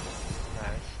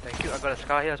 Nice, thank you. I got a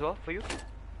scar here as well for you.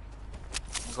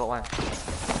 I got one.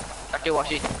 Okay,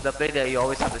 watch it. The play that you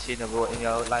always have to see in the road in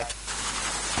your life.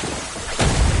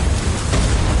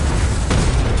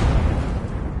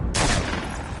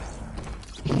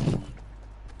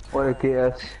 What a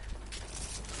KS.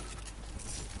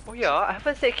 Oh yeah, I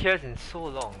haven't said KS in so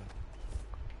long.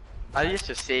 I used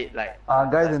to say it like.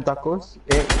 Guys in tacos.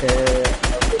 Take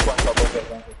one tacos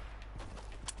advantage.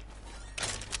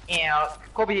 Yeah,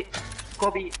 Kobe.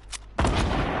 Kobe.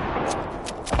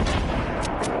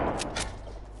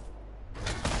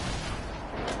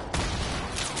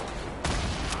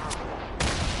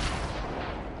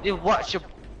 You watch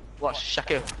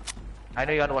Shakir. I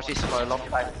know you want to watch this for a long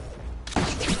time.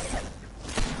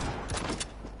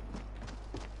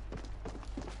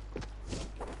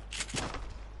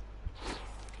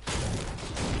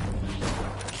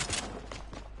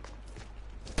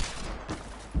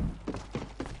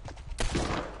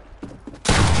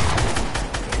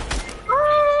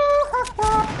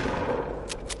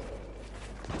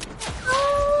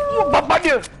 Oh,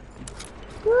 Babanya!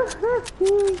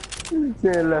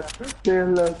 Sailor.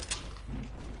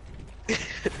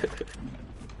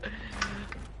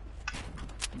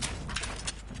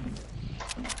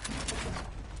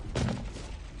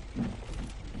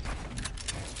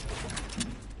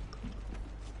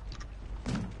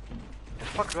 The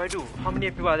fuck do I do? How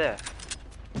many people are there?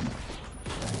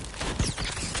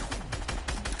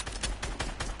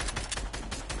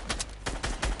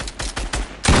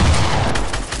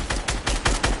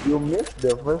 You missed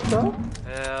the first round?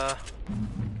 Yeah.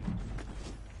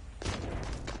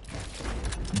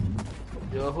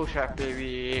 Yo, who should I play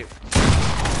with?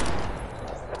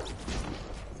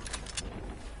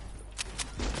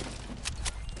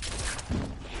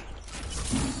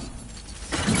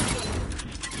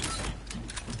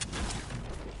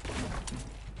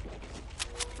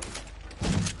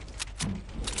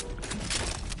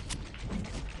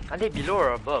 Are they below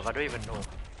or above? I don't even know.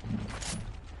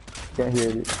 Can't hear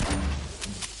it.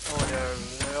 Oh, they're...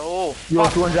 Oh, Yo,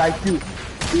 fuck! 200 IQ.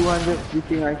 200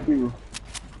 freaking IQ.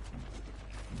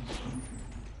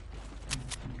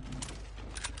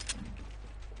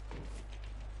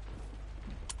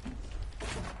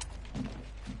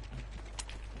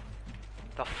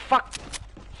 The fuck?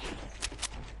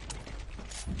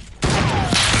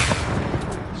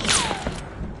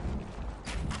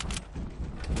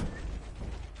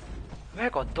 Where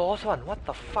got doors one? What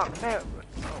the fuck? Where?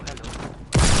 Oh, hello.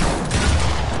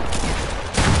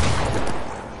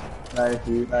 Nice.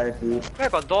 Where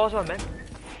got doors one, man?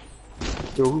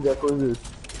 Yo, who's that closes?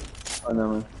 Oh no,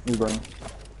 man. He's gone.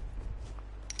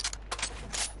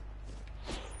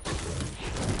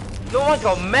 No one's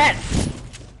got mats!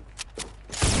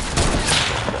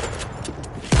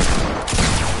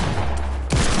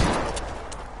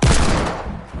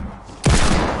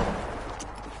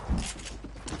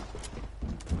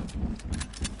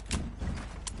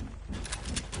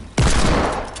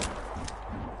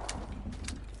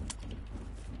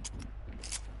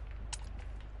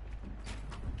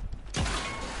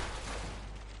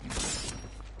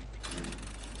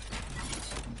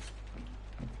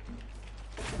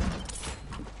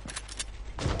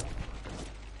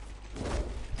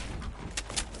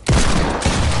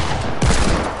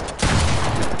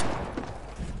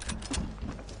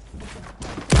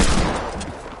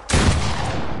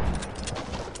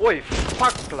 Oi,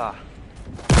 fuck lah.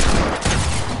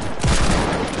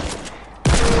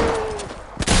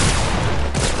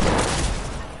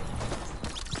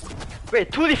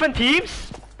 Wait, two different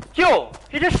teams? Yo,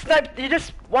 he just sniped, he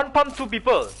just one pumped two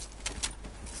people.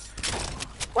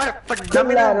 What a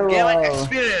phenomenal Collateral. gaming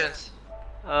experience!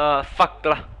 Fuck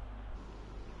lah.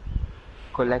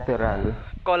 Collateral.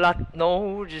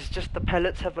 No, just the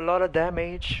pellets have a lot of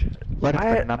damage. What a I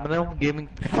had phenomenal gaming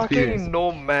fucking experience.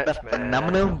 no mats, What a man.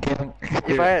 phenomenal gaming If I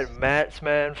experience. had mats,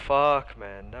 man, fuck,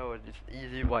 man, that was just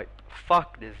easy wipe.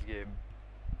 Fuck this game.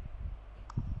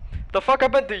 The fuck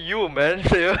happened to you, man?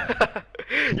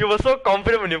 You were so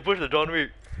confident when you pushed the John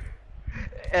Wick.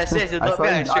 SS, you I not saw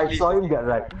bad him. I actually. saw him get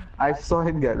right. I saw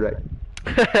him get right.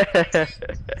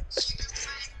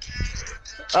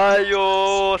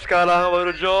 Ayo, sekarang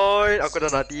baru join. Aku dah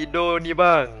nak tidur ni,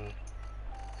 bang.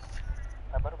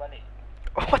 Baru balik.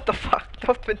 Oh, what the fuck?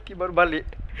 12:20 baru balik.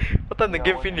 What time the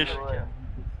game finish? Yeah,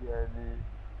 dude.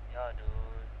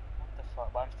 What the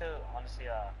fuck? But I'm still, honestly,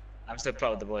 I'm still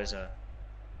proud of the boys.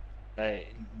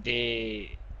 Like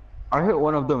they. I heard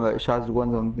one of them like Shaz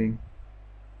won something.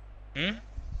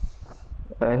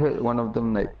 I heard one of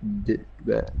them like did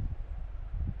that.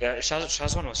 Yeah,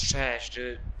 Shazwan was trash,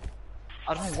 dude.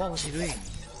 I don't know what was he doing.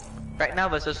 Right now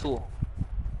versus who?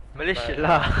 Malaysia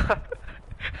lah.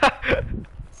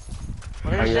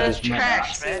 Malaysia's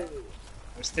trash, man.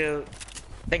 I'm still.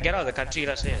 Then get out of the country,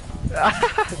 let's say.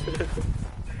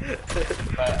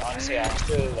 But honestly, I'm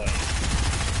still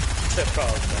proud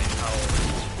of like how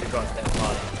we got that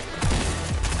far.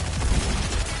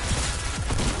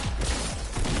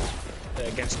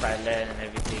 Against Thailand and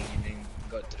everything, and then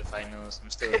got to the finals. I'm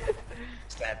still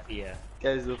happy. Yeah.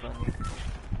 Guys, so funny.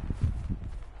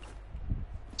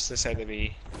 Still sad that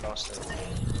we lost it.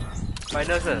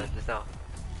 Finals just now.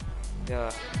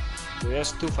 Yeah. We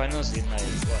lost 2 finals in like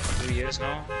what 2 years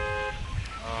now.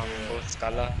 Both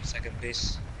Scala, second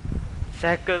place.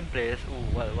 Second place. Ooh,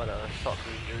 what a shock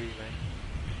injury, man.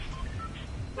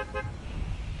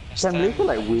 Last Can time, Malaysia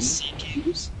like win? SEA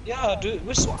Games? Yeah, dude,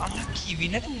 we're so unlucky.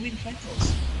 We never win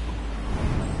finals.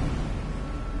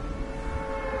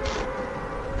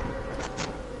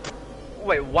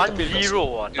 Wait,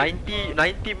 1-0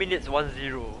 90 minutes 1-0.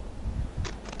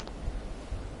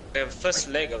 The first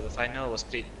leg of the final was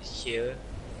played here,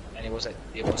 and it was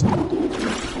 2-2.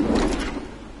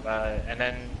 And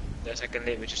then the second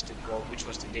leg, which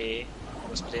was today,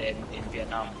 was played in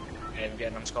Vietnam, and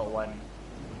Vietnam scored 1.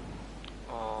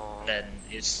 Oh. Then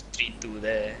it's 3-2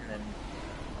 there, and then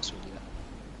Australia.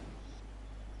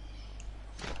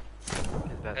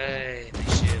 Hey,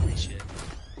 Malaysia.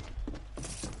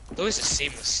 It's always the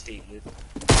same mistake, dude.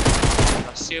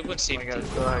 Last year, same thing.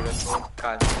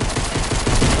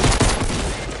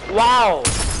 Wow!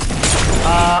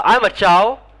 I'm a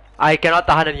chow. I cannot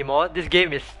tahan anymore. This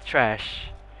game is trash.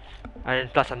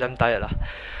 And plus I'm damn tired lah.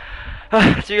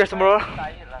 See you guys tomorrow.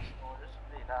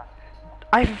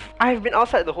 I've been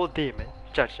outside the whole day, man.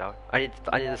 Ciao ciao. I need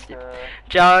to sleep.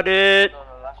 Ciao dude.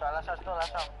 last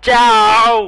round. Ciao!